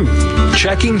for you.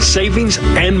 Checking, savings,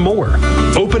 and more.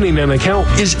 Opening an account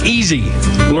is easy.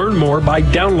 Learn more by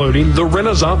downloading the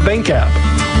Renaissance Bank app.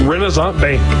 Renaissance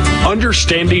Bank,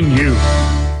 understanding you.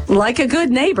 Like a good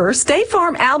neighbor, State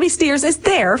Farm Albie Steers is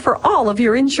there for all of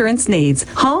your insurance needs.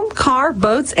 Home, car,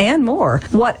 boats, and more.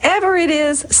 Whatever it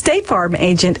is, State Farm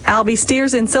agent Albie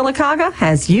Steers in Sylacauga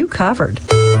has you covered.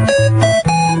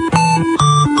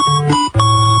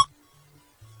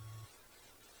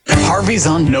 Harvey's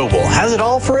on Noble has it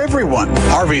all for everyone.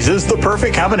 Harvey's is the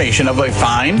perfect combination of a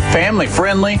fine,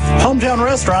 family-friendly, hometown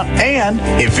restaurant and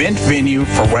event venue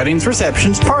for weddings,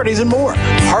 receptions, parties, and more.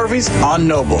 Harvey's on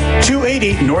Noble,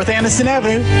 280 North Anniston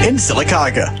Avenue in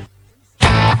Sylacauga.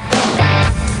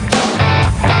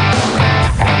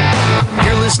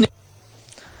 You're listening.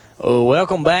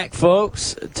 Welcome back,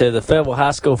 folks, to the Fayetteville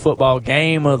High School football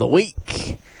game of the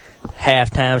week.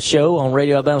 Halftime show on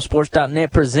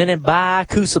RadioAlabamaSports.net, presented by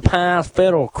Coosa Pines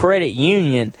Federal Credit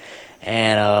Union.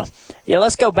 And,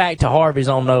 let's go back to Harvey's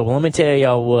on Noble. Let me tell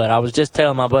y'all what. I was just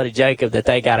telling my buddy Jacob that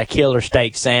they got a killer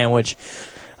steak sandwich.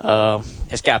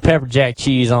 It's got pepper jack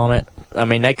cheese on it. I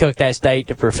mean, they cook that steak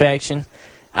to perfection.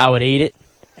 I would eat it.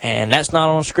 And that's not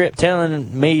on script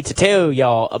telling me to tell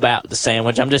y'all about the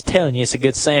sandwich. I'm just telling you it's a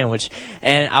good sandwich.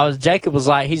 And Jacob was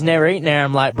like, he's never eaten there.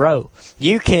 I'm like, bro,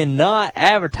 you cannot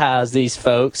advertise these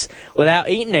folks without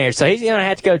eating there. So he's going to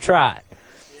have to go try it.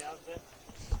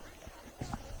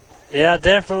 Yeah, I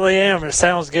definitely am. It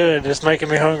sounds good. It's making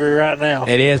me hungry right now.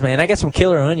 It is, man. I got some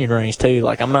killer onion rings, too.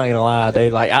 Like, I'm not going to lie,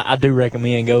 dude. Like, I do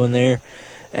recommend going there.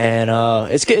 And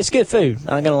it's good food. I'm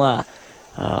not going to lie.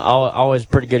 Always a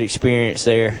pretty good experience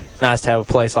there. Nice to have a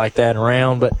place like that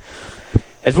around. But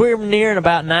as we're nearing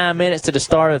about 9 minutes to the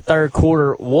start of the third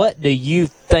quarter, what do you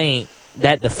think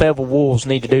that the Fayetteville Wolves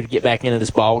need to do to get back into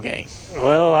this ball game?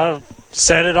 Well, I've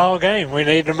said it all game. We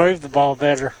need to move the ball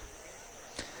better.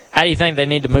 How do you think they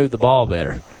need to move the ball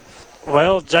better?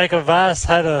 Well, Jacob Weiss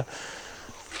had a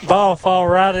ball fall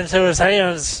right into his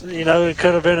hands. You know, it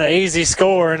could have been an easy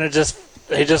score, and he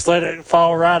just let it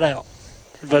fall right out.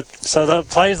 But so the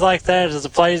plays like that is the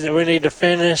plays that we need to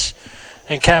finish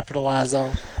and capitalize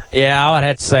on. Yeah, I would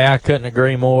have to say I couldn't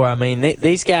agree more. I mean,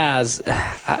 these guys,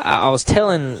 I was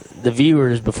telling the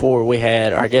viewers before we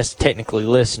had, or I guess technically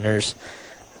listeners,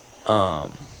 before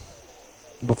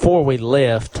we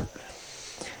left,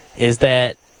 is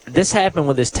that this happened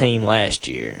with this team last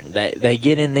year. They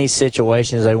get in these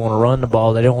situations, they want to run the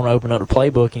ball, they don't want to open up the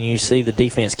playbook, and you see the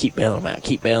defense keep bailing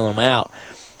them out.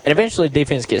 And eventually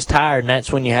defense gets tired, and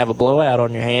that's when you have a blowout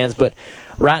on your hands. But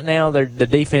right now the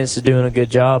defense is doing a good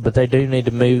job, but they do need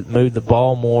to move the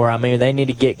ball more. I mean, they need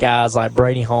to get guys like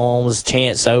Brady Holmes,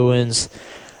 Chance Owens,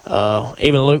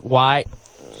 even Luke White,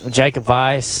 Jacob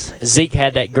Weiss. Zeke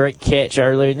had that great catch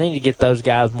earlier. They need to get those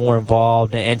guys more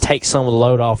involved and take some of the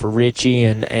load off of Richie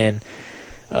and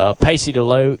Pacey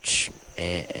DeLoach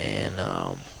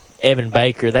and Evan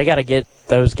Baker. They got to get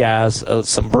those guys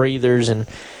some breathers and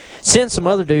send some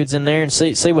other dudes in there and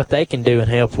see what they can do and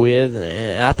help with.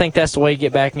 And I think that's the way you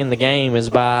get back in the game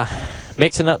is by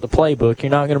mixing up the playbook.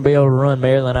 You're not going to be able to run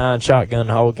Maryland Iron shotgun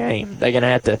the whole game. They're going to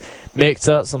have to mix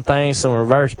up some things, some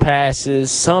reverse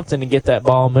passes, something to get that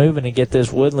ball moving and get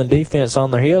this Woodland defense on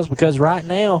their heels, because right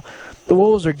now the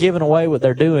Wolves are giving away what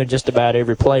they're doing just about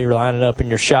every play. You're lining up in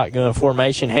your shotgun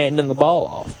formation, handing the ball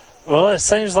off. Well, it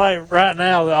seems like right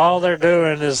now that all they're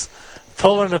doing is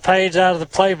pulling the page out of the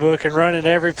playbook and running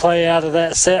every play out of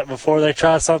that set before they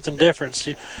try something different.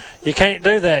 You can't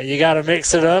do that. You got to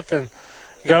mix it up and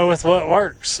go with what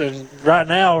works. And right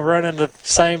now, running the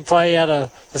same play out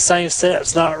of the same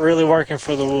set's not really working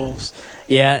for the Wolves.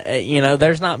 Yeah,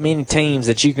 there's not many teams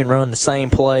that you can run the same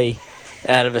play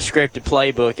out of a scripted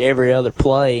playbook every other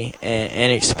play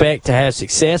and expect to have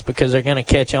success, because they're going to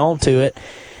catch on to it.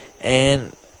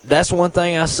 And that's one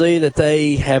thing I see that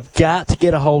they have got to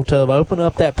get a hold of. Open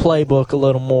up that playbook a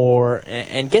little more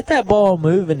and get that ball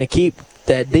moving to keep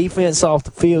that defense off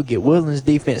the field, get Woodland's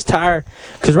defense tired.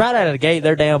 Because right out of the gate,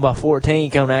 they're down by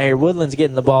 14 coming out here. Woodland's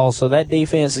getting the ball, so that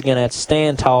defense is going to have to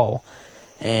stand tall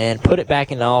and put it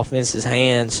back in the offense's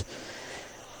hands.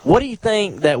 What do you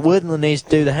think that Woodland needs to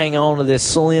do to hang on to this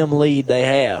slim lead they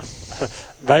have?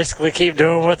 Basically keep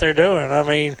doing what they're doing. I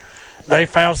mean, they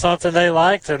found something they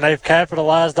liked, and they've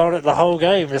capitalized on it the whole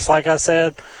game. It's like I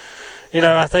said,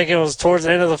 I think it was towards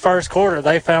the end of the first quarter,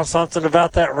 they found something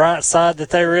about that right side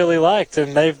that they really liked,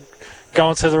 and they've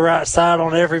gone to the right side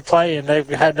on every play, and they've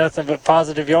had nothing but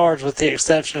positive yards with the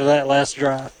exception of that last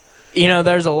drive.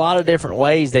 There's a lot of different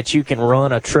ways that you can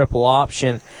run a triple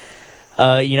option.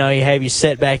 You have your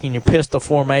setback in your pistol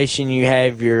formation. You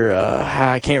have your,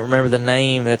 I can't remember the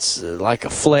name, that's like a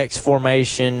flex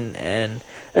formation, and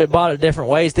a lot of different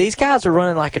ways. These guys are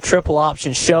running like a triple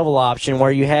option, shovel option,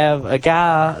 where you have a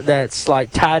guy that's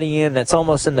like tight end that's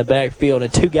almost in the backfield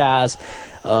and two guys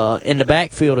in the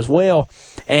backfield as well.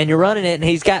 And you're running it, and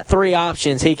he's got three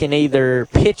options. He can either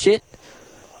pitch it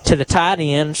to the tight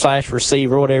end /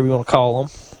 receiver, whatever you want to call him.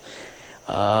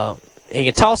 He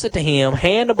can toss it to him,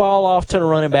 hand the ball off to the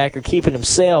running back, or keep it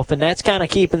himself, and that's kind of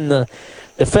keeping the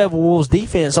Fayetteville Wolves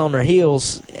defense on their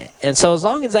heels. And so as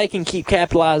long as they can keep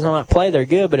capitalizing on that play, they're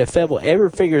good. But if Fayetteville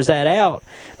ever figures that out,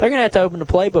 they're going to have to open the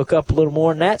playbook up a little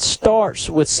more, and that starts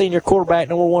with senior quarterback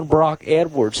number 1, Brock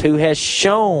Edwards, who has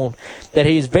shown that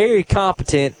he's very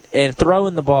competent in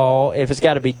throwing the ball. If it's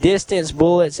got to be distance,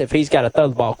 bullets, if he's got to throw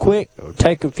the ball quick or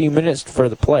take a few minutes for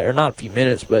the play, or not a few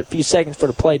minutes, but a few seconds for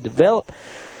the play to develop,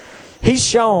 he's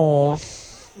shown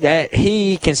that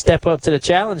he can step up to the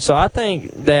challenge. So I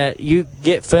think that you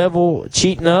get Fayetteville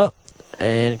cheating up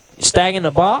and stacking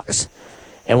the box,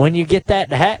 and when you get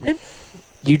that to happening,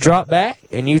 you drop back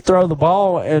and you throw the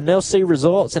ball, and they'll see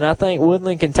results. And I think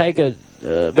Woodland can take a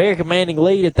very commanding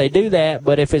lead if they do that,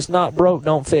 but if it's not broke,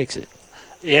 don't fix it.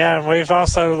 Yeah, and we've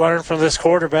also learned from this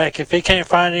quarterback, if he can't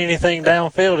find anything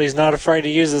downfield, he's not afraid to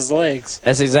use his legs.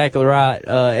 That's exactly right.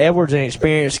 Edwards, an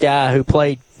experienced guy who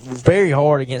played very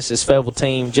hard against this Fayetteville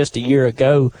team just a year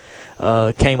ago,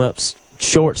 came up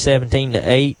short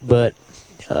 17-8, but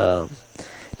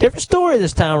different story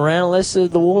this time around. Unless the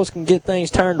Wolves can get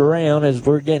things turned around, as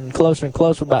we're getting closer and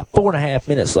closer. About 4.5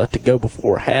 minutes left to go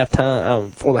before halftime.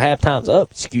 Before the halftime's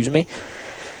up,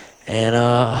 And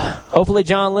hopefully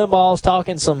John Limbaugh's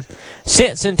talking some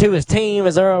sense into his team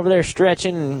as they're over there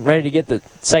stretching and ready to get the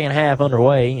second half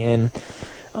underway. And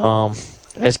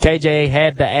as KJ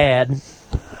had to add,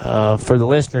 for the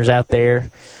listeners out there,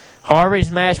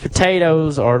 Harvey's mashed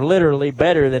potatoes are literally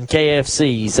better than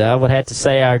KFC's. I would have to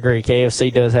say I agree.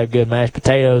 KFC does have good mashed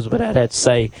potatoes, but I'd have to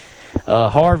say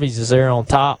Harvey's is there on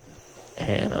top.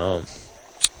 And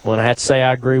well, I have to say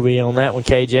I agree with you on that one,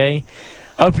 KJ.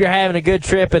 Hope you're having a good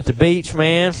trip at the beach,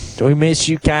 man. We miss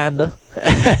you, kinda.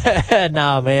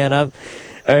 Nah, man, I'm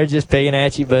just picking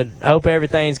at you, but hope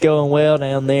everything's going well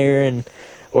down there, and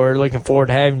we're looking forward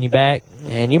to having you back.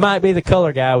 And you might be the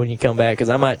color guy when you come back, because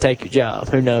I might take your job.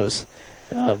 Who knows?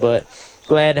 But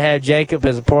glad to have Jacob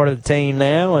as a part of the team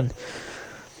now. And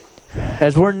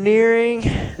as we're nearing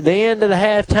the end of the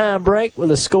halftime break with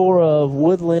a score of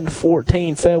Woodland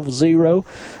 14, Fayetteville 0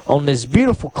 on this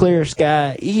beautiful clear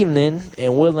sky evening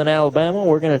in Woodland, Alabama,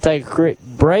 we're going to take a quick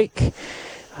break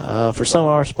for some of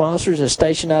our sponsors and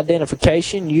station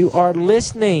identification. You are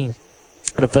listening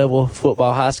to the Fayetteville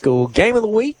Football High School Game of the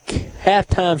Week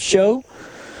halftime show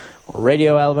on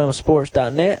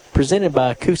RadioAlabamaSports.net, presented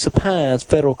by Coosa Pines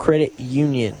Federal Credit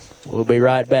Union. We'll be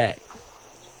right back.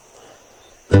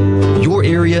 Your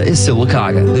area is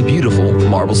Sylacauga, the beautiful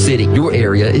Marble City. Your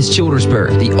area is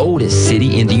Childersburg, the oldest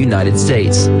city in the United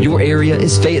States. Your area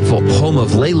is Fayetteville, home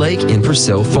of Lay Lake and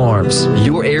Purcell Farms.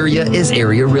 Your area is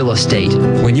Area Real Estate.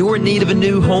 When you're in need of a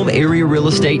new home, Area Real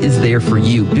Estate is there for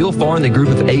you. Bill Farr and the group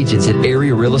of agents at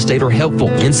Area Real Estate are helpful,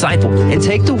 insightful, and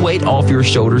take the weight off your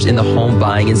shoulders in the home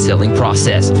buying and selling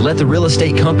process. Let the real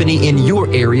estate company in your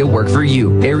area work for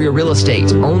you. Area Real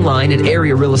Estate, online at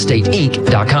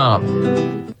arearealestateinc.com.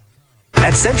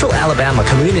 At Central Alabama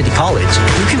Community College,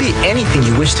 you can be anything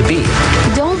you wish to be.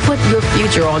 Don't put your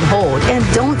future on hold, and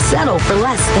don't settle for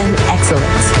less than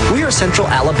excellence. We are Central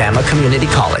Alabama Community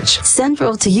College.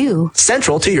 Central to you.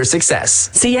 Central to your success.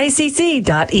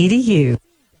 CACC.edu.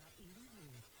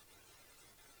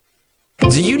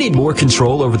 Do you need more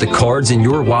control over the cards in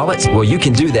your wallet? Well, you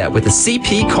can do that with the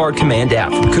CP Card Command app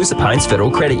from Coosa Pines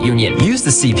Federal Credit Union. Use the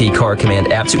CP Card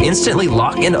Command app to instantly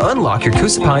lock and unlock your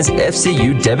Coosa Pines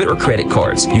FCU debit or credit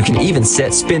cards. You can even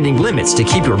set spending limits to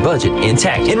keep your budget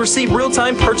intact and receive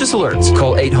real-time purchase alerts.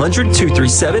 Call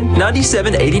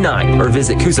 800-237-9789 or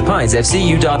visit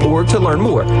CoosaPinesFCU.org to learn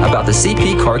more about the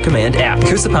CP Card Command app.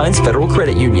 Coosa Pines Federal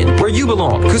Credit Union, where you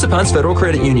belong. Coosa Pines Federal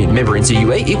Credit Union, member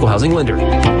NCUA, equal housing lender.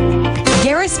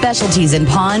 Garris Specialties in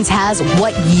Ponds has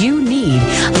what you need.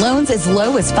 Loans as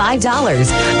low as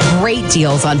 $5. Great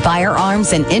deals on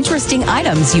firearms and interesting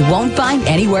items you won't find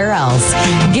anywhere else.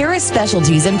 Garris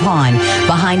Specialties in Pond,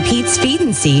 behind Pete's Feed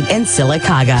and Seed in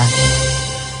Sylacauga.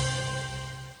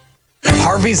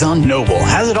 Harvey's on Noble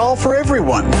has it all for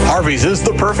everyone. Harvey's is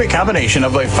the perfect combination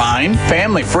of a fine,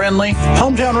 family-friendly,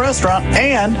 hometown restaurant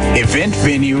and event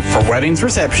venue for weddings,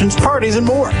 receptions, parties, and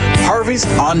more. Harvey's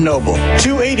on Noble,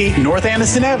 280 North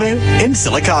Anniston Avenue in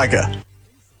Sylacauga.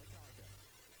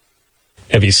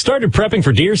 Have you started prepping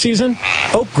for deer season?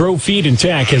 Oak Grove Feed and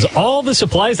Tack has all the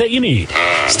supplies that you need.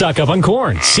 Stock up on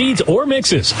corn, seeds, or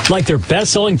mixes, like their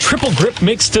best-selling Triple Grip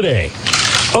Mix today.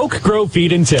 Oak Grove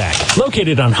Feed and Tack,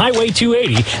 located on Highway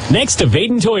 280 next to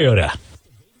Vaden Toyota.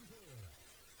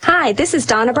 Hi, this is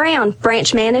Donna Brown,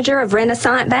 branch manager of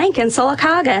Renaissance Bank in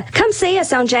Sylacauga. Come see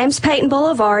us on James Payton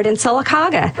Boulevard in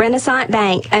Sylacauga. Renaissance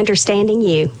Bank, understanding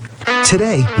you.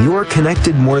 Today, you're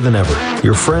connected more than ever.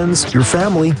 Your friends, your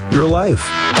family, your life.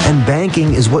 And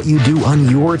banking is what you do on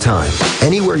your time,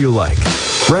 anywhere you like.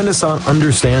 Renaissance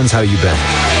understands how you bank,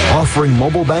 offering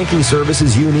mobile banking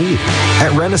services you need.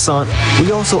 At Renaissance,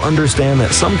 we also understand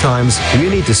that sometimes you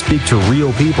need to speak to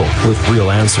real people with real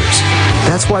answers.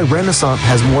 That's why Renaissance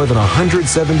has more than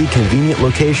 170 convenient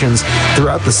locations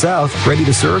throughout the South ready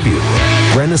to serve you.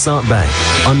 Renaissance Bank,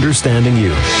 understanding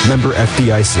you. Member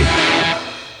FDIC.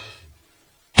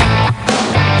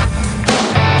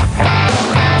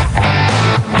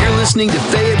 Listening to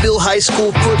Fayetteville High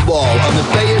School football on the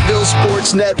Fayetteville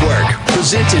Sports Network,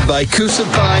 presented by Coosa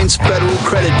Pines Federal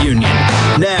Credit Union.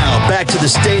 Now, back to the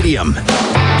stadium. Man,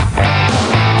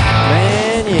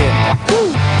 yeah.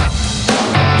 Woo.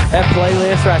 That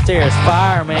playlist right there is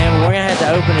fire, man. We're going to have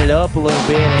to open it up a little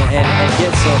bit and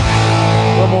get a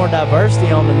little more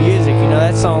diversity on the music. You know,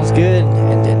 that song's good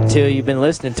until you've been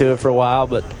listening to it for a while,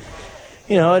 but,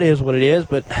 you know, it is what it is.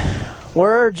 But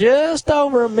we're just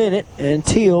over a minute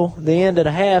until the end of the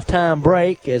halftime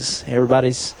break as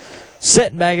everybody's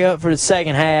setting back up for the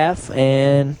second half.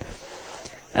 And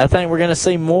I think we're going to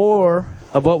see more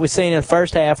of what we've seen in the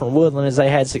first half from Woodland as they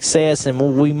had success,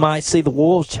 and we might see the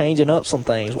Wolves changing up some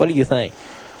things. What do you think?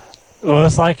 Well,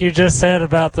 it's like you just said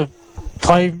about the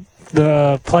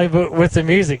playbook with the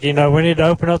music. You know, we need to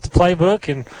open up the playbook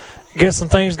and get some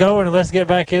things going, and let's get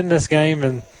back in this game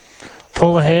and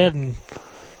pull ahead and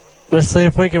let's see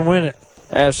if we can win it.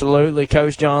 Absolutely.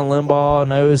 Coach John Limbaugh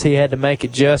knows he had to make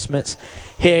adjustments.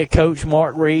 Head coach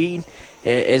Mark Reed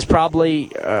is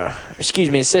probably,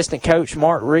 assistant coach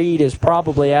Mark Reed is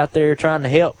probably out there trying to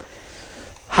help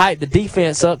hype the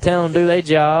defense up, tell them to do their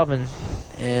job, and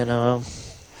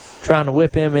trying to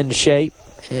whip him into shape.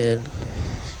 And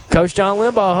Coach John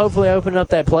Limbaugh hopefully opening up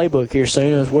that playbook here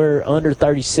soon as we're under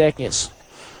 30 seconds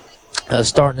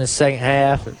starting this second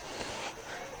half. And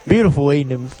beautiful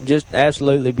evening, just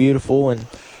absolutely beautiful, and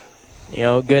you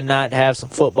know, good night to have some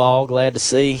football. Glad to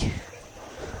see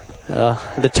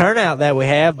the turnout that we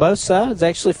have. Both sides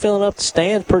actually filling up the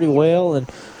stands pretty well, and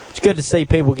it's good to see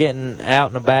people getting out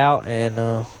and about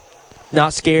and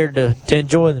not scared to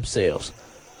enjoy themselves.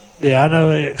 Yeah, I know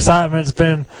the excitement's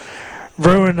been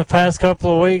brewing the past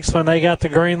couple of weeks when they got the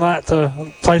green light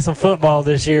to play some football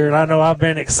this year, and I know I've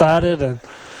been excited, and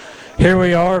here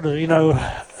we are to, you know,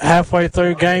 halfway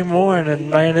through game one, and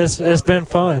man, it's been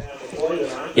fun.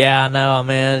 Yeah, I know,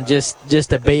 man. Just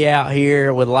to be out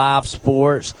here with live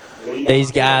sports,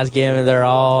 these guys giving their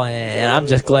all, and I'm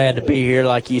just glad to be here,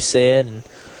 like you said. And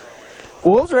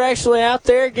Wolves are actually out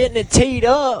there getting it teed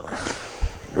up,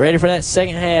 ready for that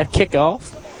second half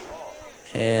kickoff.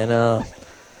 And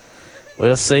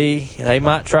we'll see. They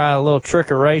might try a little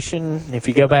trickeration. If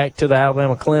you go back to the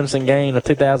Alabama-Clemson game of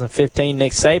 2015,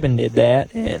 Nick Saban did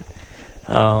that, and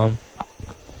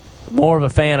more of a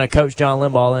fan of Coach John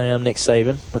Limbaugh than I am Nick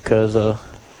Saban because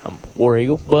I'm War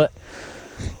Eagle. But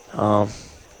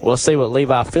we'll see what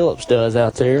Levi Phillips does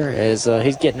out there as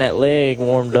he's getting that leg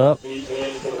warmed up.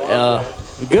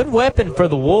 Good weapon for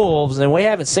the Wolves, and we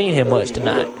haven't seen him much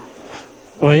tonight.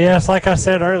 Well, yes, like I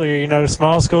said earlier, you know,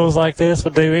 small schools like this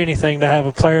would do anything to have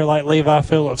a player like Levi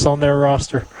Phillips on their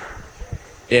roster.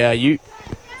 Yeah,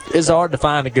 it's hard to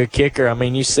find a good kicker. I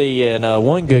mean, you see, and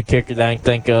one good kicker that I can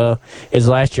think of is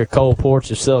last year Cole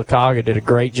Porch of Sylacauga did a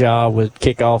great job with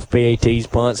kickoff, PATs,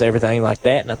 punts, everything like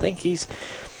that. And I think he's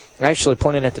actually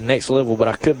playing at the next level, but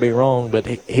I could be wrong. But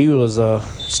he was a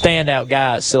standout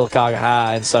guy at Sylacauga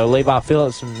High. And so Levi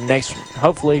Phillips next,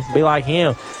 hopefully, be like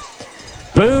him.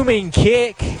 Booming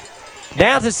kick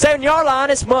down to the 7-yard line.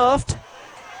 It's muffed.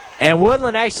 And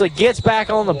Woodland actually gets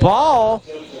back on the ball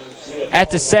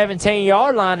at the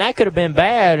 17-yard line. That could have been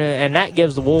bad, and that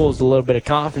gives the Wolves a little bit of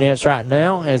confidence right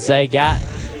now as they got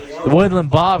the Woodland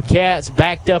Bobcats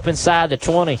backed up inside the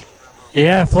 20.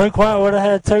 Yeah, if Luke White would have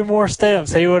had 2 more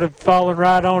steps, he would have fallen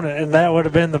right on it, and that would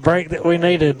have been the break that we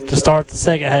needed to start the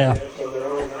second half.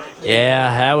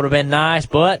 Yeah, that would have been nice,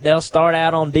 but they'll start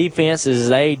out on defense as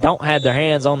they don't have their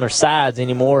hands on their sides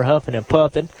anymore, huffing and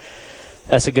puffing.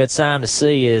 That's a good sign to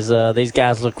see as these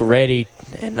guys look ready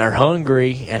and they're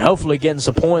hungry and hopefully getting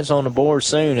some points on the board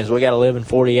soon as we got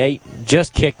 11:48.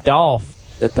 Just kicked off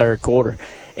the third quarter.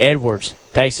 Edwards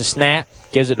takes a snap,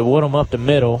 gives it to Woodham up the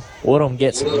middle. Woodham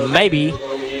gets maybe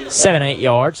 7-8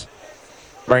 yards.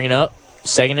 Bringing up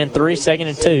 2nd and 3, 2nd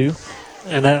and 2.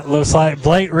 And that looks like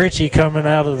Blake Ritchie coming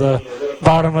out of the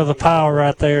bottom of the pile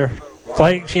right there.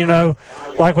 Blake, you know,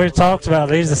 like we talked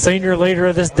about, he's the senior leader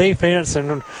of this defense,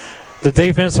 and the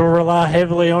defense will rely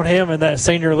heavily on him and that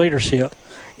senior leadership.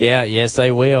 Yeah, yes,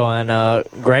 they will. And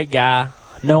great guy.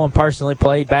 Know him personally,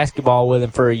 played basketball with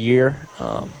him for a year.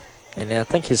 And I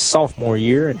think his sophomore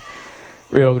year. And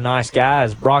real nice guy.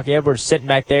 As Brock Edwards sitting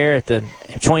back there at the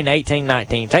between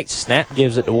 18-19. Takes a snap,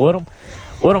 gives it to Woodham.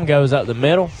 Woodham goes up the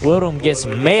middle. Woodham gets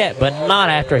met, but not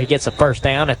after he gets a first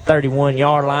down at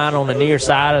 31-yard line on the near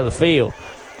side of the field.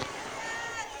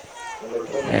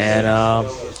 And,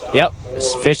 yep,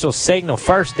 official signal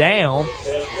first down.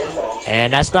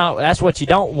 And that's what you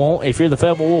don't want if you're the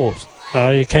Fayetteville Wolves.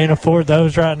 You can't afford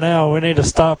those right now. We need to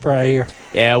stop right here.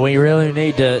 Yeah, we really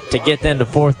need to get them to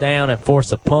 4th down and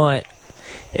force a punt.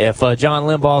 If John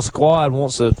Limbaugh's squad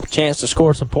wants a chance to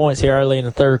score some points here early in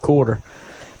the third quarter.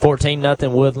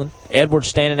 14-0 Woodland. Edwards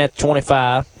standing at the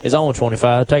 25, his own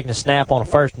 25, taking a snap on a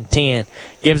 1st and 10.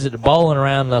 Gives it to Bolin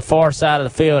around the far side of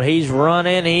the field. He's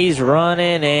running,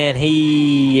 and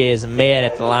he is met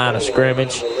at the line of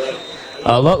scrimmage.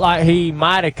 Looked like he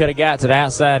might have could have got to the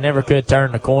outside, never could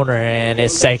turn the corner, and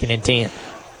it's 2nd and 10.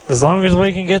 As long as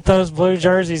we can get those blue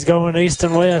jerseys going east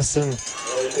and west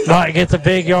and not get the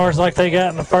big yards like they got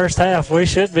in the first half, we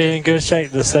should be in good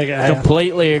shape the second half.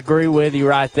 Completely agree with you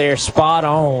right there. Spot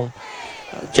on,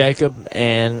 Jacob.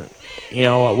 And, you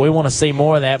know, we want to see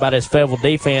more of that by this Fayetteville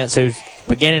defense who's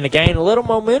beginning to gain a little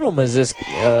momentum as this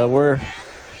we're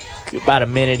about a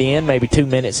minute in, maybe 2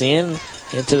 minutes into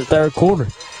the third quarter.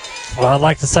 Well, I'd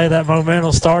like to say that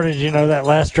momentum started, you know, that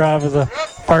last drive of the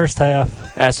first half.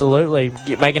 Absolutely.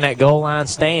 Making that goal line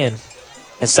stand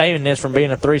and saving this from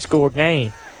being a 3-score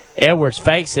game. Edwards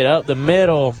fakes it up the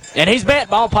middle, and he's met.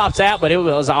 Ball pops out, but it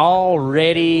was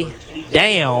already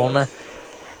down.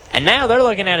 And now they're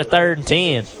looking at a 3rd and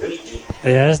 10.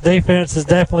 Yeah, this defense is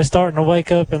definitely starting to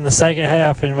wake up in the second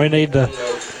half, and we need to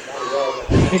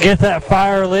get that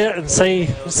fire lit and see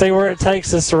where it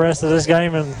takes us the rest of this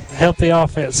game and help the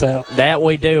offense out. That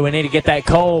we do. We need to get that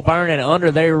coal burning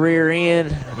under their rear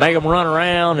end, make them run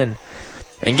around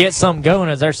and get something going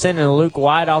as they're sending Luke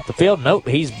White off the field. Nope,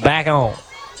 he's back on.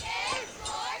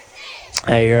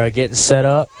 They're getting set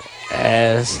up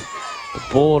as the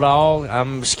Bulldog,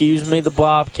 the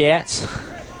Bobcats.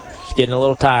 Just getting a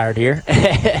little tired here.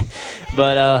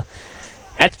 But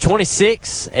at the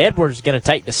 26, Edwards is going to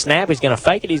take the snap. He's going to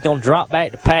fake it. He's going to drop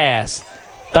back to pass.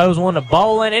 Throws one to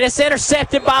Bolin, and it's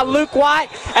intercepted by Luke White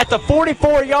at the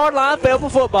 44-yard line. Fayetteville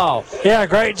football. Yeah,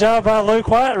 great job by Luke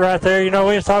White right there. You know,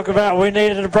 we were talking about we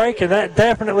needed a break, and that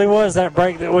definitely was that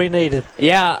break that we needed.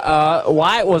 Yeah,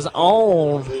 White was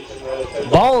on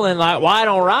Bolin like White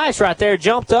on Rice right there,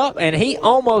 jumped up, and he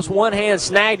almost one-hand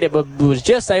snagged it, but was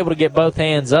just able to get both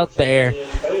hands up there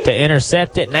to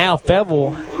intercept it. Now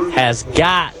Fayetteville has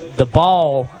got the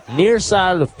ball near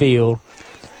side of the field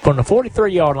from the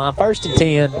 43-yard line, 1st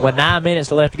and 10, with 9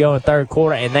 minutes left to go in third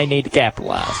quarter, and they need to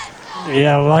capitalize.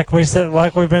 Yeah, like we said,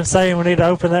 like we've been saying, we need to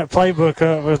open that playbook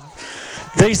up with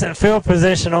decent field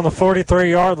position on the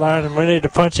 43-yard line, and we need to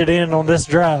punch it in on this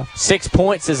drive. 6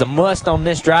 points is a must on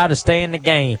this drive to stay in the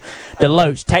game.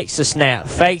 DeLoach takes the snap,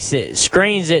 fakes it,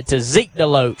 screens it to Zeke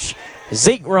DeLoach.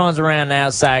 Zeke runs around the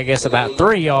outside, gets about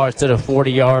 3 yards to the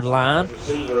 40-yard line.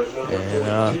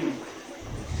 And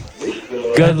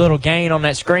good little gain on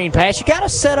that screen pass. You got to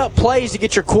set up plays to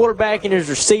get your quarterback and his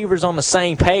receivers on the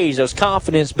same page, those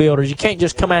confidence builders. You can't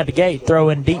just come out the gate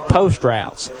throwing deep post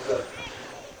routes.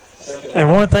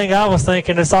 And one thing I was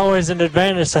thinking, it's always an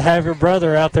advantage to have your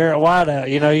brother out there at wideout.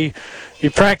 You know, you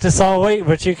practice all week,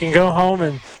 but you can go home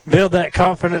and build that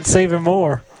confidence even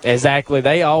more. Exactly.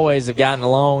 They always have gotten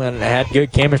along and had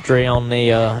good chemistry on the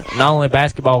not only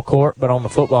basketball court but on the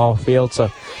football field.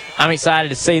 So I'm excited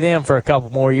to see them for a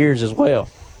couple more years as well.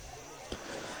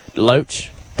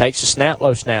 Loach takes a snap,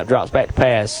 low snap, drops back to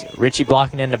pass. Richie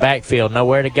blocking in the backfield,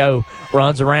 nowhere to go.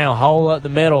 Runs around, hole up the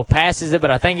middle, passes it,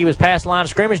 but I think he was past the line of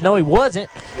scrimmage. No, he wasn't.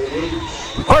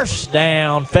 First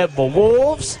down, Fayetteville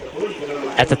Wolves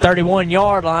at the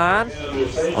 31-yard line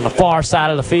on the far side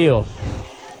of the field.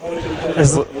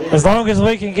 As long as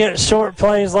we can get short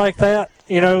plays like that,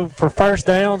 you know, for first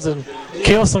downs and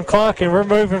kill some clock, and we're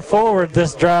moving forward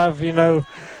this drive, you know,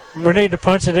 we need to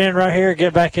punch it in right here and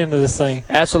get back into this thing.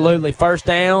 Absolutely. First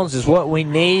downs is what we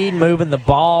need, moving the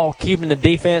ball, keeping the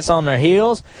defense on their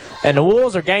heels. And the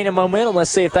Wolves are gaining momentum.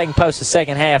 Let's see if they can post a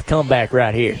second-half comeback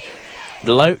right here.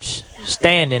 Deloach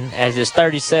standing at his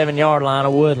 37-yard line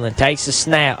of Woodland. Takes a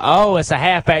snap. Oh, it's a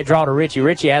halfback draw to Richie.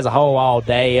 Richie has a hole all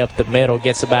day up the middle.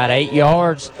 Gets about 8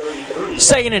 yards.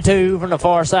 2nd and 2 from the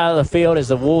far side of the field as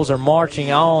the Wolves are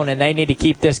marching on, and they need to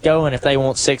keep this going if they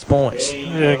want 6 points.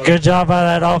 Yeah, good job by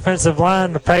that offensive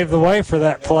line to pave the way for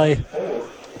that play.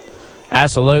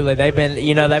 Absolutely. They've been,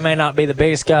 you know, they may not be the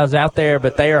biggest guys out there,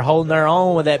 but they are holding their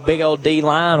own with that big old D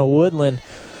line of Woodland.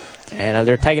 And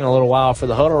they're taking a little while for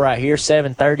the huddle right here.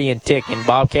 7:30 and ticking.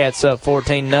 Bobcats up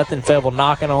 14-0. Fayetteville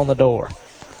knocking on the door.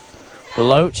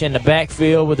 Deloach in the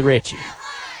backfield with Richie.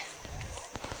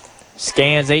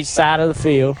 Scans each side of the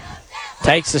field.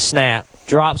 Takes the snap.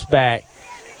 Drops back.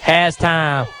 Has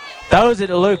time. Throws it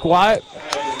to Luke White.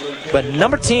 But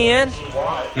number 10,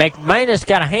 McManus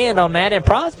got a hand on that and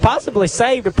possibly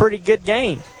saved a pretty good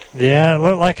game. Yeah, it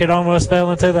looked like it almost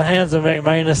fell into the hands of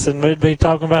McManus, and we'd be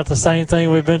talking about the same thing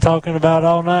we've been talking about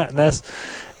all night, and that's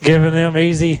giving them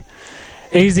easy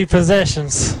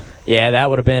possessions. Yeah, that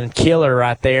would have been killer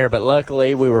right there, but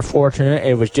luckily we were fortunate.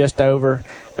 It was just over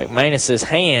McManus's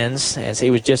hands as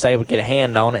he was just able to get a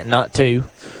hand on it, not two.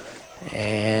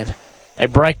 And they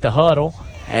break the huddle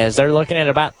as they're looking at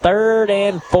about 3rd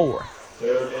and 4.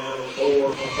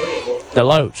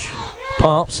 Deloach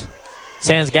pumps.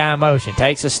 Sends guy in motion,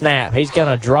 takes a snap. He's going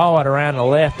to draw it around the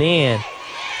left end.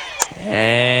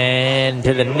 And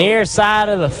to the near side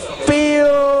of the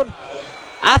field.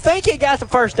 I think he got the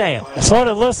first down. That's what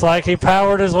it looks like. He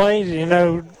powered his way, you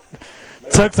know,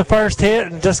 took the first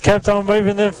hit and just kept on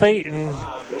moving their feet. And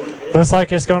looks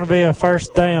like it's going to be a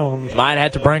first down. Might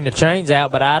have to bring the chains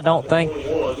out, but I don't think.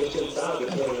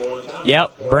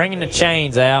 Yep, bringing the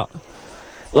chains out.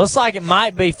 Looks like it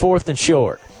might be 4th and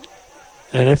short.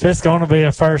 And if it's going to be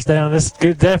a first down, it's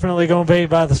definitely going to be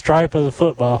by the stripe of the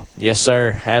football. Yes,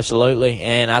 sir, absolutely.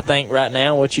 And I think right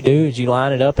now what you do is you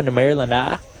line it up in the Maryland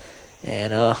eye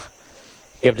and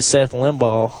give it to Seth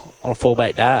Limbaugh on a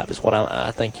fullback dive is what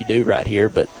I think you do right here.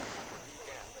 But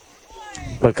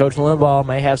Coach Limbaugh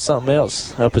may have something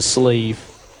else up his sleeve.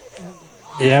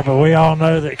 Yeah, but we all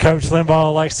know that Coach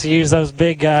Limbaugh likes to use those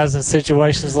big guys in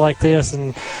situations like this,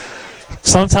 and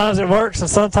sometimes it works and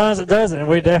sometimes it doesn't, and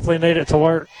we definitely need it to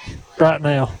work right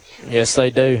now. Yes, they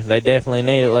do. They definitely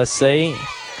need it. Let's see.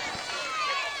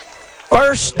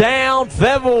 First down,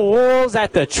 Fayetteville Wolves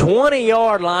at the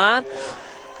 20-yard line.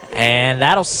 And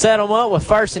that'll set them up with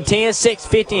 1st and 10,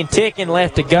 6:50 and ticking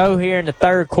left to go here in the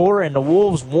 3rd quarter, and the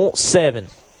Wolves want 6,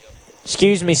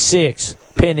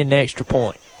 pending the extra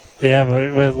point. Yeah,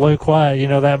 but with Luke White, you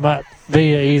know, that might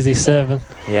be an easy 7.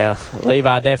 Yeah,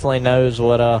 Levi definitely knows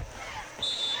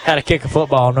how to kick a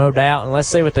football, no doubt. And let's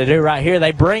see what they do right here.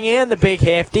 They bring in the big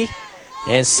hefty,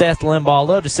 and Seth Limbaugh.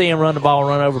 Love to see him run the ball,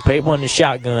 run over people in the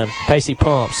shotgun. Pacey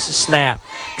pumps, snap,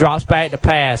 drops back to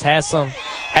pass, has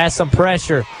some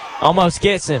pressure, almost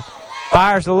gets him.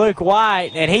 Fires to Luke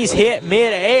White, and he's hit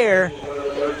mid-air.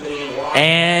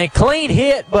 And clean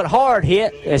hit, but hard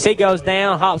hit as he goes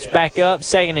down, hops back up,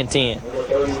 2nd and 10.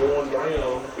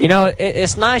 You know,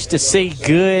 it's nice to see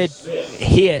good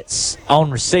hits on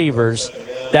receivers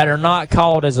that are not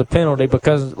called as a penalty,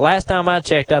 because last time I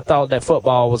checked, I thought that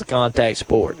football was a contact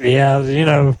sport. Yeah, you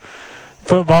know,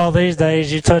 football these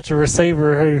days, you touch a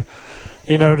receiver who,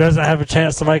 you know, doesn't have a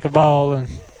chance to make a ball, and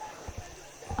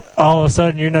all of a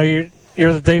sudden, you know,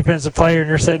 you're the defensive player and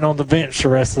you're sitting on the bench the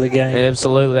rest of the game.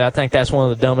 Absolutely. I think that's one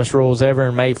of the dumbest rules ever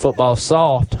and made football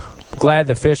soft. Glad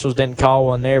the officials didn't call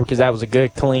one there because that was a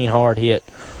good, clean, hard hit.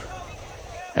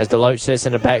 As Deloach sits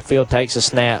in the backfield, takes a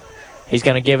snap. He's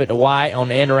going to give it to White on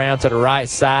the end around to the right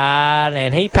side,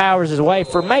 and he powers his way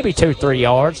for maybe 2-3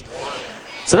 yards.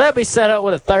 So that'll be set up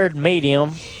with a 3rd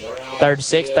medium, 3rd and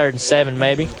 6, 3rd and 7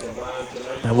 maybe.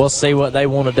 And we'll see what they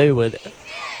want to do with it.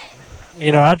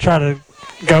 I'd try to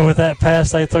go with that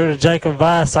pass they threw to Jacob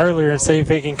Weiss earlier and see if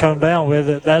he can come down with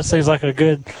it. That seems like a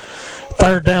good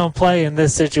third down play in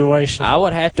this situation. I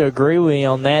would have to agree with you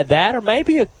on that. That or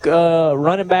maybe a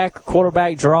running back or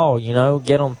quarterback draw,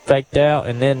 get them faked out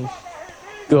and then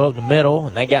go up the middle.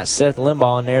 And they got Seth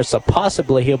Limbaugh in there, so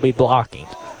possibly he'll be blocking.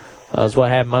 That's what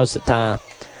happened most of the time.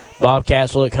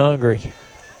 Bobcats look hungry.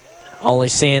 Only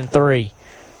seeing 3.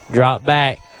 Drop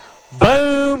back.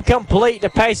 Boom! Complete to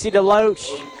Pacey DeLoach.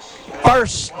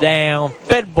 First down.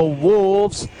 Fayetteville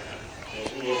Wolves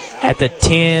at the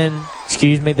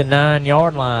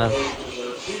 9-yard line.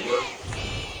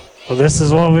 Well, this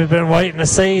is what we've been waiting to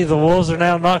see. The Wolves are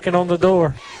now knocking on the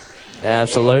door.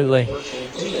 Absolutely.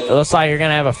 It looks like you're going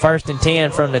to have a 1st and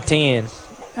 10 from the 10.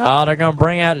 Oh, they're going to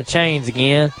bring out the chains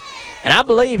again. And I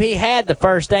believe he had the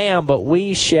first down, but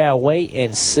we shall wait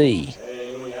and see.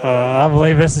 I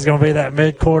believe this is going to be that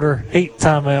mid-quarter heat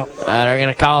timeout. They're going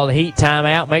to call the heat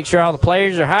timeout. Make sure all the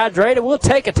players are hydrated. We'll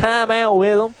take a timeout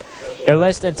with them. You're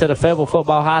listening to the Fayetteville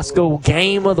Football High School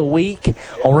Game of the Week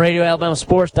on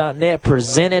RadioAlabamaSports.net,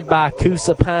 presented by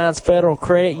Coosa Pines Federal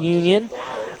Credit Union.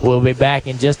 We'll be back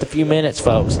in just a few minutes,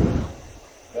 folks.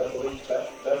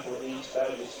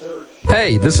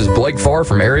 Hey, this is Blake Farr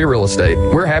from Area Real Estate.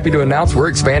 We're happy to announce we're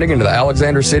expanding into the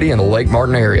Alexander City and the Lake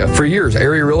Martin area. For years,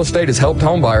 Area Real Estate has helped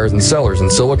home buyers and sellers in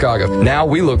Sylacauga. Now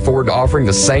we look forward to offering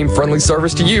the same friendly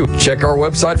service to you. Check our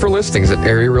website for listings at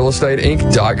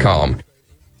arearealestateinc.com.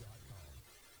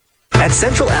 At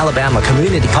Central Alabama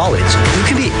Community College, you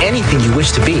can be anything you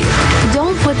wish to be.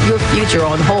 Don't put your future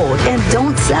on hold and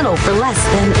don't settle for less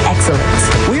than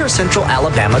excellence. We are Central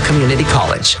Alabama Community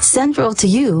College. Central to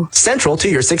you. Central to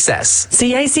your success.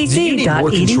 CACC.edu. Do you need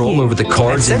more control over the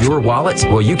cards in your wallet?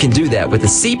 Well, you can do that with the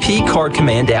CP Card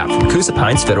Command app from Coosa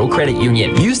Pines Federal Credit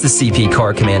Union. Use the CP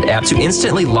Card Command app to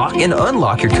instantly lock and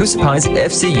unlock your Coosa Pines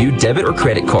FCU debit or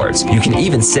credit cards. You can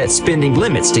even set spending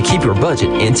limits to keep your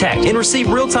budget intact and receive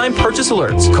real-time purchase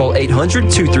alerts. Call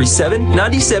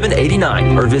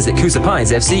 800-237-9789 or visit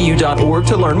CoosaPinesFCU.org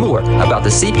to learn more about the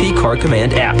CP Card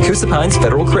Command app. Coosa Pines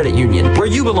Federal Credit Union, where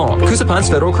you belong. Coosa Pines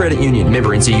Federal Credit Union, member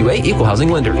NCUA, equal housing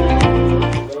lender.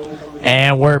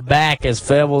 And we're back as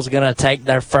Fayetteville's going to take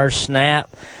their first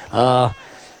snap.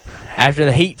 After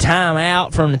the heat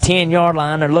timeout from the 10-yard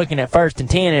line, they're looking at 1st and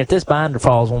 10. And if this binder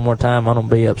falls one more time, I'm going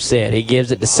to be upset. He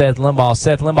gives it to Seth Limbaugh.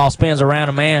 Seth Limbaugh spins around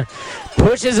a man,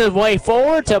 pushes his way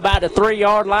forward to about the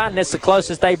 3-yard line. That's the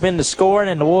closest they've been to scoring,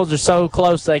 and the Wolves are so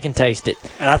close they can taste it.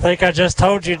 And I think I just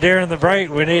told you during the break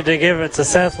we need to give it to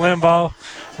Seth Limbaugh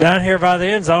down here by the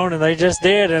end zone, and they just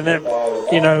did, and it,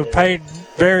 paid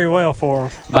very well for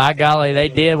them. By golly, they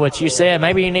did what you said.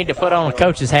 Maybe you need to put on a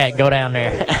coach's hat and go down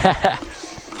there.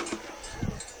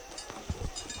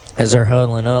 As they're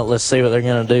huddling up, let's see what they're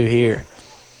going to do here.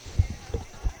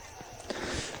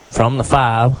 From the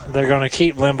 5. They're going to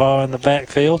keep Limbaugh in the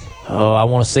backfield. Oh, I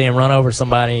want to see him run over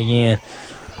somebody again.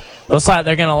 Looks like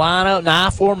they're going to line up in I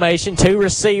formation, 2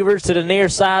 receivers to the near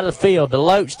side of the field.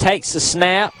 DeLoach takes the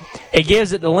snap. He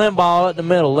gives it to Limbaugh at the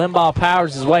middle. Limbaugh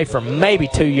powers his way for maybe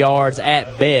 2 yards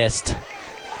at best.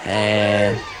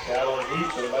 And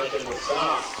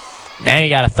now you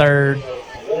got a third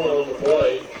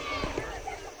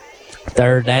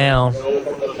down.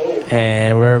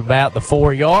 And we're about the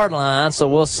 4-yard line, so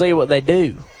we'll see what they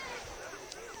do.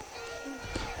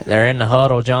 They're in the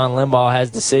huddle. John Limbaugh has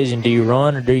a decision. Do you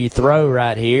run or do you throw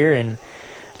right here? And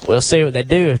we'll see what they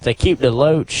do. If they keep if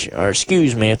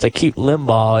they keep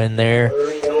Limbaugh in there,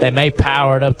 they may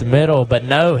power it up the middle. But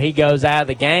no, he goes out of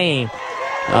the game.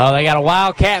 Oh, they got a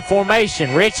wildcat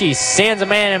formation. Ritchie sends a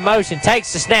man in motion,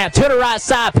 takes the snap to the right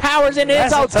side, powers into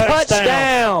end zone,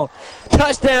 touchdown.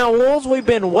 Touchdown, Wolves. We've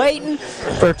been waiting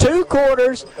for 2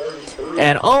 quarters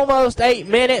and almost 8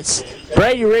 minutes.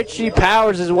 Brady Ritchie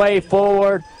powers his way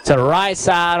forward to the right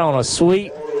side on a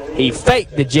sweep. He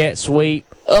faked the jet sweep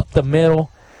up the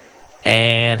middle,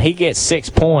 and he gets 6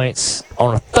 points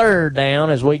on a 3rd down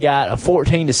as we got a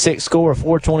 14-6 score,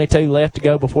 4:22 left to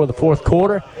go before the 4th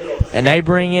quarter. And they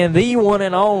bring in the one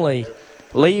and only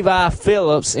Levi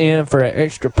Phillips in for an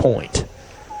extra point.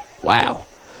 Wow.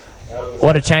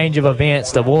 What a change of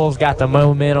events. The Wolves got the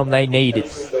momentum they needed.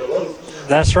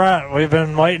 That's right. We've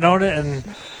been waiting on it, and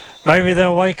maybe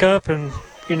they'll wake up and,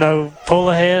 pull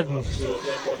ahead and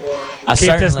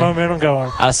keep this momentum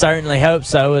going. I certainly hope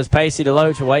so, as Pacey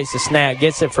DeLoach waits the snap,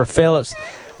 gets it for Phillips.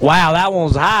 Wow, that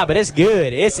one's high, but it's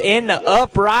good. It's in the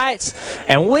uprights,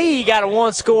 and we got a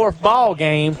 1-score ball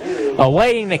game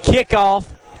awaiting the kickoff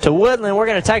to Woodland. We're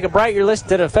going to take a break. You're listening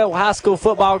to the Fayetteville High School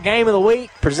Football Game of the Week,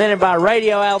 presented by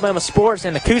Radio Alabama Sports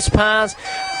and the Coosa Pines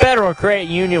Federal Credit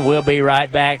Union. We'll be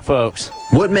right back, folks.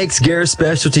 What makes Garris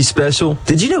Specialty special?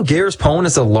 Did you know Garris Pawn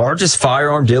is the largest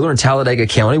firearm dealer in Talladega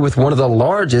County with one of the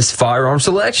largest firearm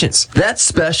selections? That's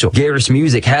special. Garris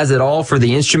Music has it all for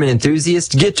the instrument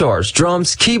enthusiast: guitars,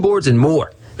 drums, keyboards, and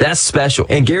more. That's special.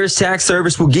 And Garris Tax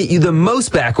Service will get you the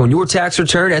most back on your tax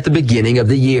return at the beginning of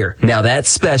the year. Now that's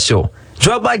special.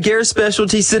 Drop by Garris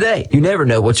Specialties today. You never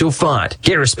know what you'll find.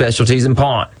 Garris Specialties in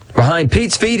Pawn, behind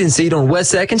Pete's Feed and Seed on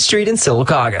West 2nd Street in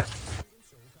Sylacauga.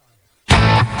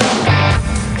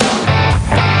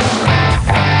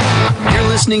 You're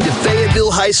listening to Fayetteville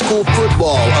High School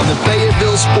football on the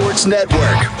Fayetteville Sports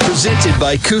Network, presented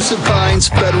by Coosa Pines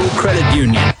Federal Credit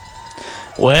Union.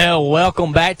 Well,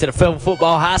 welcome back to the Fayetteville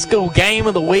Football High School Game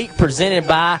of the Week, presented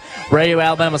by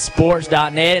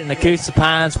RadioAlabamaSports.net and the Coosa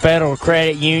Pines Federal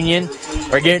Credit Union.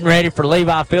 We're getting ready for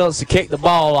Levi Phillips to kick the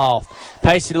ball off.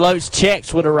 Pacey Loach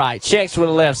checks with the right, checks with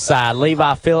the left side.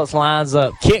 Levi Phillips lines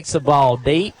up, kicks the ball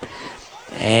deep.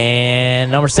 And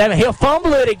number 7, he'll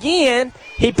fumble it again.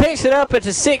 He picks it up at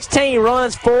the 16,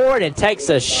 runs forward, and takes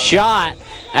a shot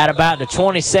at about the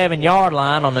 27-yard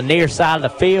line on the near side of the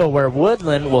field where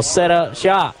Woodland will set up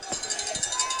shop.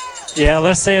 Yeah,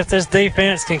 let's see if this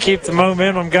defense can keep the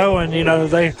momentum going. You know,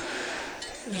 they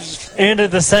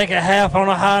ended the second half on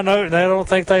a high note, and I don't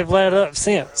think they've let up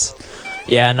since.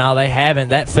 Yeah, no, they haven't.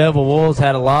 That Fayetteville Wolves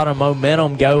had a lot of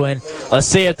momentum going. Let's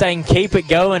see if they can keep it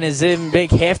going, as them big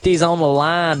hefties on the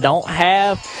line don't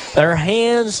have their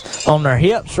hands on their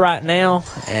hips right now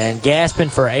and gasping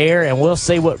for air, and we'll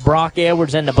see what Brock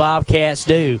Edwards and the Bobcats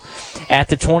do at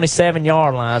the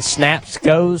 27-yard line. Snaps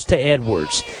goes to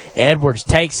Edwards. Edwards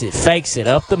takes it, fakes it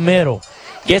up the middle.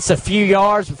 Gets a few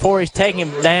yards before he's taken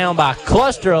down by a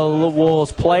cluster of the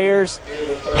Wolves players,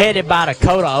 headed by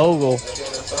Dakota Ogle.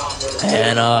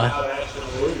 And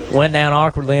went down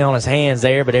awkwardly on his hands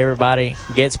there, but everybody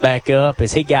gets back up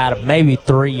as he got maybe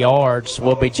 3 yards.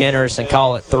 We'll be generous and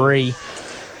call it 4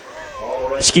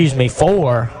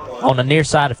 on the near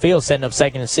side of the field, setting up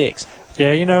 2nd and 6.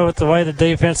 Yeah, you know, with the way the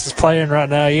defense is playing right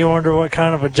now, you wonder what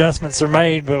kind of adjustments are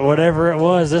made, but whatever it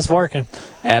was, it's working.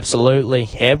 Absolutely.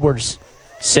 Edwards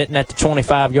sitting at the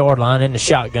 25-yard line in the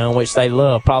shotgun, which they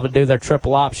love. Probably do their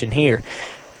triple option here.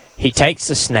 He takes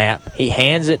the snap. He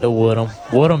hands it to Woodham.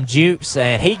 Woodham jukes,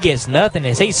 and he gets nothing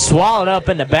as he's swallowed up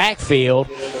in the backfield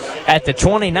at the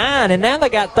 29. And now they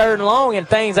got 3rd and long, and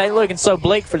things ain't looking so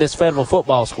bleak for this Fayetteville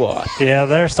football squad. Yeah,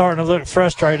 they're starting to look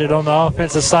frustrated on the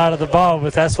offensive side of the ball,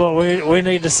 but that's what we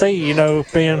need to see, you know,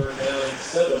 being...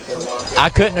 I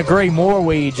couldn't agree more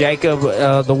with you, Jacob.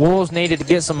 The Wolves needed to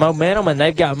get some momentum, and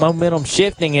they've got momentum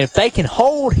shifting. And if they can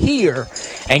hold here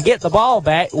and get the ball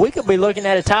back, we could be looking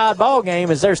at a tied ball game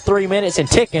as there's 3 minutes and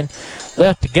ticking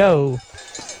left to go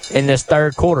in this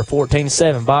third quarter,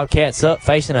 14-7. Bobcats up,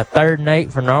 facing a 3rd and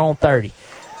 8 from their own 30.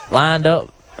 Lined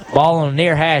up, ball on the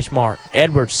near hash mark.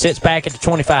 Edwards sits back at the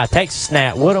 25, takes a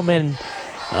snap. Woodham in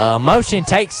motion,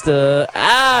 takes the...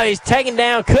 he's taken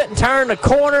down, couldn't turn the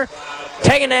corner.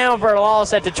 Taken down for a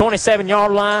loss at the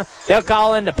 27-yard line. They'll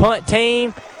call in the punt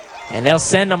team, and they'll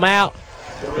send them out.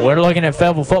 We're looking at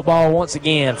Fayetteville football once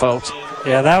again, folks.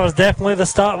 Yeah, that was definitely the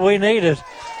stop we needed.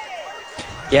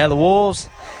 Yeah, the Wolves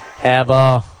have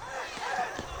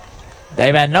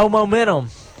they've had no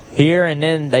momentum here, and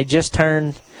then they just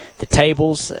turned the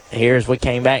tables here as we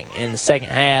came back in the second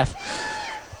half,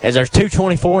 as there's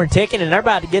 2:24 and ticking, and they're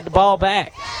about to get the ball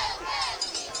back.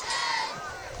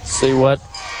 See what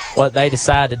they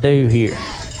decide to do here.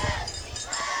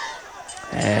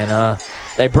 And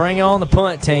they bring on the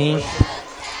punt team.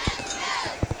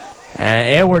 And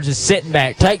Edwards is sitting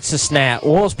back, takes the snap.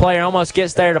 Wolves player almost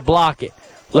gets there to block it.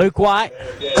 Luke White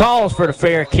calls for the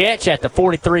fair catch at the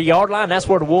 43-yard line. That's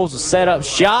where the Wolves will set up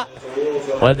shop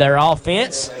with their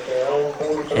offense.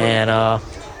 And,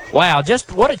 wow,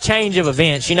 just what a change of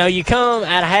events. You know, you come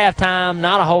at halftime,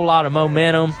 not a whole lot of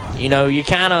momentum. You know, you're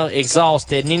kind of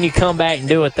exhausted, and then you come back and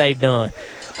do what they've done.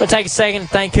 We'll take a second to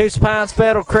thank Coosa Pines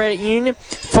Federal Credit Union,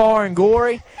 Far and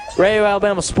Gory, Radio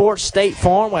Alabama Sports, State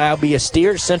Farm, Albia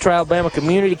Steer, Central Alabama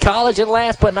Community College, and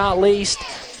last but not least,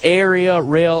 Area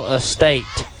Real Estate.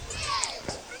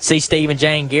 See Steve and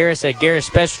Jane Garris at Garris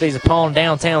Specialties upon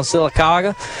downtown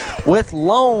Sylacauga with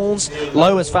loans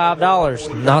low as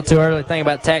 $5. Not too early to think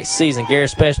about tax season.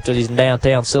 Garris Specialties in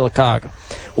downtown Sylacauga.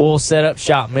 We'll set up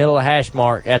shop, middle of hash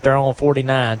mark at their own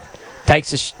 49.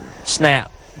 Takes a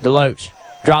snap. Deloach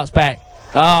drops back.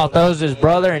 Oh, throws his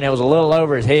brother, and it was a little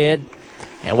over his head.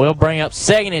 And we'll bring up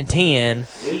 2nd and 10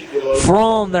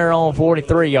 from their own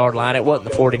 43-yard line. It wasn't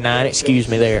the 49. Excuse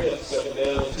me there.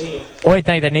 What do you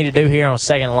think they need to do here on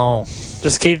second and long?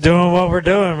 Just keep doing what we're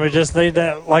doing. We just need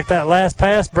that, like that last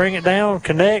pass, bring it down,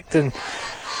 connect, and,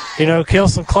 kill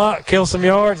some clock, kill some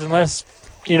yards, and let's,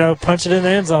 punch it in the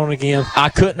end zone again. I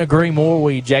couldn't agree more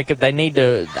with you, Jacob. I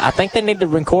think they need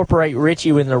to incorporate Richie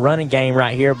in the running game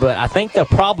right here, but I think they'll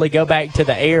probably go back to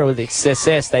the air with the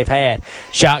success they've had.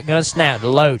 Shotgun snap to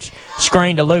Loach.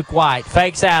 Screen to Luke White.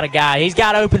 Fakes out a guy. He's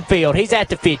got open field. He's at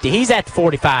the 50. He's at the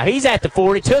 45. He's at the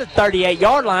 40 to the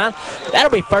 38-yard line.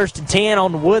 That'll be 1st and 10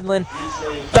 on the Woodland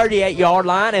 38-yard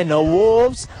line, and the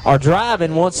Wolves are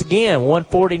driving once again.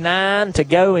 1:49 to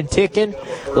go and ticking.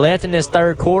 Left in this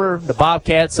third quarter. The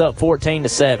Bobcats up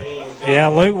 14-7. Yeah,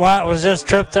 Luke White was just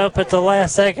tripped up at the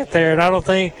last second there, and I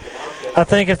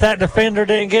think if that defender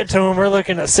didn't get to him, we're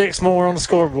looking at 6 more on the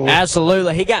scoreboard.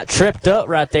 Absolutely. He got tripped up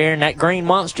right there, and that green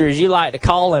monster, as you like to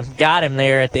call him, got him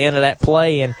there at the end of that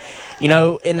play. And,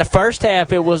 in the first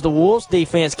half, it was the Wolves'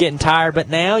 defense getting tired, but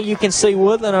now you can see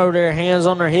Woodland over there, hands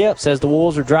on their hips, as the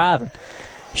Wolves are driving.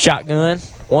 Shotgun,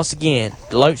 once again.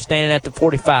 Deloach standing at the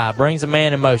 45, brings a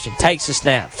man in motion, takes the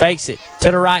snap, fakes it to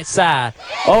the right side.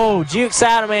 Oh, jukes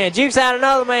out a man, jukes out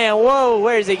another man. Whoa,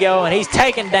 where's he going? He's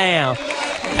taken down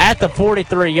at the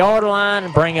 43-yard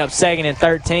line, bring up 2nd and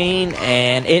 13,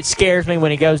 and it scares me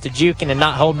when he goes to juking and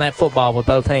not holding that football with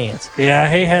both hands.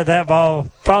 Yeah, he had that ball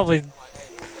probably,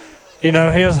 he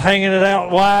was hanging it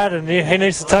out wide, and he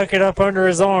needs to tuck it up under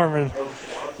his arm, and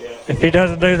if he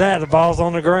doesn't do that, the ball's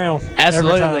on the ground.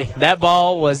 Absolutely. That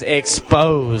ball was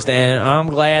exposed, and I'm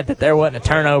glad that there wasn't a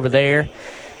turnover there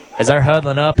as they're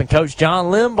huddling up, and Coach John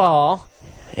Limbaugh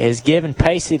is giving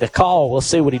Pacey the call. We'll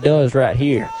see what he does right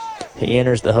here. He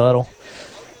enters the huddle.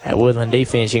 That Woodland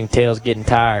defense, you can tell, is getting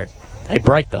tired. They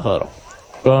break the huddle.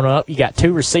 Going up, you got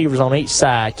 2 receivers on each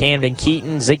side. Camden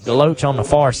Keaton, Zeke DeLoach on the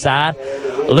far side.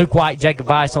 Luke White, Jacob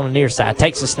Weiss on the near side.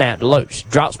 Takes the snap. DeLoach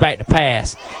drops back to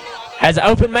pass. Has an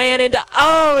open man he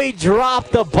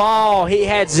dropped the ball. He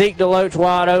had Zeke DeLoach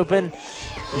wide open.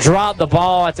 Dropped the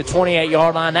ball at the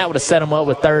 28-yard line. That would have set him up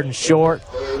with 3rd and short.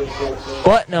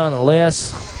 But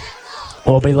nonetheless,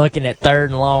 we'll be looking at 3rd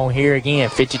and long here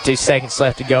again. 52 seconds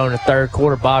left to go in the third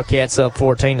quarter. Bobcats up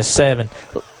 14-7.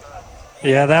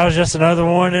 Yeah, that was just another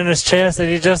one in his chest that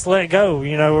he just let go.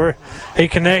 He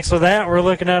connects with that. We're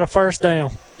looking at a 1st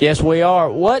down. Yes, we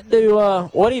are. What do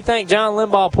you think John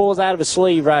Limbaugh pulls out of his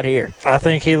sleeve right here? I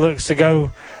think he looks to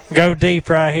go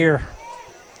deep right here.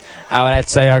 I would have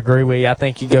to say I agree with you. I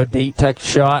think you go deep, take a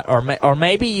shot, or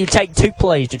maybe you take 2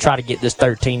 plays to try to get this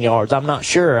 13 yards. I'm not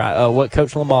sure what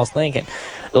Coach Limbaugh's thinking.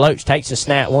 Loach takes the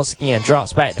snap once again,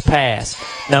 drops back to pass.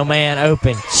 No man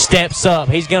open, steps up.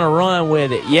 He's going to run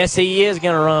with it. Yes, he is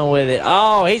going to run with it.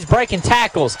 Oh, he's breaking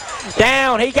tackles.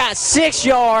 Down, he got 6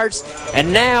 yards,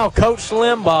 and now Coach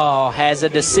Limbaugh has a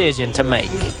decision to make.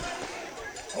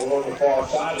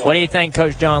 What do you think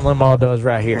Coach John Limbaugh does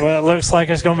right here? Well, it looks like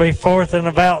it's going to be 4th and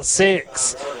about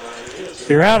 6.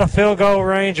 You're out of field goal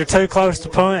range. You're too close to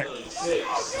punt.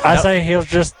 I say he'll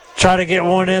just try to get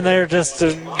one in there just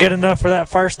to get enough for that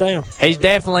 1st down. He's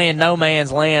definitely in no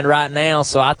man's land right now,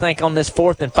 so I think on this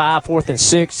 4th and 5, 4th and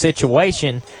 6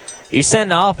 situation, you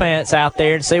send the offense out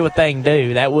there and see what they can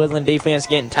do. That Woodland defense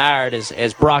getting tired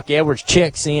as Brock Edwards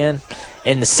checks in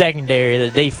the secondary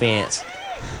of the defense.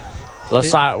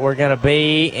 Looks like we're going to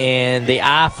be in the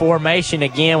I formation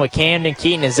again with Camden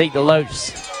Keaton and Zeke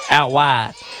DeLoach out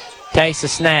wide. Takes the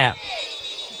snap.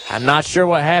 I'm not sure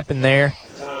what happened there.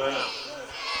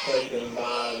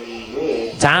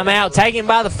 Timeout taken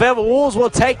by the Fayetteville Wolves. We'll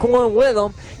take one with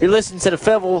them. You're listening to the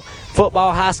Fayetteville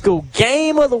Football High School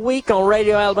Game of the Week on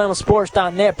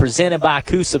RadioAlabamaSports.net, presented by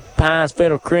Coosa Pines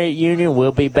Federal Credit Union.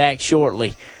 We'll be back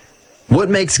shortly. What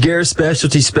makes Garris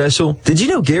Specialty special? Did you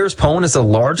know Garris Pawn is the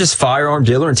largest firearm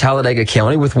dealer in Talladega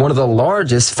County with one of the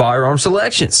largest firearm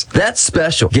selections? That's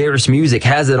special. Garris Music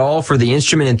has it all for the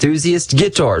instrument enthusiast: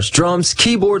 guitars, drums,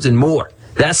 keyboards, and more.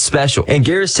 That's special. And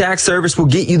Garris Tax Service will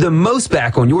get you the most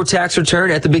back on your tax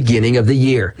return at the beginning of the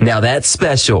year. Now that's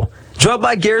special. Drop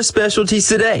by Garris Specialties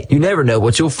today. You never know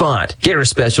what you'll find. Garris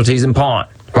Specialties in Pawn,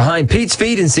 behind Pete's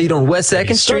Feed and Seed on West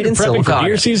 2nd Street in Prepping for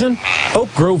deer Sylacauga. season?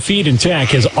 Oak Grove Feed and Tack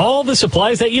has all the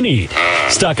supplies that you need.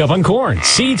 Stock up on corn,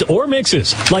 seeds, or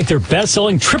mixes, like their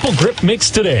best-selling Triple Grip Mix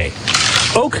today.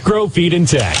 Oak Grove Feed and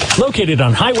Tack, located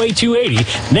on Highway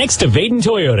 280, next to Vaden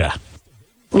Toyota.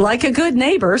 Like a good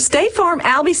neighbor, State Farm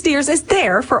Albie Steers is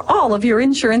there for all of your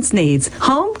insurance needs.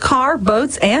 Home, car,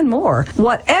 boats, and more.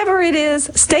 Whatever it is,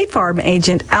 State Farm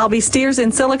agent Albie Steers in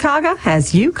Sylacauga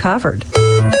has you covered.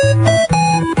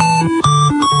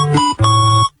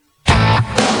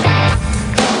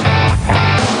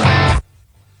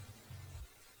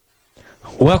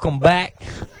 Welcome back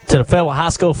to the Fayetteville High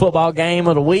School Football Game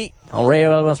of the Week. on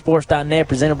RadioAlabamaSports.net,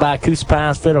 presented by Coosa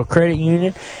Pines Federal Credit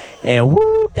Union. And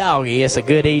woo, doggy, it's a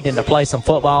good evening to play some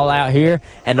football out here.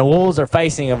 And the Wolves are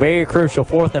facing a very crucial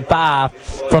 4th and 5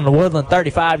 from the Woodland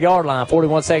 35-yard line.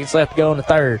 41 seconds left to go in the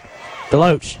third.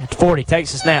 Deloach at 40,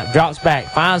 takes a snap, drops back,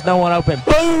 finds no one open.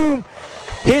 Boom!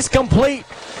 He's complete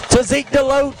to Zeke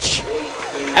Deloach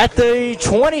at the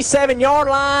 27-yard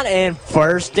line, and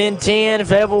 1st and 10,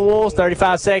 Fayetteville Wolves.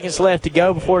 35 seconds left to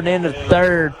go before the end of the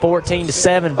third.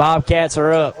 14-7, Bobcats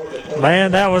are up.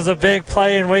 Man, that was a big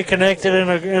play, and we connected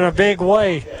in a big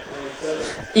way.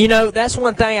 You know, that's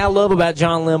one thing I love about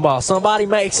John Limbaugh. Somebody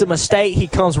makes a mistake, he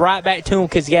comes right back to him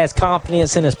because he has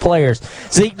confidence in his players.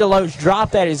 Zeke Deloach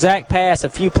dropped that exact pass a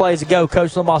few plays ago.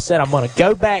 Coach Limbaugh said, I'm going to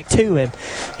go back to him.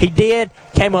 He did,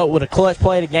 came up with a clutch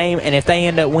play of the game, and if they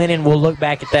end up winning, we'll look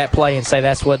back at that play and say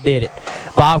that's what did it.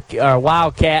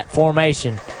 Wildcat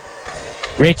formation.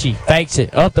 Richie fakes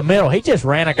it up the middle. He just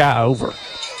ran a guy over.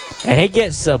 And he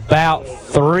gets about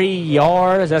 3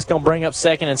 yards. That's going to bring up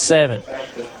 2nd and 7.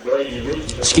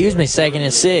 Excuse me, 2nd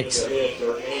and 6.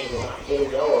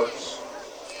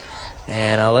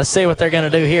 And let's see what they're going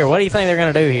to do here. What do you think they're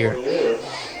going to do here?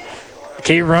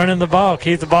 Keep running the ball.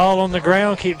 Keep the ball on the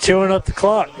ground. Keep chewing up the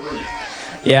clock.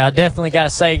 Yeah, I definitely got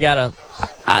to say,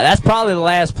 that's probably the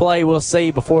last play we'll see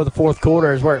before the fourth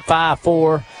quarter, as we're at 5,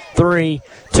 4, 3,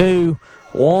 2,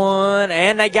 1,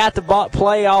 and they got the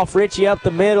play off Richie up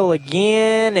the middle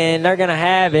again, and they're going to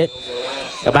have it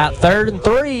about 3rd and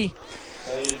 3.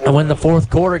 And when the fourth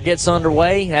quarter gets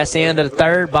underway, that's the end of the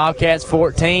third. Bobcats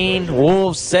 14,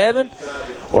 Wolves 7.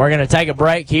 We're going to take a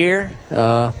break here.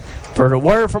 For the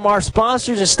word from our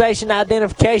sponsors and station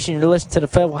identification, you're listening to the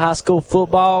Fayetteville High School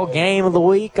Football Game of the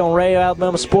Week on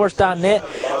RadioAlabamaSports.net,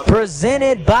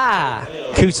 presented by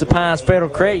Coosa Pines Federal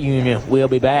Credit Union. We'll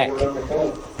be back.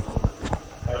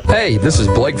 Hey, this is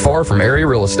Blake Farr from Area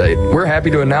Real Estate. We're happy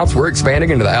to announce we're expanding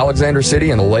into the Alexander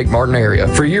City and the Lake Martin area.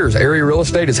 For years, Area Real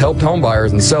Estate has helped home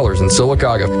buyers and sellers in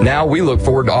Sylacauga. Now we look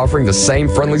forward to offering the same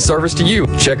friendly service to you.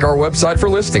 Check our website for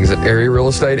listings at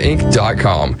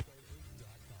arearealestateinc.com.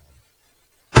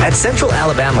 At Central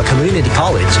Alabama Community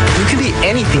College, you can be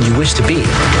anything you wish to be.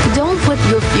 Don't put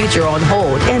your future on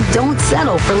hold and don't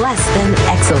settle for less than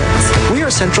excellence. We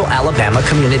are Central Alabama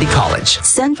Community College.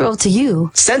 Central to you.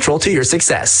 Central to your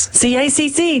success.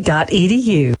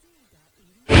 CACC.edu.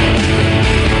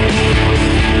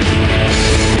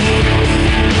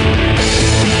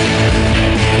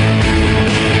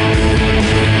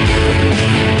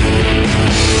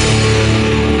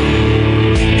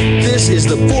 This is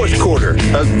the fourth quarter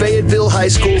of Fayetteville High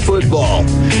School football,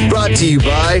 brought to you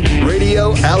by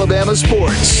Radio Alabama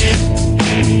Sports.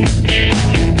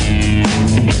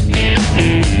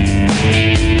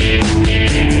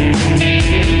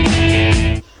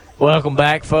 Welcome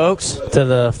back, folks, to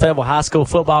the Fayetteville High School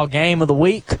Football Game of the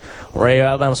Week.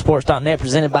 RadioAlabamaSports.net,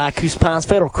 presented by Coosa Pines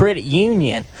Federal Credit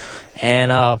Union.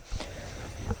 And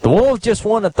the Wolves just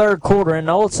won the third quarter, and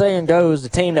the old saying goes, the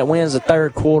team that wins the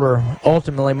third quarter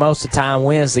ultimately most of the time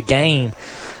wins the game.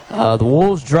 The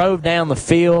Wolves drove down the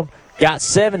field, got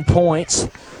 7 points.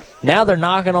 Now they're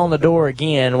knocking on the door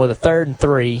again with a 3rd and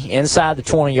 3 inside the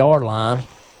 20-yard line,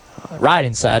 right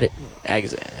inside it,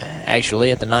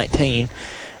 actually at the 19.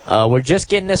 We're just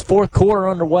getting this fourth quarter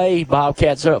underway.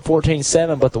 Bobcats are up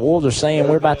 14-7, but the Wolves are saying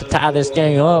we're about to tie this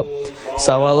game up.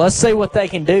 So let's see what they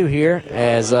can do here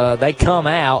as they come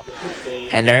out,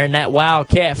 and they're in that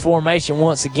Wildcat formation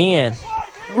once again.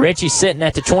 Richie sitting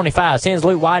at the 25, sends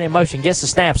Luke White in motion, gets the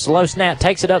snap, slow snap,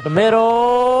 takes it up the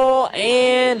middle,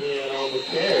 and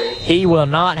he will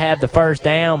not have the first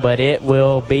down, but it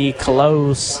will be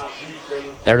close.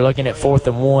 They're looking at 4th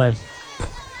and 1.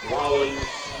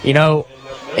 You know,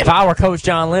 if I were Coach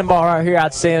John Limbaugh right here,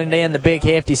 I'd send in the big,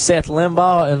 hefty Seth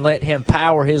Limbaugh and let him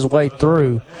power his way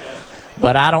through.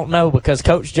 But I don't know, because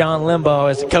Coach John Limbaugh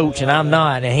is a coach and I'm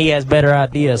not, and he has better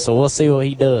ideas, so we'll see what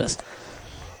he does.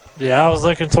 Yeah, I was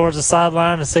looking towards the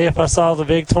sideline to see if I saw the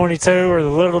big 22 or the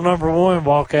little number 1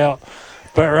 walk out.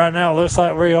 But right now it looks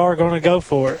like we are going to go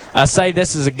for it. I say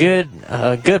this is a good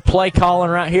play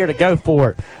calling right here to go for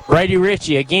it. Brady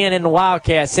Ritchie again in the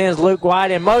Wildcat, sends Luke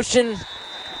White in motion.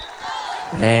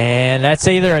 And that's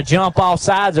either a jump off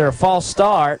sides or a false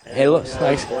start. It looks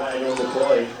like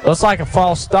a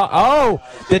false start. Oh,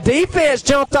 the defense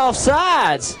jumped off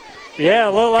sides. Yeah,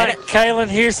 it looked like Kalen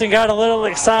Houston got a little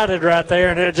excited right there,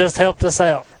 and it just helped us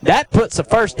out. That puts a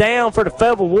first down for the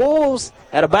Fayetteville Wolves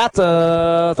at about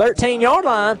the 13-yard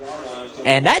line,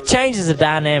 and that changes the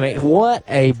dynamic. What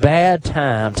a bad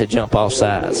time to jump off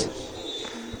sides.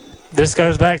 This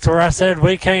goes back to where I said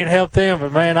we can't help them,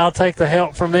 but, man, I'll take the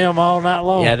help from them all night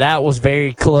long. Yeah, that was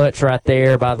very clutch right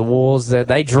there by the Wolves.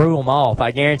 They drew them off.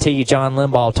 I guarantee you John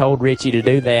Limbaugh told Richie to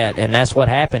do that, and that's what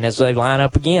happened as they line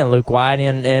up again. Luke White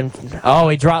and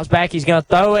he drops back. He's going to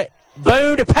throw it.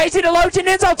 Boom to Pacey DeLoach and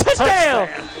end zone. Touchdown!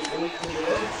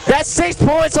 That's 6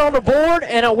 points on the board,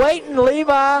 and awaiting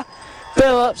Levi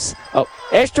Phillips.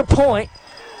 Extra point.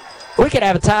 We could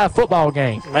have a tie football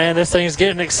game. Man, this thing's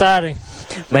getting exciting.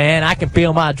 Man, I can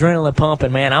feel my adrenaline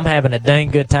pumping, man. I'm having a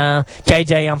dang good time.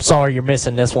 KJ, I'm sorry you're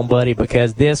missing this one, buddy,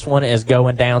 because this one is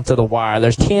going down to the wire.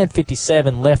 There's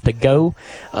 10:57 left to go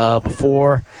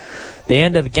before the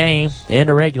end of the game, the end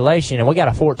of regulation, and we got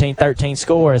a 14-13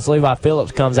 score as Levi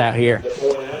Phillips comes out here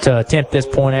to attempt this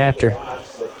point after.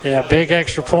 Yeah, big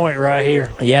extra point right here.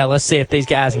 Yeah, let's see if these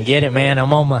guys can get it, man.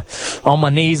 I'm on my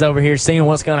knees over here seeing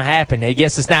what's going to happen. I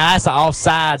guess it's now that's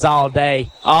offsides all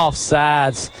day.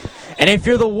 Offsides. And if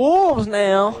you're the Wolves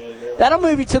now, that'll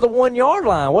move you to the 1 yard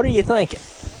line. What are you thinking?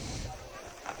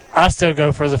 I still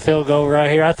go for the field goal right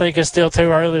here. I think it's still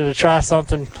too early to try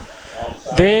something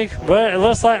big, but it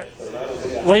looks like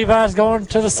Levi's going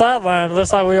to the sideline. It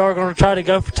looks like we are going to try to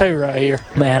go for 2 right here.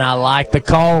 Man, I like the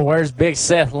call. Where's Big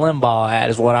Seth Limbaugh at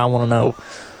is what I want to know.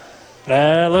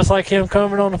 It looks like him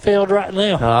coming on the field right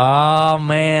now. Oh,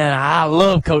 man, I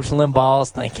love Coach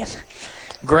Limbaugh's thinking.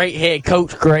 Great head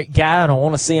coach, great guy. I don't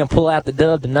want to see him pull out the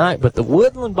dub tonight, but the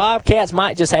Woodland Bobcats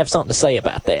might just have something to say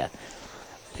about that.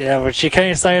 Yeah, but you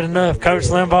can't say it enough. Coach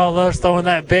Limbaugh loves throwing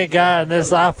that big guy in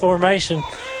this I formation.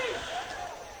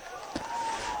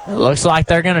 It looks like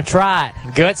they're going to try it.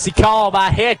 Gutsy call by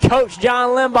head coach John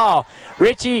Limbaugh.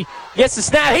 Richie gets the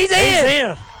snap. He's in. He's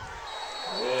in.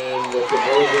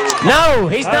 No,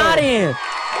 he's not in.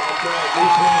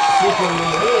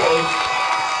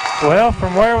 Well,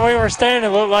 from where we were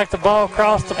standing, it looked like the ball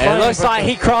crossed the plane. It looks like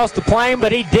he crossed the plane,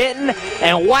 but he didn't.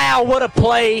 And wow, what a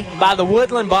play by the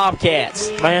Woodland Bobcats.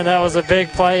 Man, that was a big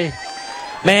play.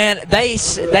 Man,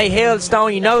 they held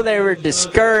Stone. You know they were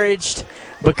discouraged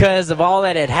because of all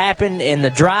that had happened in the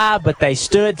drive, but they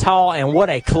stood tall, and what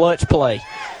a clutch play.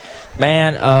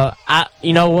 Man,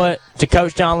 you know what? To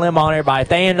Coach John Limbaugh and everybody, if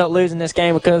they end up losing this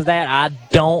game because of that, I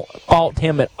don't fault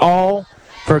him at all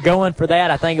for going for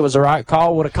that. I think it was the right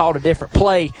call. Would have called a different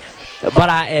play, but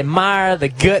I admire the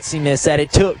gutsiness that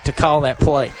it took to call that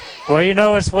play. Well, you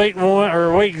know, it's week 1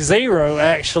 or week 0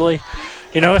 actually.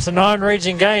 You know, it's a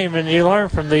non-region game, and you learn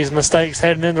from these mistakes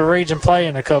heading into region play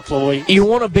in a couple of weeks. You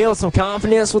want to build some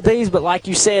confidence with these, but like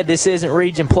you said, this isn't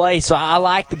region play, so I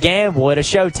like the gamble to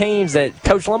show teams that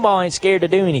Coach Limbaugh ain't scared to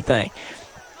do anything.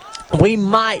 We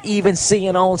might even see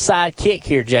an onside kick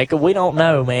here, Jacob. We don't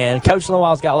know, man. Coach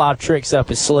Limbaugh's got a lot of tricks up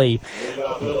his sleeve.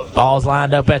 Ball's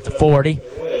lined up at the 40.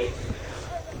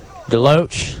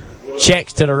 DeLoach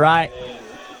checks to the right.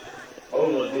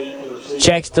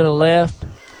 Checks to the left.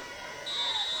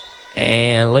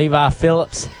 And Levi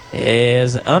Phillips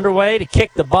is underway to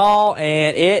kick the ball,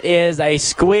 and it is a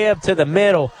squib to the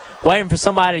middle. Waiting for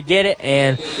somebody to get it,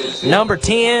 and number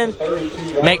 10,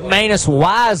 McManus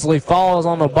wisely falls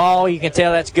on the ball. You can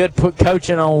tell that's good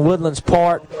coaching on Woodland's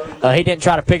part. He didn't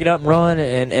try to pick it up and run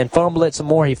and fumble it some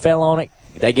more. He fell on it.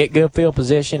 They get good field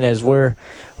position as we're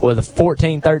with a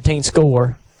 14-13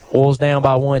 score. Wolves down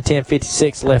by 1,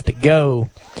 10:56 left to go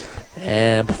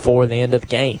and before the end of the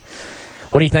game.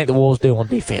 What do you think the Wolves do on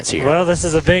defense here? Well, this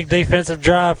is a big defensive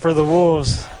drive for the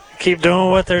Wolves. Keep doing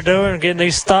what they're doing, getting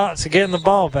these stops and getting the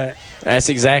ball back. That's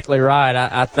exactly right.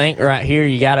 I think right here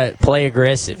you got to play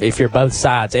aggressive if you're both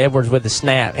sides. Edwards with the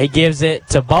snap. He gives it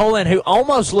to Bolin, who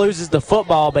almost loses the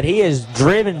football, but he is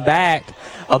driven back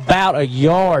about a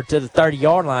yard to the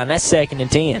 30-yard line. That's 2nd and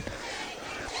 10.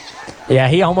 Yeah,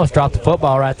 he almost dropped the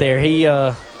football right there. He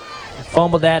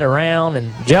fumbled that around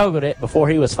and juggled it before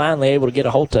he was finally able to get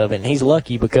a hold of it. And he's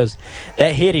lucky because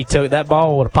that hit he took, that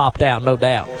ball would have popped out, no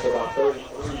doubt.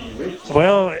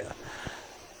 Well,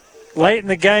 late in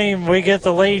the game, we get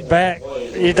the lead back.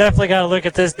 You definitely got to look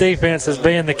at this defense as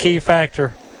being the key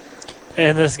factor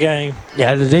in this game.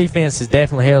 Yeah, the defense is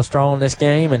definitely held strong in this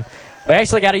game. And we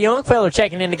actually got a young fella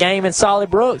checking in the game in Solly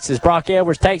Brooks as Brock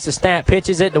Edwards takes a snap,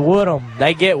 pitches it to Woodham.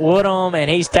 They get Woodham, and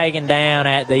he's taken down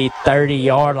at the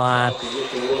 30-yard line.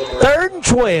 3rd and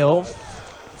 12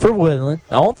 for Woodland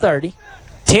on 30.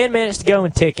 10 minutes to go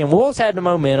and ticking. Wolves had the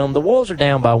momentum. The Wolves are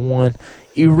down by 1.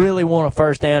 You really want a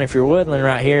first down if you're Woodland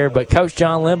right here, but Coach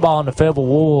John Limbaugh and the Fayetteville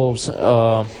Wolves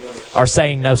are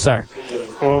saying no, sir.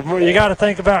 Well, you got to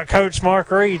think about Coach Mark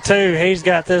Reed, too. He's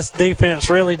got this defense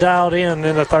really dialed in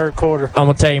the 3rd quarter. I'm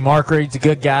going to tell you, Mark Reed's a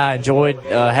good guy. Enjoyed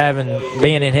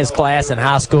being in his class in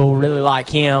high school. Really like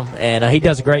him, and he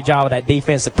does a great job with that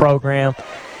defensive program.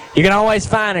 You can always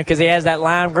find him because he has that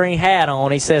lime green hat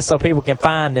on. He says so people can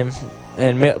find him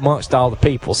and amongst all the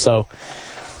people. So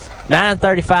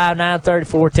 9:35,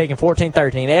 9:34, taking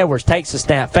 14-13. Edwards takes the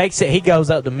snap, fakes it. He goes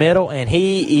up the middle, and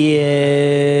he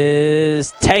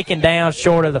is taken down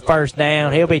short of the first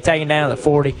down. He'll be taken down at the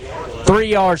 40. 3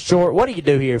 yards short. What do you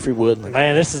do here if you're Woodland?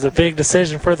 Man, this is a big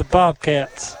decision for the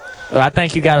Bobcats. I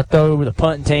think you got to throw the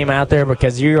punting team out there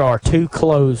because you are too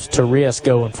close to risk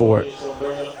going for it.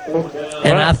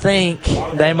 And I think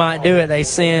they might do it. They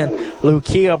send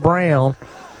Lukia Brown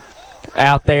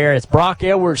out there as Brock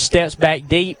Edwards steps back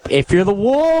deep. If you're the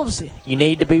Wolves, you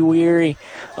need to be weary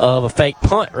of a fake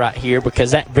punt right here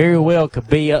because that very well could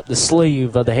be up the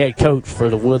sleeve of the head coach for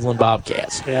the Woodland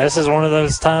Bobcats. Yeah, this is one of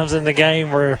those times in the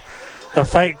game where a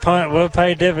fake punt will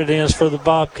pay dividends for the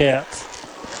Bobcats.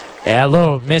 Yeah, a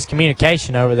little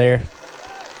miscommunication over there.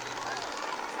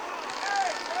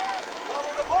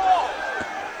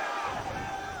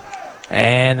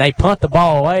 And they punt the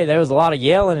ball away. There was a lot of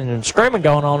yelling and screaming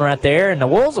going on right there. And the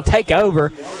Wolves will take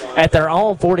over at their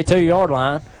own 42-yard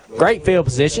line. Great field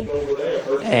position.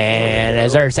 And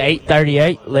as there's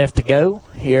 8:38 left to go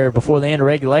here before the end of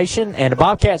regulation. And the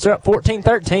Bobcats are up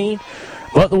 14-13.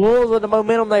 But the Wolves, with the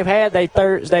momentum they've had,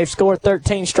 they've scored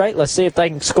 13 straight. Let's see if they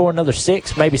can score another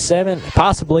 6, maybe 7,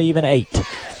 possibly even 8.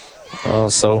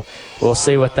 So we'll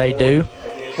see what they do.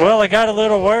 Well, I got a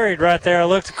little worried right there. I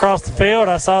looked across the field.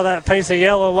 I saw that piece of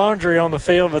yellow laundry on the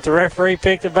field, but the referee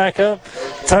picked it back up,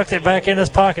 tucked it back in his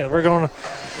pocket. We're going to...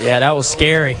 Yeah, that was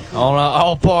scary on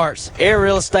all parts. Air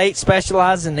Real Estate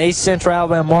specializes in the East Central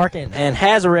Alabama market and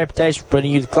has a reputation for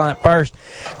putting you the client first.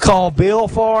 Call Bill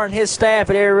Farr and his staff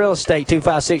at Air Real Estate,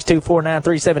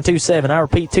 256-249-3727. I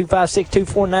repeat,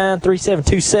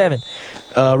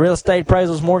 256-249-3727. Real estate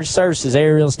appraisals, mortgage services,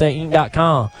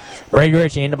 airrealestateinc.com. Brady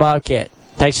Ritchie in the Bobcat.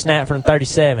 Takes a snap from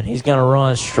 37. He's going to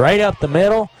run straight up the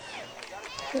middle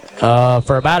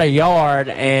for about a yard,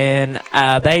 and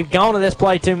they've gone to this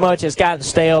play too much. It's gotten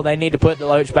stale. They need to put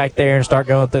Deloach back there and start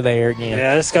going through the air again.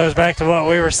 Yeah, this goes back to what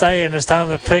we were saying. It's time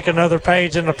to pick another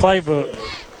page in the playbook.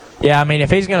 Yeah, I mean, if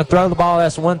he's going to throw the ball,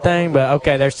 that's one thing, but,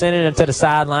 okay, they're sending him to the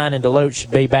sideline, and Deloach should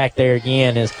be back there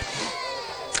again. It's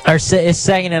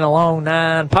second and a long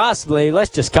 9, possibly.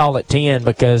 Let's just call it 10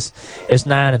 because it's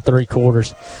 9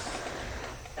 3/4.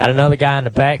 Got another guy in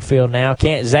the backfield now.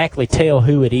 Can't exactly tell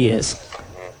who it is.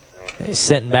 He's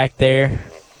sitting back there.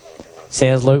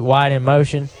 Sends Luke White in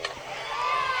motion.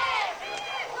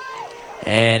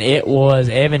 And it was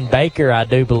Evan Baker, I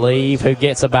do believe, who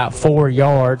gets about 4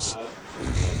 yards.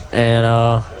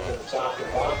 And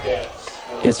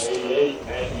it's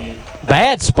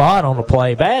bad spot on the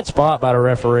play. Bad spot by the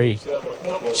referee.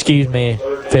 Excuse me,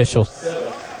 officials.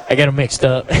 I got them mixed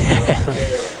up.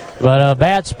 But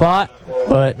bad spot.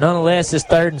 But nonetheless, it's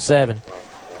 3rd and 7.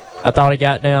 I thought he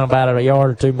got down about a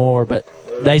yard or 2 more, but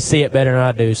they see it better than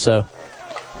I do, so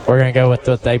we're going to go with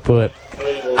what they put.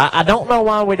 I don't know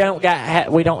why we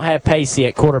don't have Pacey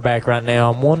at quarterback right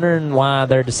now. I'm wondering why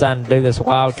they're deciding to do this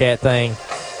Wildcat thing.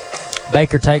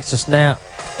 Baker takes a snap,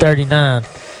 39.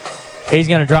 He's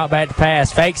going to drop back to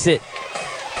pass, fakes it,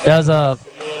 does a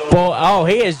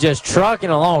he is just trucking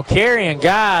along, carrying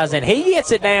guys, and he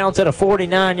gets it down to the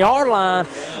 49-yard line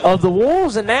of the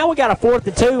Wolves, and now we got a 4th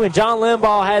and 2, and John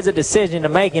Limbaugh has a decision to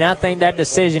make, and I think that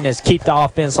decision is keep the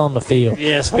offense on the field.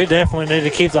 Yes, we definitely need to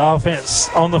keep the offense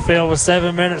on the field. With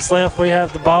 7 minutes left, we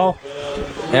have the ball.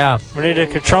 Yeah. We need to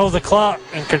control the clock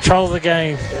and control the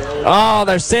game. Oh,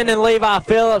 they're sending Levi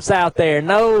Phillips out there.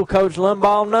 No, Coach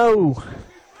Limbaugh, no.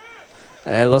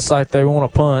 It looks like they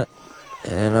want to punt,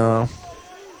 and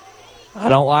I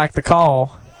don't like the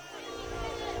call.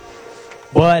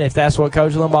 But if that's what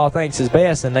Coach Limbaugh thinks is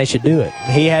best, then they should do it.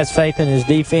 He has faith in his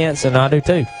defense, and I do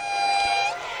too.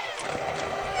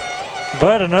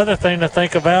 But another thing to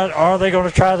think about, are they going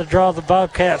to try to draw the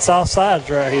Bobcats off sides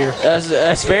right here?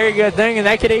 That's a very good thing, and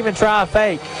they could even try a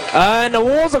fake. And the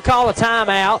Wolves will call a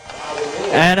timeout.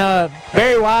 And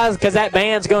very wise because that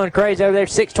band's going crazy over there.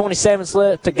 6:27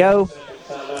 left to go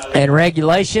in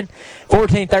regulation.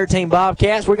 14-13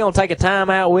 Bobcats. We're going to take a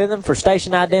timeout with them for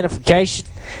station identification,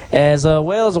 as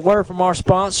well as a word from our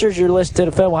sponsors. You're listening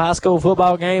to the Fayetteville High School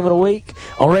Football Game of the Week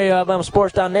on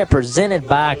RadioAlabamaSports.net, presented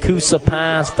by Coosa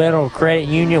Pines Federal Credit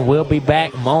Union. We'll be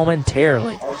back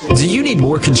momentarily. Do you need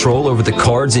more control over the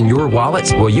cards in your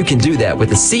wallet? Well, you can do that with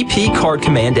the CP Card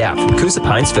Command app from Coosa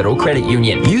Pines Federal Credit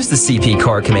Union. Use the CP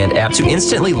Card Command app to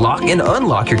instantly lock and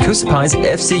unlock your Coosa Pines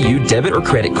FCU debit or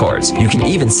credit cards. You can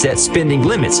even set spending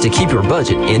limits to keep your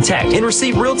budget intact and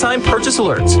receive real-time purchase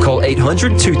alerts. Call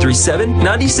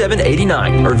 800-237-99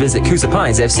 9789 or visit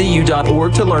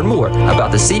CoosaPinesFCU.org to learn more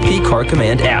about the CP Card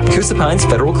Command app. Coosa Pines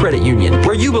Federal Credit Union,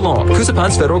 where you belong. Coosa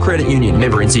Pines Federal Credit Union,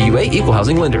 member NCUA, equal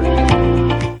housing lender.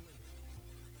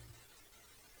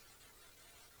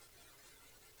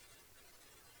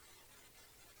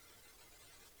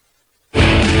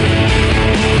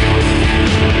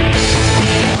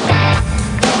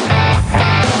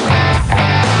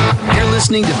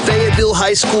 Listening to Fayetteville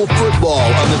High School football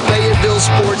on the Fayetteville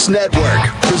Sports Network,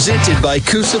 presented by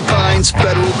Coosa Pines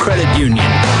Federal Credit Union.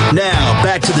 Now,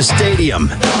 back to the stadium.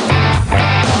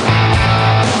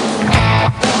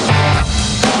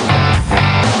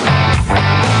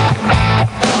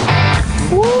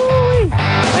 Woo!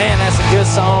 Man, that's a good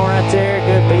song right there.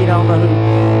 Good beat. I don't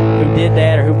know who did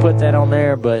that or who put that on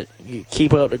there, but you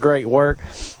keep up the great work.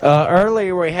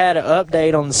 Earlier, we had an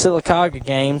update on the Sylacauga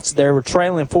games. They were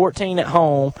trailing 14 at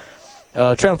home,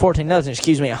 trailing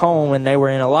 14-0, at home, and they were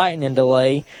in a lightning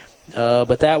delay.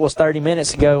 But that was 30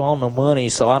 minutes ago on the money,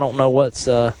 so I don't know what's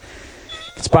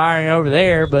conspiring over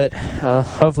there. But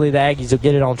hopefully the Aggies will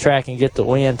get it on track and get the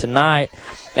win tonight.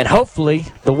 And hopefully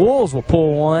the Wolves will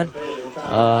pull one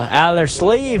out of their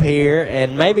sleeve here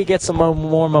and maybe get some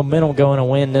more momentum going and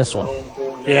win this one.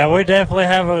 Yeah, we definitely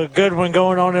have a good one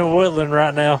going on in Woodland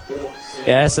right now.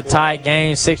 Yeah, it's a tight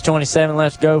game. 6:27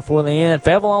 left to go for the end.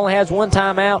 Fayetteville only has one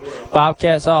timeout.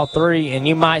 Bobcats all three, and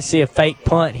you might see a fake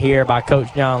punt here by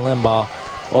Coach John Limbaugh.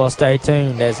 Well, stay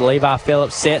tuned as Levi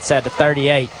Phillips sits at the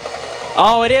 38.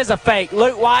 Oh, it is a fake.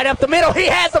 Luke White up the middle. He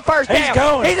has the first down. He's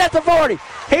going. He's at the 40.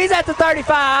 He's at the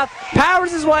 35.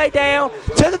 Powers his way down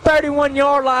to the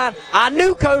 31-yard line. I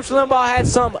knew Coach Limbaugh had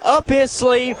something up his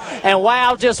sleeve. And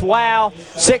wow, just wow.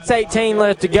 6:18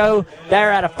 left to go.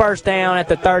 They're at a first down at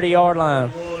the 30-yard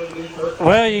line.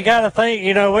 Well, you got to think,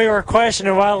 we were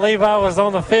questioning why Levi was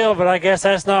on the field, but I guess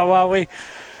that's not why we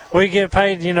get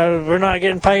paid. We're not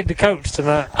getting paid to coach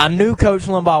tonight. I knew Coach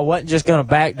Limbaugh wasn't just going to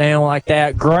back down like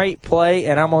that. Great play,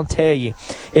 and I'm going to tell you,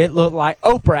 it looked like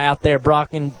Oprah out there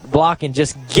blocking,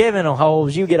 just giving them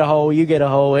holes. You get a hole, you get a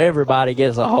hole, everybody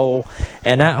gets a hole.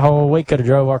 And that hole, we could have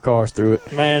drove our cars through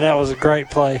it. Man, that was a great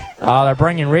play. Oh, they're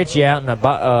bringing Richie out in the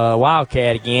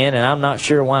Wildcat again, and I'm not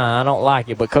sure why. I don't like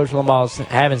it, but Coach Limbaugh's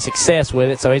having success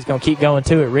with it, so he's going to keep going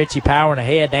to it. Richie powering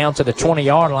ahead down to the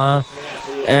 20-yard line.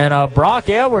 And Brock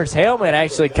Edwards' helmet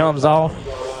actually comes off.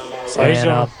 So he's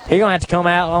going to have to come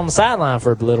out on the sideline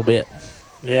for a little bit.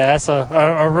 Yeah, that's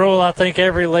a rule I think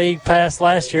every league passed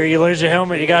last year. You lose your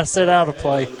helmet, you got to sit out of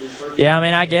play. Yeah,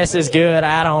 I guess it's good.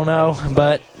 I don't know.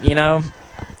 But,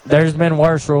 there's been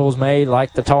worse rules made,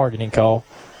 like the targeting call.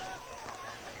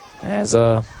 As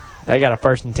they got a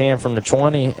 1st and 10 from the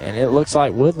 20, and it looks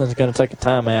like Woodland's going to take a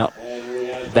timeout.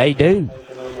 They do.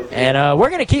 And we're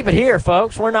going to keep it here,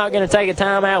 folks. We're not going to take a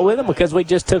timeout with them because we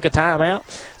just took a timeout.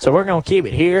 So we're going to keep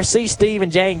it here. See Steve and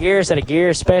Jane Garris at a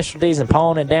Garris Specialties and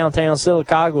Pawn in downtown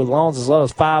Sylacauga with loans as low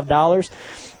as $5.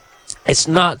 It's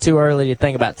not too early to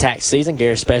think about tax season.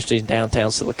 Garris Specialties in downtown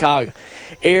Sylacauga.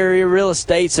 Area real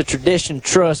estate's a tradition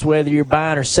trust, whether you're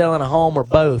buying or selling a home or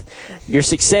both. Your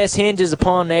success hinges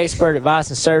upon the expert advice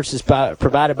and services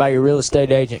provided by your real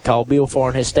estate agent. Call Bill Farr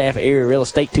and his staff at Area Real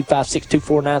Estate,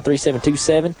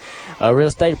 256-249-3727. Real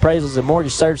estate appraisals and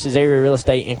mortgage services, Area Real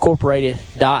Estate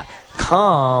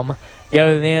Incorporated.com.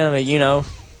 Go to them, you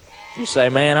say,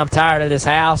 man, I'm tired of this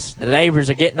house. The neighbors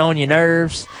are getting on your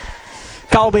nerves.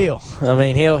 Call Bill.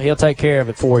 He'll take care of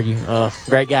it for you.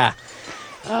 Great guy.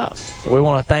 We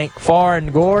want to thank Farr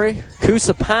and Gorey,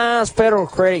 Coosa Pines Federal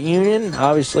Credit Union,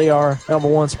 obviously our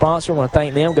 #1 sponsor. We want to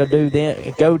thank them. Go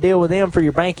deal with them for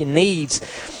your banking needs.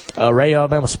 Radio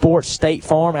Alabama Sports, State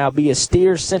Farm, Albia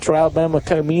Steers, Central Alabama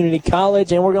Community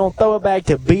College, and we're going to throw it back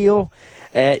to Bill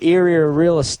at Area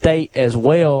Real Estate as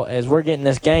well as we're getting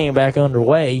this game back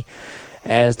underway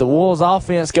as the Wolves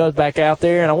offense goes back out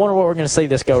there, and I wonder what we're going to see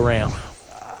this go round.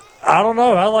 I don't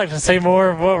know. I'd like to see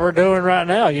more of what we're doing right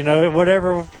now.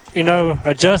 Whatever,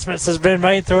 adjustments has been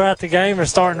made throughout the game are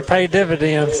starting to pay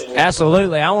dividends.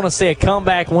 Absolutely. I want to see a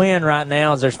comeback win right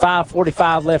now as there's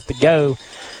 5:45 left to go.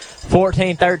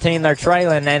 14-13, they're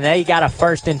trailing, and they got a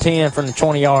 1st and 10 from the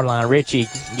 20-yard line. Richie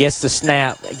gets the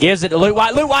snap, gives it to Luke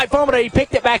White. Luke White fumbled it. He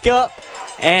picked it back up,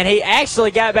 and he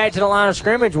actually got back to the line of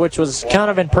scrimmage, which was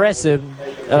kind of impressive,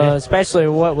 especially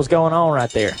what was going on right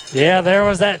there. Yeah, there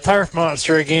was that turf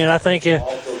monster again. I think if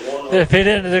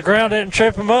the ground didn't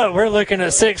trip him up, we're looking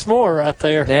at 6 more right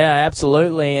there. Yeah,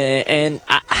 absolutely. And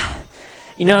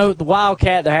the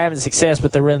Wildcat, they're having success,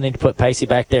 but they really need to put Pacey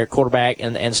back there at quarterback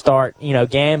and start,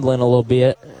 gambling a little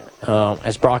bit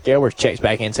as Brock Edwards checks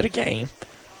back into the game.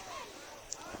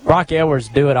 Brock Edwards,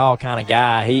 do-it-all kind of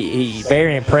guy. He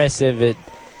very impressive at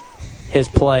his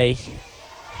play.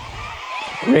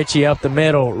 Richie up the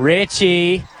middle.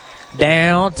 Richie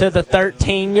down to the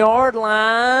 13-yard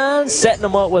line, setting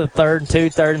them up with a 3rd and 2,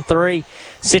 3rd and 3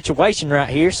 situation right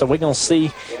here. So we're going to see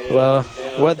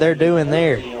what they're doing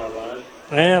there.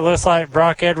 Yeah, it looks like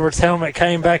Brock Edwards' helmet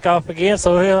came back off again,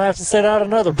 so he'll have to sit out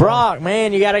another. Brock,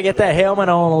 man, you got to get that helmet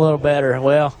on a little better.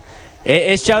 Well,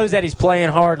 it shows that he's playing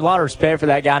hard. A lot of respect for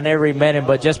that guy. Never even met him,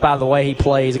 but just by the way he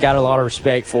plays, I got a lot of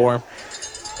respect for him.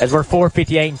 As we're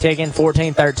 4:58 and ticking,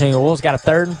 14-13. The Wolves got a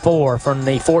 3rd and 4 from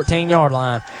the 14-yard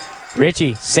line.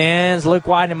 Richie sends Luke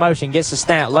White in motion, gets the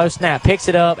snap, low snap, picks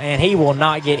it up, and he will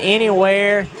not get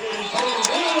anywhere.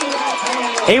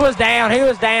 He was down. He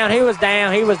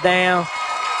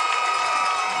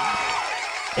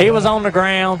was on the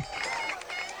ground.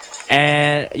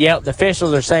 And, yep, the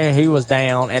officials are saying he was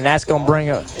down, and that's going to bring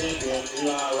up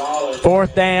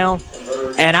 4th down.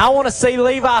 And I want to see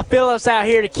Levi Phillips out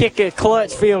here to kick a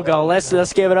clutch field goal.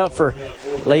 Let's give it up for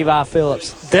Levi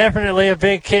Phillips. Definitely a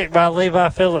big kick by Levi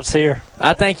Phillips here.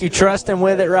 I think you trust him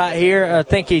with it right here. I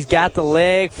think he's got the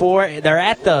leg for it. They're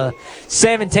at the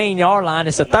 17-yard line.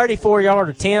 It's a 34-yard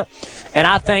attempt. And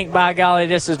I think, by golly,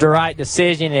 this is the right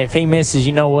decision. If he misses,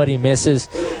 you know what he misses.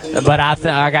 But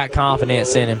I got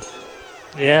confidence in him.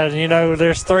 Yeah,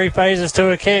 there's 3 phases to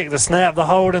a kick: the snap, the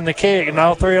hold, and the kick, and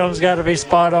all 3 of them's got to be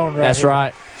spot on. That's here.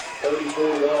 right.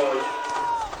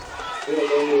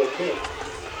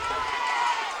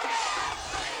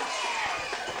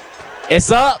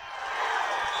 It's up.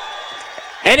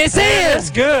 And it's in. That's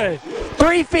good.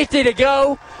 3:50 to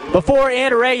go before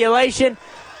end of regulation.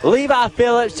 Levi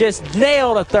Phillips just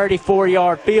nailed a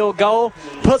 34-yard field goal,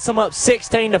 puts them up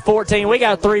 16-14. We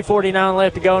got 3:49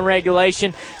 left to go in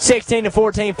regulation.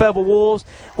 16-14 Fayetteville Wolves.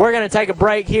 We're going to take a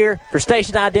break here for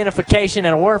station identification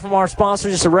and a word from our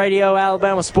sponsors. It's a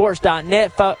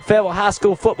RadioAlabamaSports.net Fayetteville High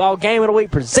School football game of the week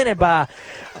presented by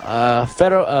Coosa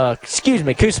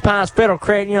Pines Federal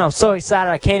Credit Union. I'm so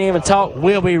excited I can't even talk.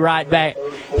 We'll be right back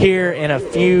here in a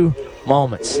few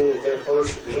moments.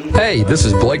 Hey, this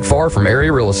is Blake Farr from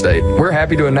Area Real Estate. We're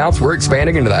happy to announce we're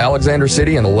expanding into the Alexander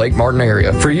City and the Lake Martin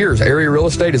area. For years, Area Real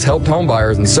Estate has helped home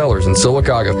buyers and sellers in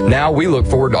Sylacauga. Now we look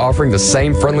forward to offering the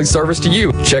same friendly service to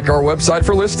you. Check our website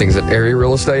for listings at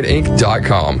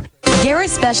arearealestateinc.com. Garrett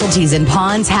Specialties in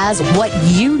Ponds has what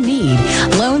you need.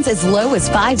 Loans as low as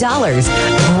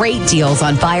 $5. Great deals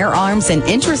on firearms and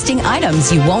interesting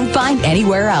items you won't find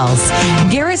anywhere else.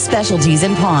 Garrett Specialties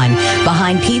in Pond,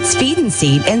 behind Pete's Feed and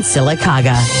Seed in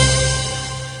Sylacauga.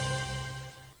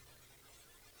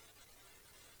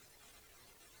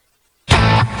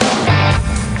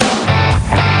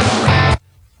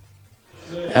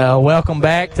 Welcome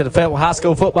back to the Fayetteville High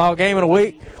School football game of the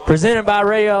week, presented by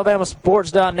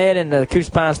RadioAlabamaSports.net and the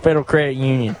Coosa Pines Federal Credit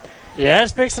Union. Yeah,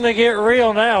 it's fixing to get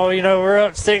real now. We're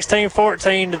up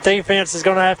 16-14. The defense is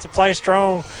going to have to play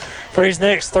strong for these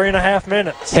next 3.5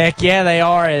 minutes. Heck yeah, they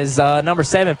are, as number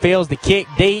 7 fields the kick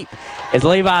deep as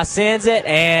Levi sends it,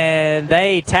 and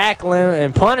they tackle him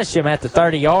and punish him at the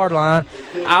 30-yard line.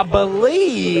 I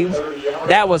believe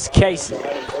that was Casey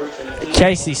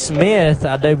Smith,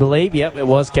 I do believe. Yep, it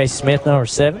was Casey Smith, number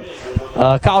 7.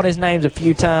 Called his names a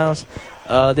few times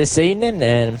this evening,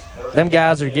 and them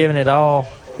guys are giving it all.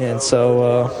 And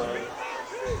so,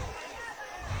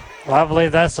 well, I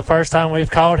believe that's the first time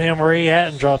we've called him where he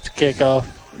hadn't dropped the kickoff.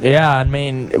 Yeah, I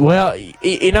mean, well,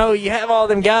 you have all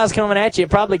them guys coming at you, it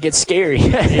probably gets scary.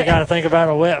 You got to think about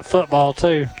a wet football,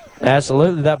 too.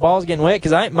 Absolutely. That ball's getting wet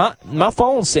because my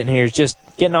phone's sitting here is just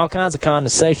getting all kinds of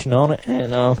condensation on it.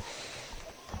 And,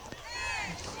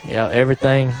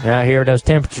 everything out here, those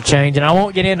temperature changing. I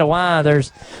won't get into why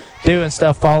there's doing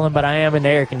stuff falling, but I am in the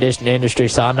air conditioning industry,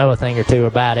 so I know a thing or two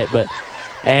about it.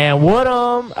 And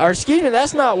Woodham, or excuse me,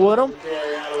 that's not Woodham.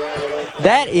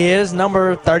 That is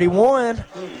number 31,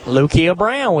 Lukia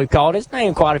Brown. We've called his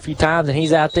name quite a few times, and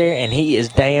he's out there, and he is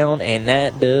down, and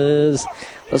that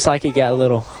looks like he got a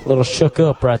little shook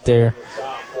up right there.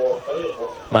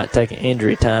 Might take an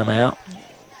injury timeout.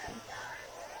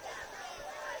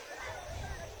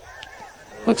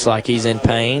 Looks like he's in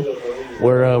pain.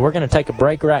 We're going to take a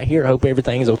break right here. Hope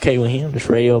everything's okay with him. Just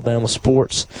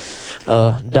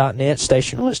RadioAlabamaSports.net.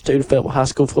 Station was to the Fayetteville High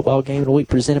School football game of the week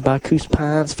presented by Coosa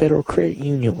Pines Federal Credit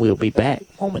Union. We'll be back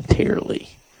momentarily.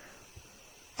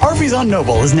 Harvey's on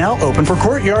Noble is now open for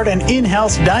courtyard and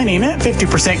in-house dining at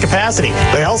 50% capacity.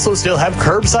 They also still have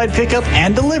curbside pickup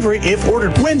and delivery if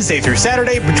ordered Wednesday through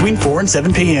Saturday between 4 and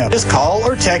 7 p.m. Just call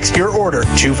or text your order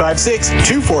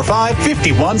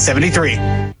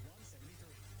 256-245-5173.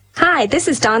 Hi, this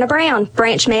is Donna Brown,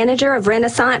 branch manager of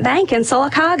Renaissance Bank in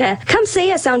Sylacauga. Come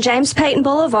see us on James Payton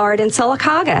Boulevard in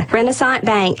Sylacauga. Renaissance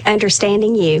Bank,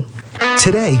 understanding you.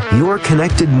 Today, you're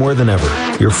connected more than ever.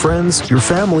 Your friends, your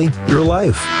family, your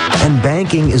life. And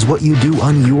banking is what you do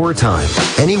on your time,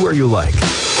 anywhere you like.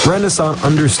 Renaissance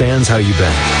understands how you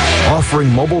bank,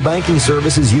 offering mobile banking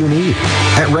services you need.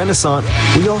 At Renaissance,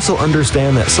 we also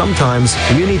understand that sometimes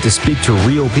you need to speak to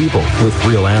real people with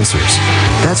real answers.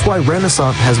 That's why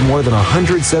Renaissance has more than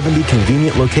 170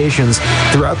 convenient locations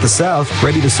throughout the South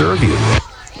ready to serve you.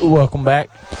 Welcome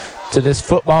back to this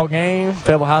football game,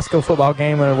 Fayetteville High School football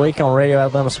game of the week on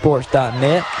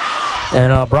RadioAlabamaSports.net.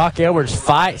 And Brock Edwards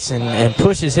fights and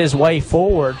pushes his way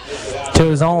forward to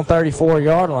his own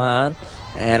 34-yard line.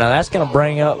 And that's going to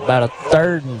bring up about a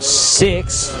 3rd and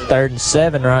 6, 3rd and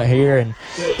 7 right here. And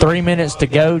 3 minutes to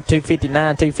go,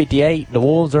 2:59, 2:58. The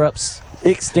Wolves are up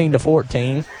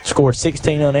 16-14, scored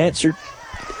 16 unanswered.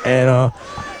 And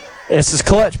it's his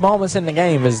clutch moments in the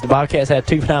game as the Bobcats had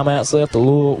 2 timeouts left. The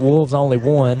Wolves only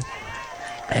 1.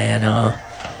 And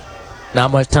not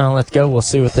much time left to go. We'll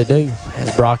see what they do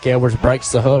as Brock Edwards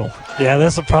breaks the huddle. Yeah,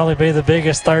 this will probably be the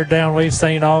biggest 3rd down we've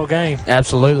seen all game.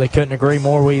 Absolutely. Couldn't agree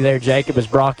more with you there, Jacob, as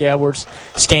Brock Edwards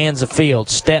scans the field,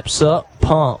 steps up,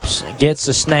 pumps, gets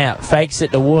the snap, fakes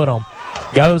it to Woodham,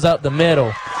 goes up the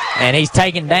middle, and he's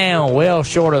taken down well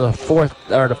short of the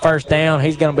 1st down.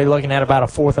 He's going to be looking at about a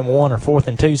 4th and 1 or 4th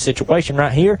and 2 situation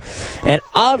right here. And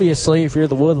obviously, if you're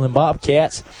the Woodland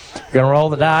Bobcats, you're going to roll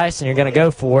the dice and you're going to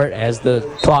go for it as the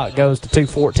clock goes to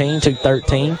 2:14,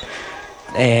 2:13.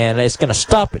 And it's going to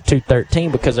stop at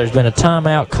 2:13 because there's been a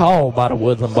timeout called by the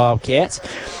Woodland Bobcats.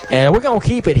 And we're going to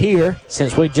keep it here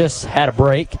since we just had a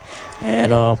break.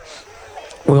 And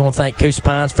we want to thank Coosa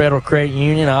Pines Federal Credit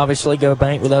Union. Obviously, go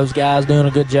bank with those guys doing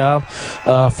a good job.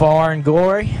 Far and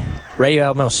Glory, Radio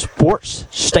Alabama Sports,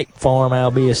 State Farm,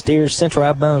 Alabama Steers, Central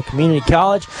Alabama Community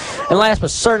College. And last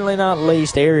but certainly not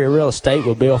least, Area Real Estate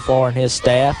with Bill Farr and his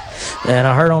staff. And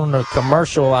I heard on the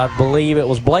commercial, I believe it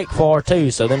was Blake Farr too.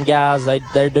 So them guys,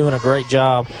 they're doing a great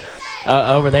job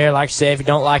over there. Like I said, if you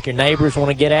don't like your neighbors, want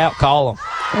to get out, call them.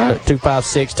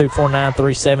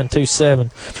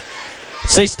 256-249-3727.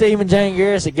 See Steve and Jane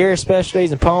Garris at Garris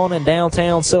Specialties in Pawn in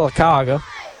downtown Sylacauga.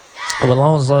 With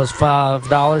loans as low as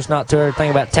 $5, not to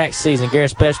everything about tax season. Garris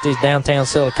Specialties, downtown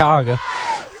Sylacauga.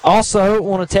 Also,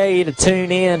 want to tell you to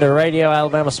tune in to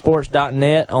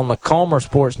RadioAlabamaSports.net on the Calmer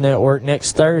Sports Network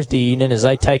next Thursday evening as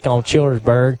they take on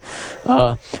Childersburg.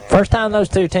 First time those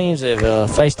two teams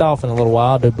have faced off in a little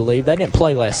while, I do believe. They didn't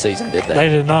play last season, did they? They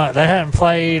did not. They hadn't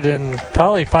played in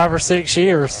probably 5 or 6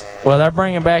 years. Well, they're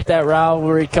bringing back that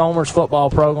rivalry. Comer's football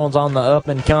program's on the up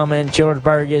and coming.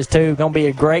 Childersburg is too. Going to be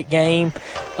a great game.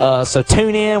 So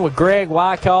tune in with Greg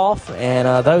Wyckoff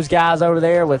and those guys over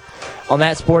there on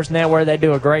that sports network. They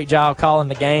do a great job calling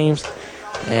the games.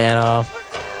 And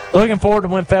looking forward to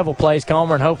when Fayetteville plays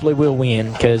Comer, and hopefully we'll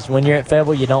win because when you're at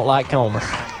Fayetteville, you don't like Comer.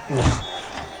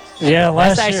 Yeah,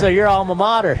 that's actually your alma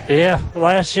mater. Yeah,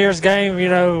 last year's game,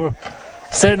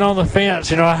 sitting on the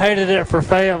fence, I hated it for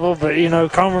Fayetteville, but,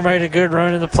 Comer made a good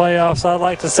run in the playoffs. I'd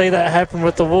like to see that happen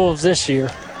with the Wolves this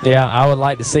year. Yeah, I would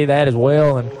like to see that as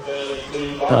well. And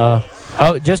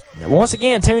just once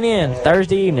again, tune in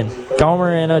Thursday evening.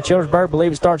 Comer and Childersburg,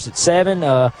 believe it starts at 7.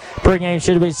 Pregame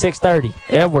should be 6:30.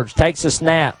 Edwards takes a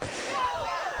snap.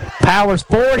 Powers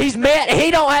forward. He's met.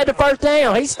 He don't have the first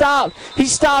down. He stopped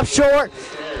short.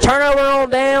 Turnover on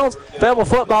downs. Fayetteville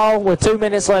football with 2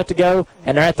 minutes left to go,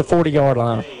 and they're at the 40-yard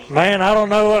line. Man, I don't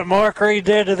know what Mark Reed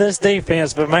did to this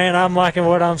defense, but, man, I'm liking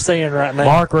what I'm seeing right now.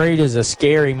 Mark Reed is a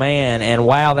scary man, and,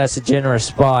 wow, that's a generous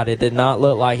spot. It did not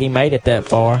look like he made it that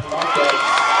far.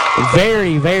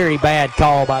 Very, very bad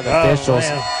call by the officials.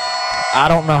 Man. I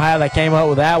don't know how they came up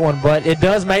with that one, but it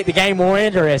does make the game more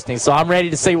interesting, so I'm ready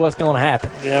to see what's going to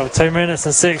happen. Yeah, with 2 minutes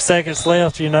and 6 seconds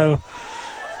left, you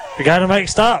got to make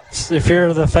stops if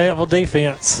you're the Fayetteville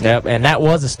defense. Yep, and that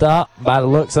was a stop by the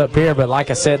looks up here, but like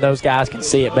I said, those guys can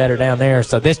see it better down there,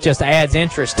 so this just adds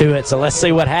interest to it, so let's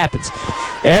see what happens.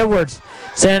 Edwards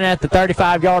sending at the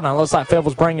 35-yard line. Looks like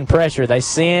Fayetteville's bringing pressure. They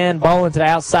send Bolin to the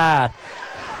outside.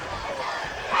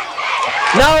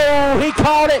 No, he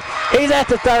caught it. He's at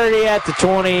the 30, at the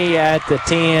 20, at the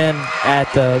 10, at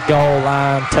the goal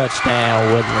line.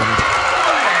 Touchdown, Woodland.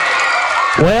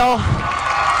 Well,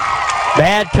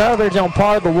 bad coverage on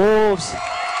part of the Wolves.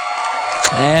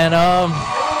 And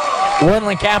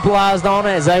Woodland capitalized on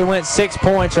it as they went 6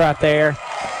 points right there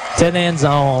to the end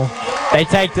zone. They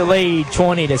take the lead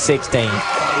 20-16.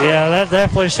 Yeah, that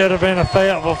definitely should have been a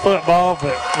Fayetteville football,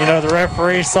 but, the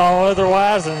referee saw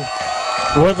otherwise, and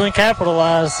Woodland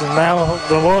capitalized, and now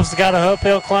the Wolves got an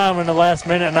uphill climb in the last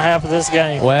minute and a half of this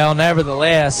game. Well,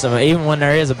 nevertheless, even when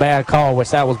there is a bad call,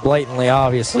 which that was blatantly,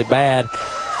 obviously bad,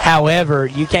 However,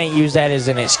 you can't use that as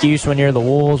an excuse when you're the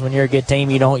Wolves. When you're a good team,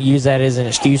 you don't use that as an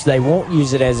excuse. They won't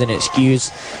use it as an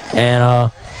excuse.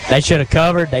 And they should have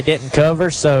covered. They didn't cover,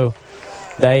 so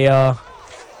they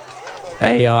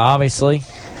obviously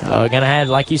going to have,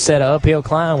 like you said, an uphill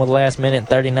climb with the last minute and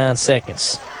 39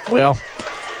 seconds. Well,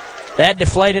 that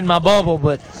deflated my bubble,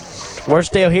 but we're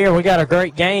still here. We got a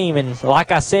great game, and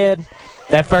like I said,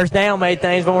 that first down made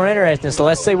things more interesting, so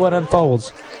let's see what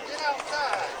unfolds.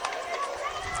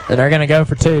 And they're going to go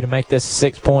for 2 to make this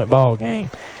a 6-point ball game.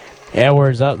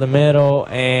 Edwards up the middle,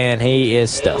 and he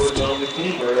is stuffed.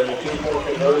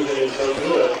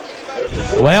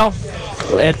 Well,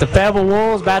 at the Fayetteville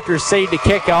Wolves about to receive the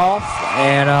kickoff,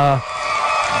 and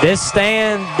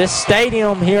this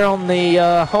stadium here on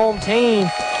the home team,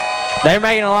 they're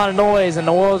making a lot of noise, and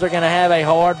the Wolves are going to have a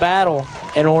hard battle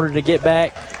in order to get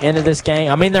back into this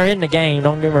game. I mean, they're in the game,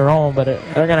 don't get me wrong, but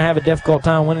they're going to have a difficult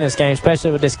time winning this game,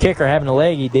 especially with this kicker having the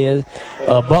leg he did.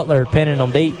 Butler pinning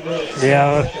them deep.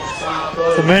 Yeah,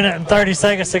 a minute and 30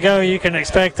 seconds to go, you can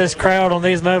expect this crowd on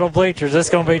these metal bleachers. It's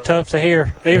going to be tough to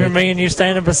hear. Even me and you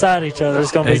standing beside each other,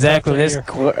 it's going to be tough to hear.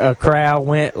 Exactly. This crowd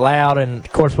went loud, and,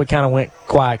 of course, we kind of went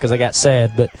quiet because I got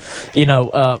sad. But,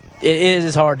 it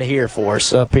is hard to hear for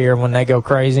us up here when they go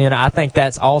crazy, and I think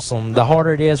that's awesome. The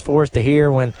harder it is for us to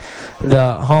hear when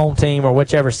the home team or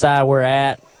whichever side we're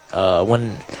at,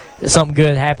 when something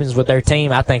good happens with their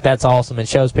team, I think that's awesome. It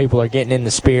shows people are getting in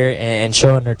the spirit and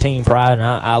showing their team pride, and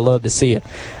I love to see it.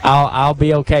 I'll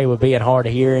be okay with being hard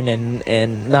of hearing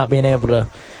and not being able to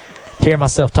hear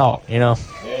myself talk,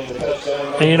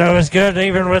 It's good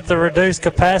even with the reduced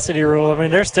capacity rule. I mean,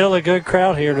 there's still a good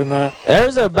crowd here tonight.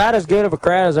 There's about as good of a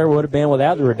crowd as there would have been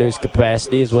without the reduced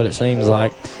capacity is what it seems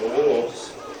like.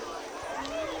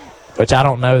 Which I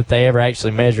don't know that they ever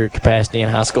actually measured capacity in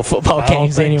high school football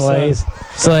games anyways.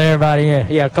 So everybody,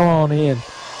 yeah, come on in.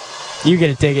 You get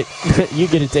a ticket. You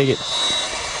get a ticket.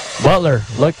 Butler,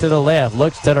 look to the left,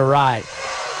 looks to the right.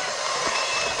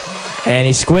 And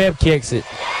he squib kicks it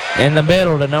in the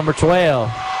middle to number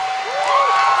 12.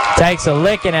 Takes a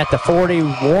licking at the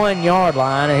 41-yard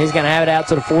line, and he's going to have it out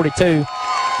to the 42.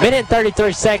 Minute and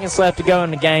 33 seconds left to go in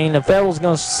the game. The Fayetteville's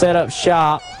going to set up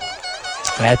shop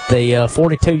at the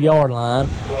 42-yard line,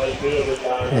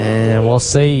 and we'll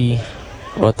see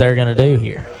what they're going to do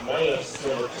here.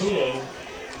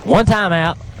 One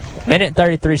timeout, minute and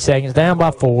 33 seconds, down by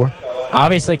 4.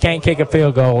 Obviously can't kick a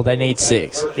field goal. They need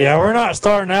 6. Yeah, we're not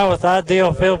starting out with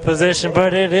ideal field position,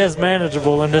 but it is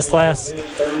manageable in this last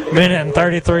minute and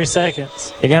 33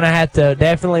 seconds. You're going to have to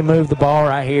definitely move the ball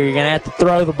right here. You're going to have to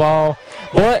throw the ball.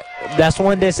 But that's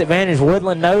one disadvantage.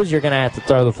 Woodland knows you're going to have to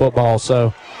throw the football.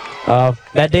 So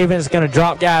that defense is going to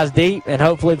drop guys deep, and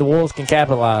hopefully the Wolves can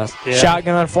capitalize. Yeah.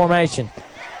 Shotgun formation.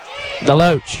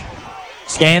 DeLoach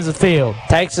scans the field,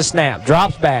 takes a snap,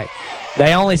 drops back.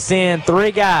 They only send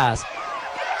 3 guys.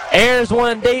 Airs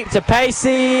one deep to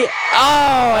Pacey.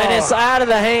 And it's out of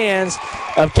the hands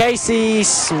of Casey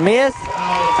Smith,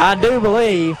 I do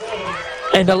believe.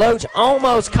 And DeLoach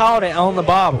almost caught it on the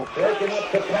bobble.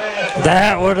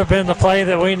 That would have been the play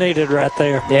that we needed right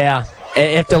there. Yeah.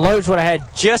 If DeLoach would have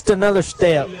had just another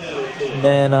step,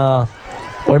 then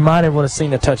we might have would have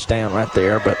seen a touchdown right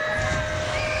there. But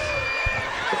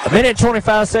a minute and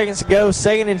 25 seconds to go.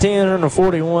 2nd and 10 on the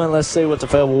 41. Let's see what the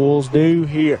Fayetteville Wolves do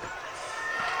here.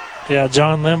 Yeah,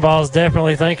 John Limbaugh's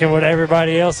definitely thinking what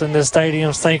everybody else in this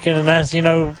stadium's thinking, and that's,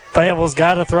 Fayetteville's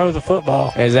got to throw the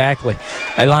football. Exactly.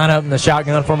 They line up in the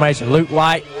shotgun formation. Luke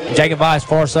White, Jacob Weiss,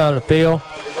 far side of the field.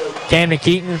 Camden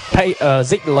Keaton,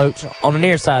 Zeke DeLoach on the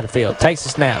near side of the field. Takes the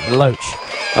snap.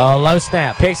 DeLoach. Low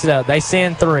snap. Picks it up. They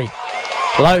send 3.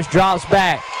 DeLoach drops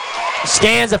back.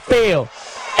 Scans the field.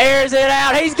 Airs it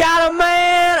out. He's got a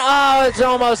man. Oh, it's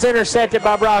almost intercepted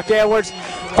by Brock Edwards.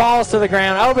 Falls to the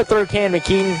ground. Overthrew Camden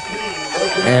Keaton.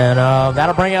 And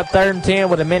that'll bring up 3rd and 10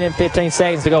 with a minute and 15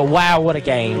 seconds to go. Wow, what a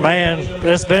game. Man,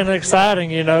 it's been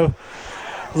exciting,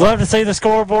 Love to see the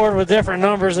scoreboard with different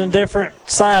numbers and different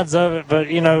sides of it. But,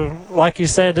 like you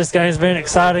said, this game's been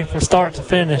exciting from start to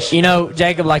finish.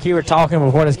 Jacob, like you were talking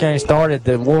before this game started,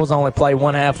 the Wolves only play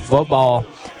one half of football.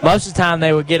 Most of the time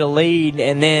they would get a lead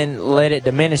and then let it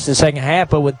diminish the second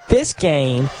half. But with this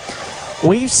game,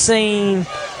 we've seen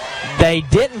they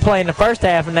didn't play in the first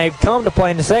half and they've come to play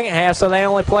in the second half, so they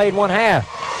only played one half.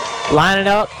 Lining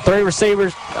up, 3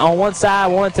 receivers on one side,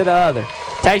 1 to the other.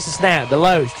 Takes a snap.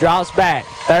 DeLoach drops back.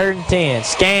 3rd and 10.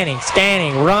 Scanning,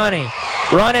 running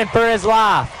for his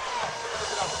life.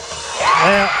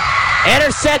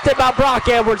 Intercepted by Brock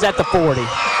Edwards at the 40.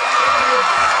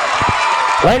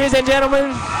 Ladies and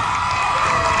gentlemen,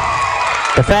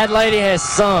 The fat lady has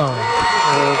sung.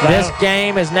 This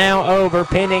game is now over,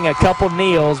 pending a couple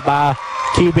kneels by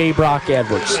QB Brock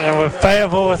Edwards. And with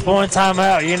Fayetteville with one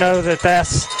timeout, you know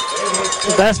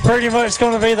that's pretty much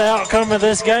going to be the outcome of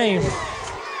this game.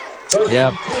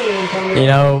 Yep. You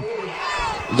know,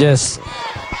 just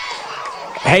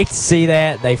hate to see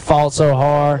that. They fought so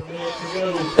hard.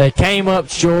 They came up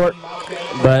short,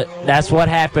 but that's what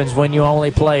happens when you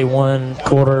only play one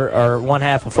quarter or one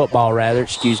half of football, rather,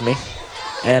 excuse me.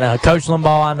 And Coach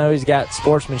Limbaugh, I know he's got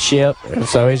sportsmanship, and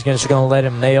so he's just going to let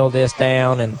him nail this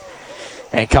down and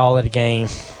call it a game.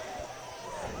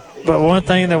 But one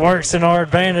thing that works in our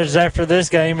advantage after this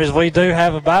game is we do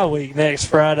have a bye week next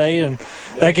Friday, and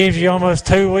that gives you almost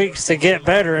 2 weeks to get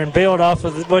better and build off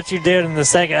of what you did in the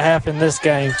second half in this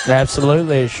game.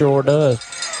 Absolutely, it sure does.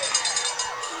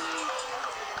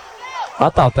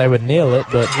 I thought they would kneel it,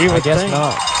 but I guess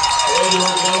not.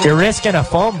 You're risking a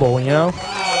fumble, you know.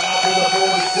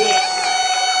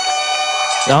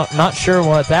 Not sure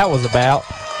what that was about.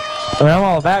 I mean, I'm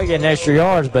all about getting extra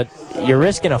yards, but you're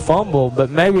risking a fumble, but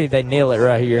maybe they kneel it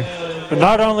right here. But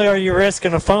not only are you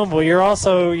risking a fumble, you're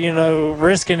also,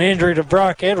 risking injury to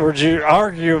Brock Edwards. You're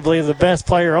arguably the best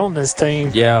player on this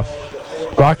team. Yeah.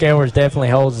 Brock Edwards definitely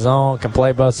holds his own, can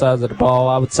play both sides of the ball.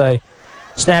 I would say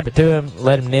snap it to him,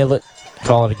 let him kneel it,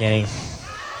 call it a game.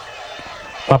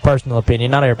 My personal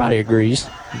opinion. Not everybody agrees,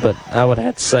 but I would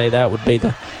have to say that would be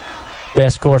the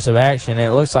best course of action, and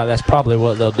it looks like that's probably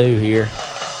what they'll do here.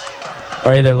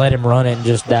 Or either let him run it and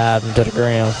just dive into the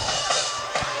ground.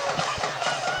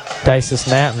 Takes the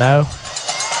snap, no.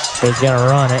 He's going to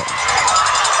run it.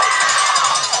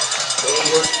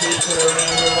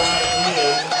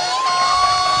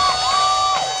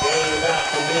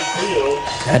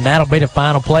 And that'll be the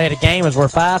final play of the game as we're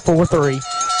 5, 4, 3,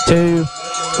 2,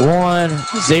 1,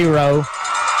 0.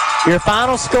 Your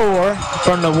final score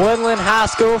from the Woodland High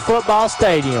School Football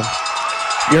Stadium.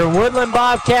 Your Woodland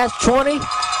Bobcats 20,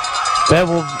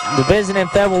 the visiting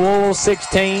Fayetteville Wolves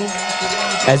 16.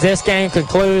 As this game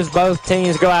concludes, both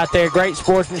teams go out there. Great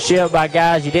sportsmanship by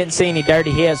guys. You didn't see any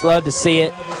dirty hits. Love to see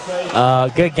it.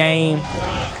 Good game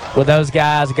with those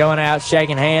guys going out,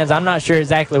 shaking hands. I'm not sure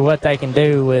exactly what they can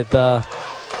do with they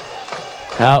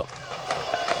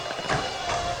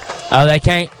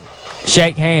can't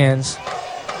shake hands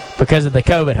because of the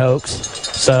COVID hoax.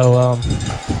 So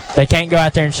they can't go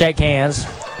out there and shake hands.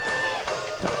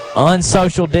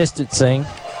 Unsocial distancing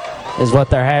is what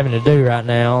they're having to do right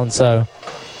now. And so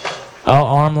all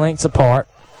arm lengths apart.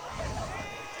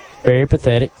 Very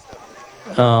pathetic.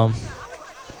 Well,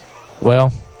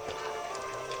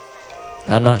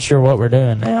 I'm not sure what we're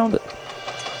doing now, but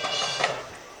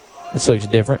this looks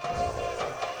different.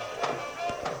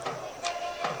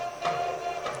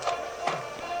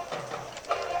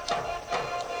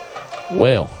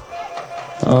 Well,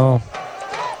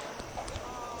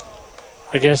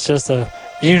 I guess just a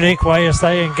unique way of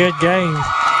saying good game.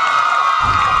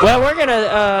 Well, we're going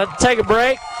to take a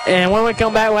break, and when we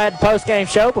come back, we'll have the post-game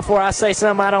show before I say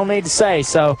something I don't need to say.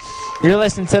 So you're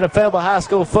listening to the Fayetteville High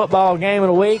School Football Game of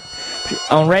the Week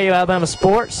on Radio Alabama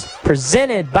Sports,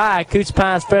 presented by Coosa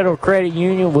Pines Federal Credit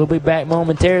Union. We'll be back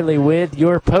momentarily with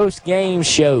your post-game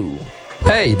show.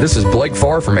 Hey, this is Blake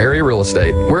Farr from Area Real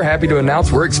Estate. We're happy to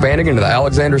announce we're expanding into the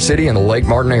Alexander City and the Lake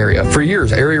Martin area. For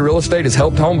years, Area Real Estate has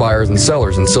helped home buyers and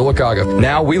sellers in Sylacauga.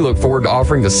 Now we look forward to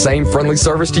offering the same friendly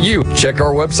service to you. Check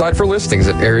our website for listings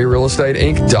at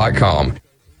arearealestateinc.com.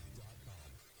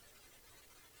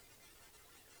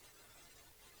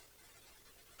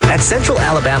 At Central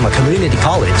Alabama Community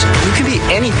College, you can be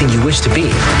anything you wish to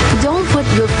be. Don't put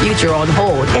your future on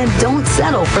hold and don't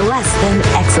settle for less than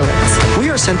excellence. We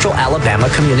are Central Alabama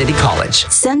Community College.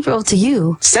 Central to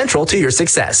you. Central to your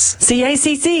success.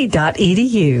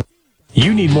 CACC.edu.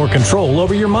 You need more control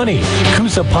over your money.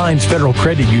 Coosa Pines Federal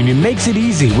Credit Union makes it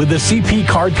easy with the CP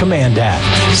Card Command app.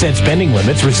 Set spending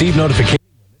limits, receive notifications.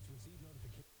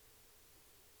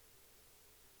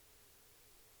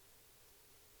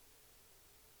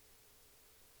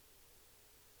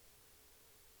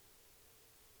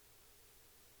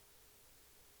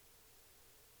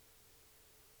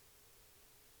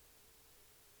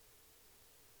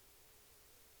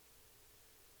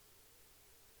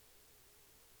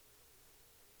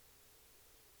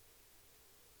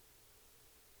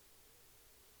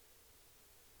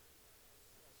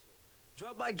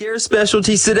 Drop by Garris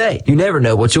Specialties today. You never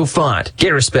know what you'll find.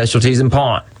 Garris Specialties in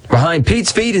Pawn, behind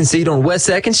Pete's Feed and Seed on West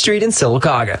 2nd Street in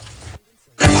Sylacauga.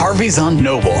 Harvey's on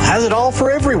Noble has it all for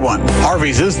everyone.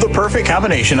 Harvey's is the perfect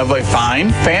combination of a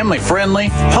fine, family-friendly,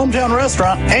 hometown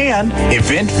restaurant and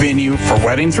event venue for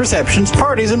weddings, receptions,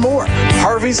 parties, and more.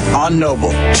 Harvey's on Noble,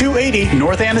 280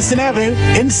 North Anniston Avenue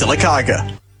in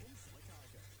Sylacauga.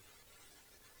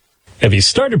 Have you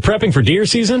started prepping for deer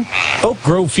season? Oak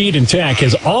Grove Feed and Tack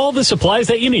has all the supplies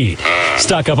that you need.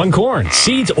 Stock up on corn,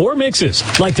 seeds, or mixes,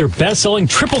 like their best-selling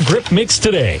Triple Grip Mix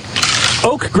today.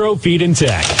 Oak Grove Feed and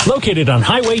Tack, located on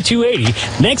Highway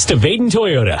 280, next to Vaden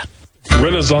Toyota.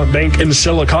 Renaissance Bank in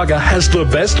Sylacauga has the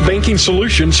best banking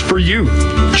solutions for you.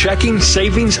 Checking,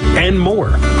 savings, and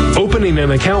more. Opening an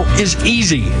account is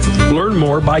easy. Learn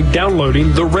more by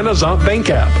downloading the Renaissance Bank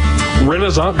app.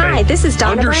 Renaissance Bank. Hi, this is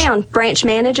Donna Brown, branch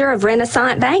manager of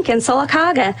Renaissance Bank in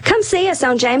Sylacauga. Come see us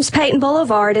on James Payton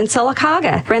Boulevard in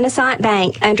Sylacauga. Renaissance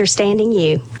Bank, understanding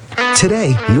you.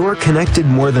 Today, you're connected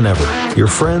more than ever. Your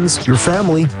friends, your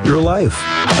family, your life.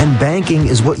 And banking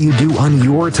is what you do on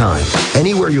your time,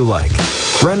 anywhere you like.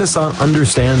 Renaissance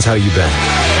understands how you bank,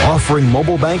 offering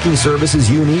mobile banking services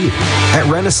you need.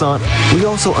 At Renaissance, we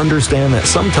also understand that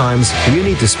sometimes you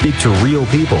need to speak to real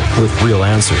people with real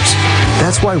answers.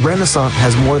 That's why Renaissance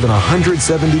has more than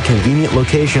 170 convenient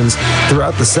locations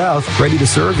throughout the South ready to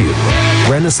serve you.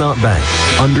 Renaissance Bank,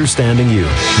 understanding you.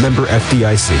 Member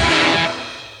FDIC.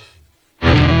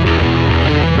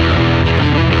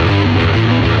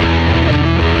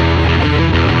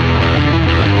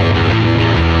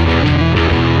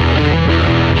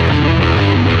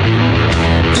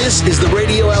 This is the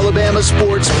Radio Alabama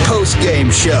Sports Post-Game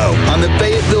Show on the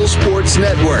Fayetteville Sports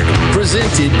Network,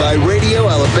 presented by Radio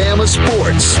Alabama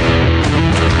Sports.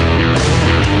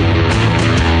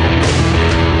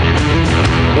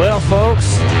 Well,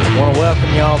 folks, I want to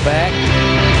welcome y'all back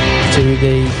to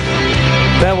the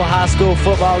Fayetteville High School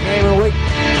Football Game of the Week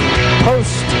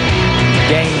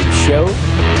post-game show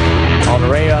on the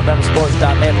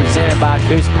RadioAlabamaSports.net, presented by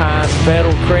Coosa Pines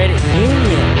Federal Credit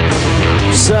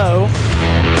Union. So,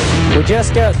 we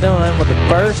just got done with the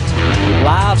first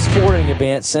live sporting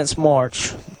event since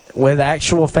March with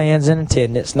actual fans in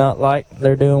attendance, not like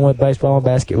they're doing with baseball and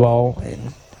basketball and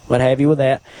what have you with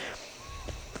that.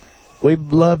 We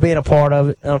love being a part of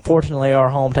it. Unfortunately, our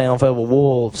hometown Fayetteville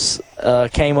Wolves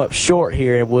came up short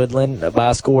here in Woodland by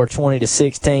a score of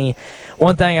 20-16.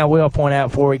 One thing I will point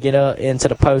out before we get into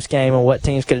the post game and what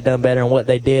teams could have done better and what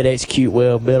they did execute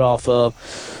well, build off of.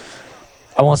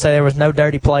 I want to say there was no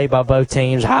dirty play by both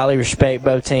teams. Highly respect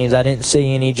both teams. I didn't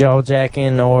see any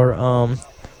jaw-jacking or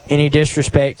any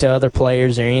disrespect to other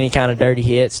players or any kind of dirty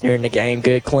hits during the game.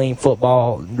 Good, clean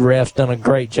football. The refs done a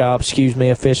great job.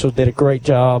 Officials did a great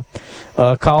job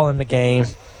calling the game.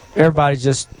 Everybody's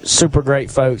just super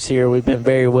great folks here. We've been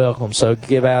very welcome. So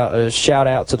give out a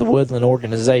shout-out to the Woodland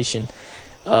organization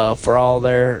for all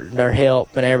their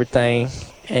help and everything.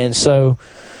 And so,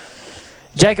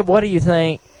 Jacob, what do you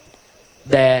think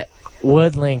that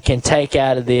Woodland can take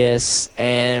out of this,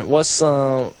 and what's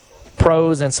some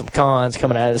pros and some cons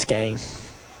coming out of this game?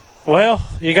 Well,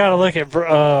 you got to look at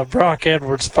Brock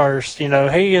Edwards first. You know,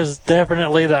 he is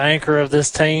definitely the anchor of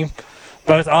this team,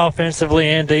 both offensively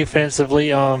and defensively.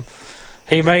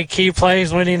 He made key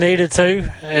plays when he needed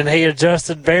to, and he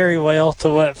adjusted very well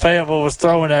to what Fayetteville was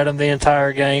throwing at him the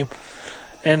entire game.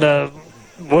 And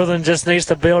Woodland just needs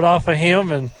to build off of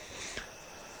him and,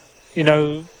 you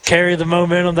know, carry the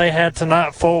momentum they had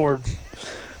tonight forward.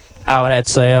 I would have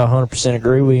to say I 100%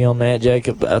 agree with you on that,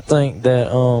 Jacob. I think that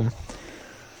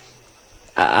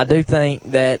I do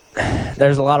think that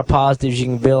there's a lot of positives you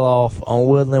can build off on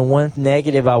Woodland. One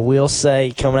negative I will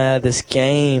say coming out of this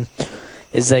game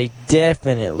is they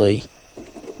definitely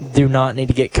do not need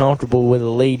to get comfortable with a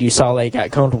lead. You saw they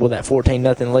got comfortable with that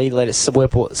 14-0 lead, let it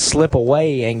slip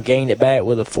away, and gained it back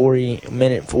with a 40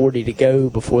 to go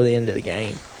before the end of the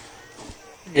game.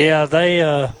 Yeah, they,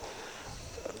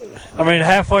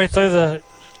 halfway through the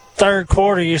third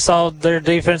quarter, you saw their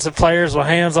defensive players with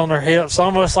hands on their hips,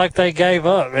 almost like they gave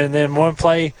up. And then one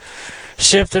play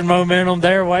shifted momentum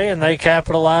their way, and they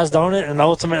capitalized on it and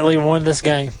ultimately won this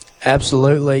game.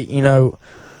 Absolutely. You know,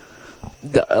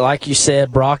 like you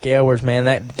said, Brock Edwards, man,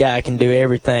 that guy can do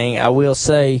everything. I will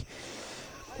say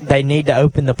they need to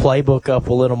open the playbook up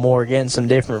a little more, getting some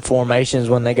different formations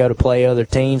when they go to play other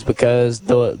teams, because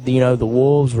the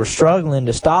Wolves were struggling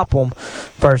to stop them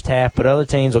first half, but other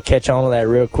teams will catch on to that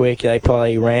real quick. They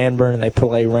play Ranburne, they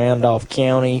play Randolph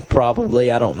County,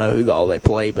 probably. I don't know who all they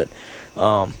play, but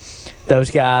those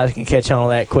guys can catch on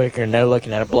to that quicker, and they're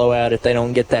looking at a blowout if they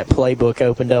don't get that playbook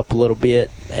opened up a little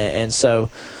bit. And so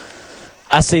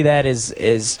I see that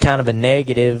as kind of a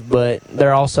negative, but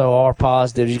there also are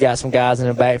positives. You got some guys in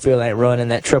the backfield that running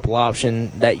that triple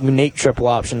option, that unique triple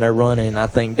option they're running. I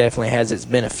think definitely has its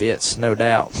benefits, no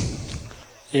doubt.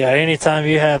 Yeah, anytime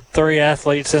you have 3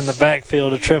 athletes in the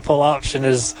backfield, a triple option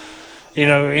is,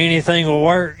 anything will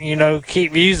work.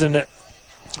 Keep using it.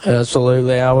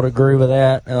 Absolutely, I would agree with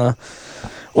that.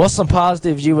 What's some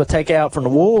positives you would take out from the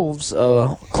Wolves'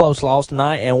 close loss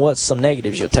tonight, and what's some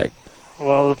negatives you'll take?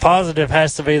 Well, the positive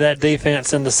has to be that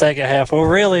defense in the second half. Well,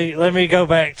 really, let me go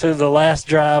back to the last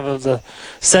drive of the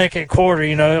second quarter.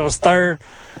 It was third.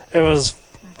 It was,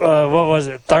 what was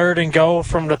it, 3rd and goal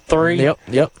from the 3? Yep.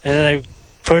 And then they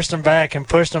pushed them back.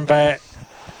 And ultimately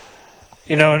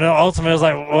it was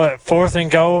like, 4th and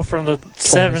goal from the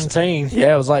 17?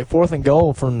 Yeah, it was like 4th and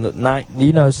goal from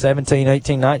the 17,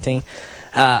 18, 19.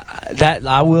 That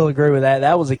I will agree with that.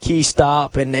 That was a key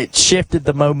stop, and it shifted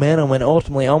the momentum and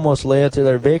ultimately almost led to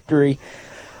their victory.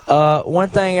 One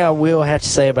thing I will have to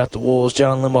say about the Wolves,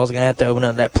 John Limbaugh's going to have to open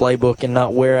up that playbook and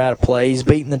not wear out a play. He's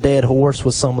beating the dead horse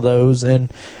with some of those, and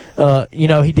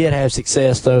he did have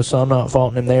success, though, so I'm not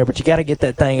faulting him there. But you got to get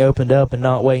that thing opened up and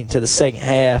not wait until the second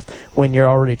half when you're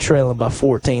already trailing by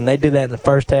 14. They do that in the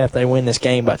first half, they win this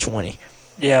game by 20.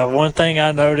 Yeah, one thing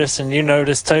I noticed, and you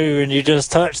noticed too, and you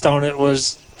just touched on it,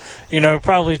 was,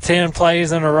 probably 10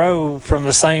 plays in a row from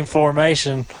the same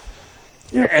formation.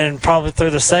 Yep. And probably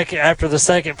after the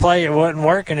second play, it wasn't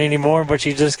working anymore, but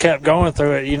you just kept going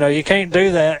through it. You can't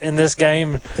do that in this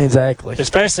game. Exactly.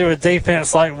 Especially with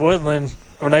defense like Woodland.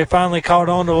 When they finally caught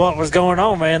on to what was going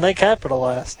on, man, they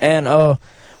capitalized. And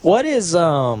who's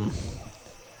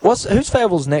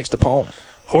Fayetteville's next opponent?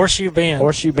 Horseshoe Bend.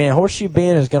 Horseshoe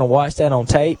Bend is going to watch that on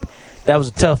tape. That was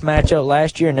a tough matchup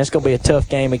last year, and it's going to be a tough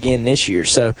game again this year.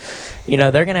 So,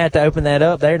 they're going to have to open that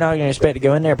up. They're not going to expect to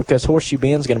go in there because Horseshoe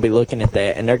Bend's going to be looking at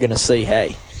that, and they're going to see,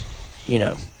 hey,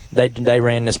 they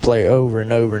ran this play over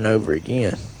and over and over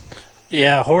again.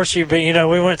 Yeah, Horseshoe Bend.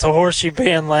 We went to Horseshoe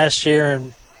Bend last year,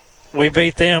 and we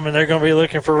beat them, and they're going to be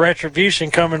looking for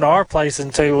retribution coming to our place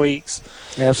in 2 weeks.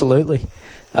 Absolutely.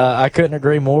 I couldn't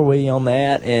agree more with you on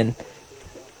that, and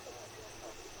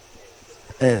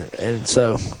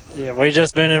so. Yeah, we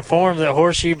just been informed that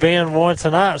Horseshoe Bend won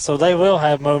tonight, so they will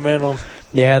have momentum.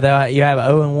 Yeah, you have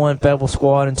an 0-1 Fayetteville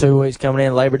squad in 2 weeks coming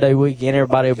in Labor Day weekend.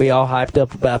 Everybody will be all hyped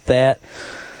up about that.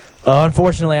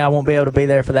 Unfortunately, I won't be able to be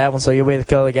there for that one, so you'll be the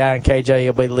color guy, and KJ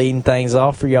will be leading things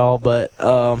off for y'all. But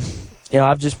I've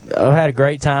had a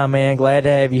great time, man. Glad to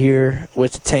have you here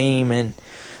with the team, and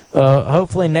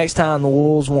hopefully next time the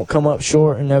Wolves won't come up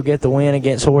short and they'll get the win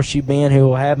against Horseshoe Bend, who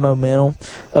will have momentum.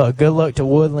 Good luck to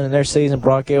Woodland in their season.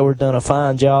 Brock Edwards done a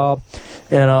fine job.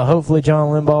 And hopefully John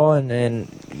Limbaugh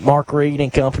and Mark Reed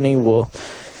and company will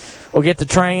get the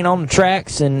train on the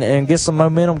tracks and get some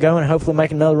momentum going and hopefully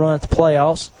make another run at the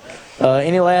playoffs.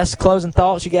 Any last closing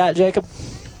thoughts you got, Jacob?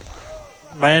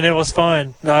 Man, it was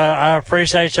fun. I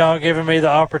appreciate y'all giving me the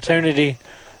opportunity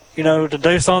to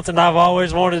do something I've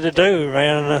always wanted to do,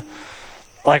 man.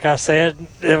 Like I said,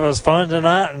 it was fun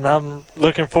tonight, and I'm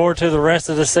looking forward to the rest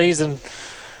of the season.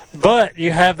 But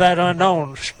you have that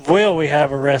unknown. Will we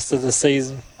have a rest of the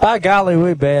season? By golly,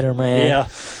 we better, man.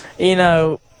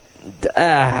 Yeah.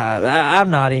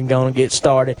 I'm not even going to get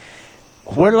started.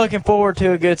 We're looking forward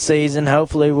to a good season.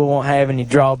 Hopefully we won't have any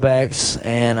drawbacks.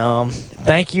 And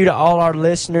thank you to all our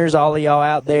listeners, all of y'all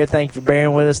out there. Thank you for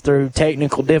bearing with us through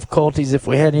technical difficulties. If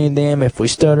we had any of them, if we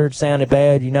stuttered, sounded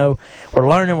bad, we're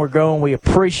learning, we're growing. We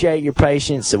appreciate your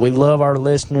patience. We love our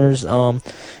listeners.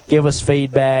 Give us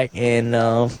feedback,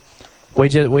 and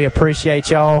we appreciate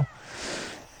y'all.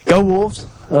 Go Wolves.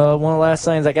 One of the last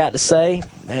things I got to say,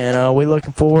 and we're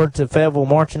looking forward to Fayetteville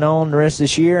marching on the rest of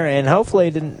this year, and hopefully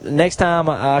the next time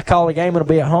I call a game, it'll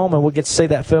be at home, and we'll get to see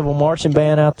that Fayetteville marching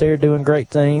band out there doing great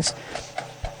things.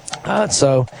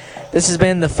 So this has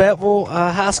been the Fayetteville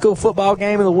High School football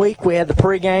game of the week. We had the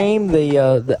pregame,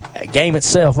 the game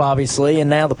itself, obviously, and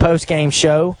now the postgame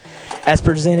show as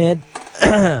presented.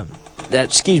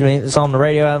 It's on the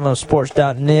radio,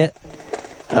 AlamoSports.net.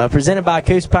 Presented by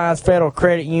Coosa Pines Federal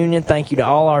Credit Union. Thank you to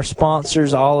all our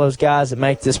sponsors, all those guys that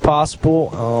make this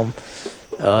possible.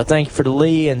 Thank you for the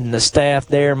Lee and the staff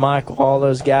there, Michael, all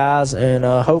those guys. And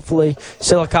hopefully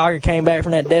Sylacauga came back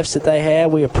from that deficit they had.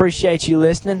 We appreciate you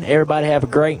listening. Everybody have a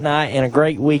great night and a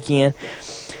great weekend.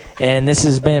 And this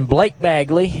has been Blake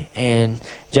Bagley and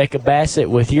Jacob Bassett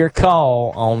with your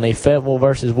call on the Fayetteville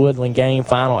versus Woodland game.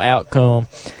 Final outcome,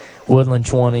 Woodland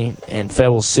 20 and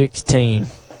Fayetteville 16.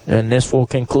 And this will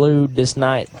conclude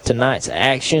tonight's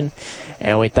action,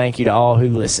 and we thank you to all who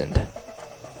listened.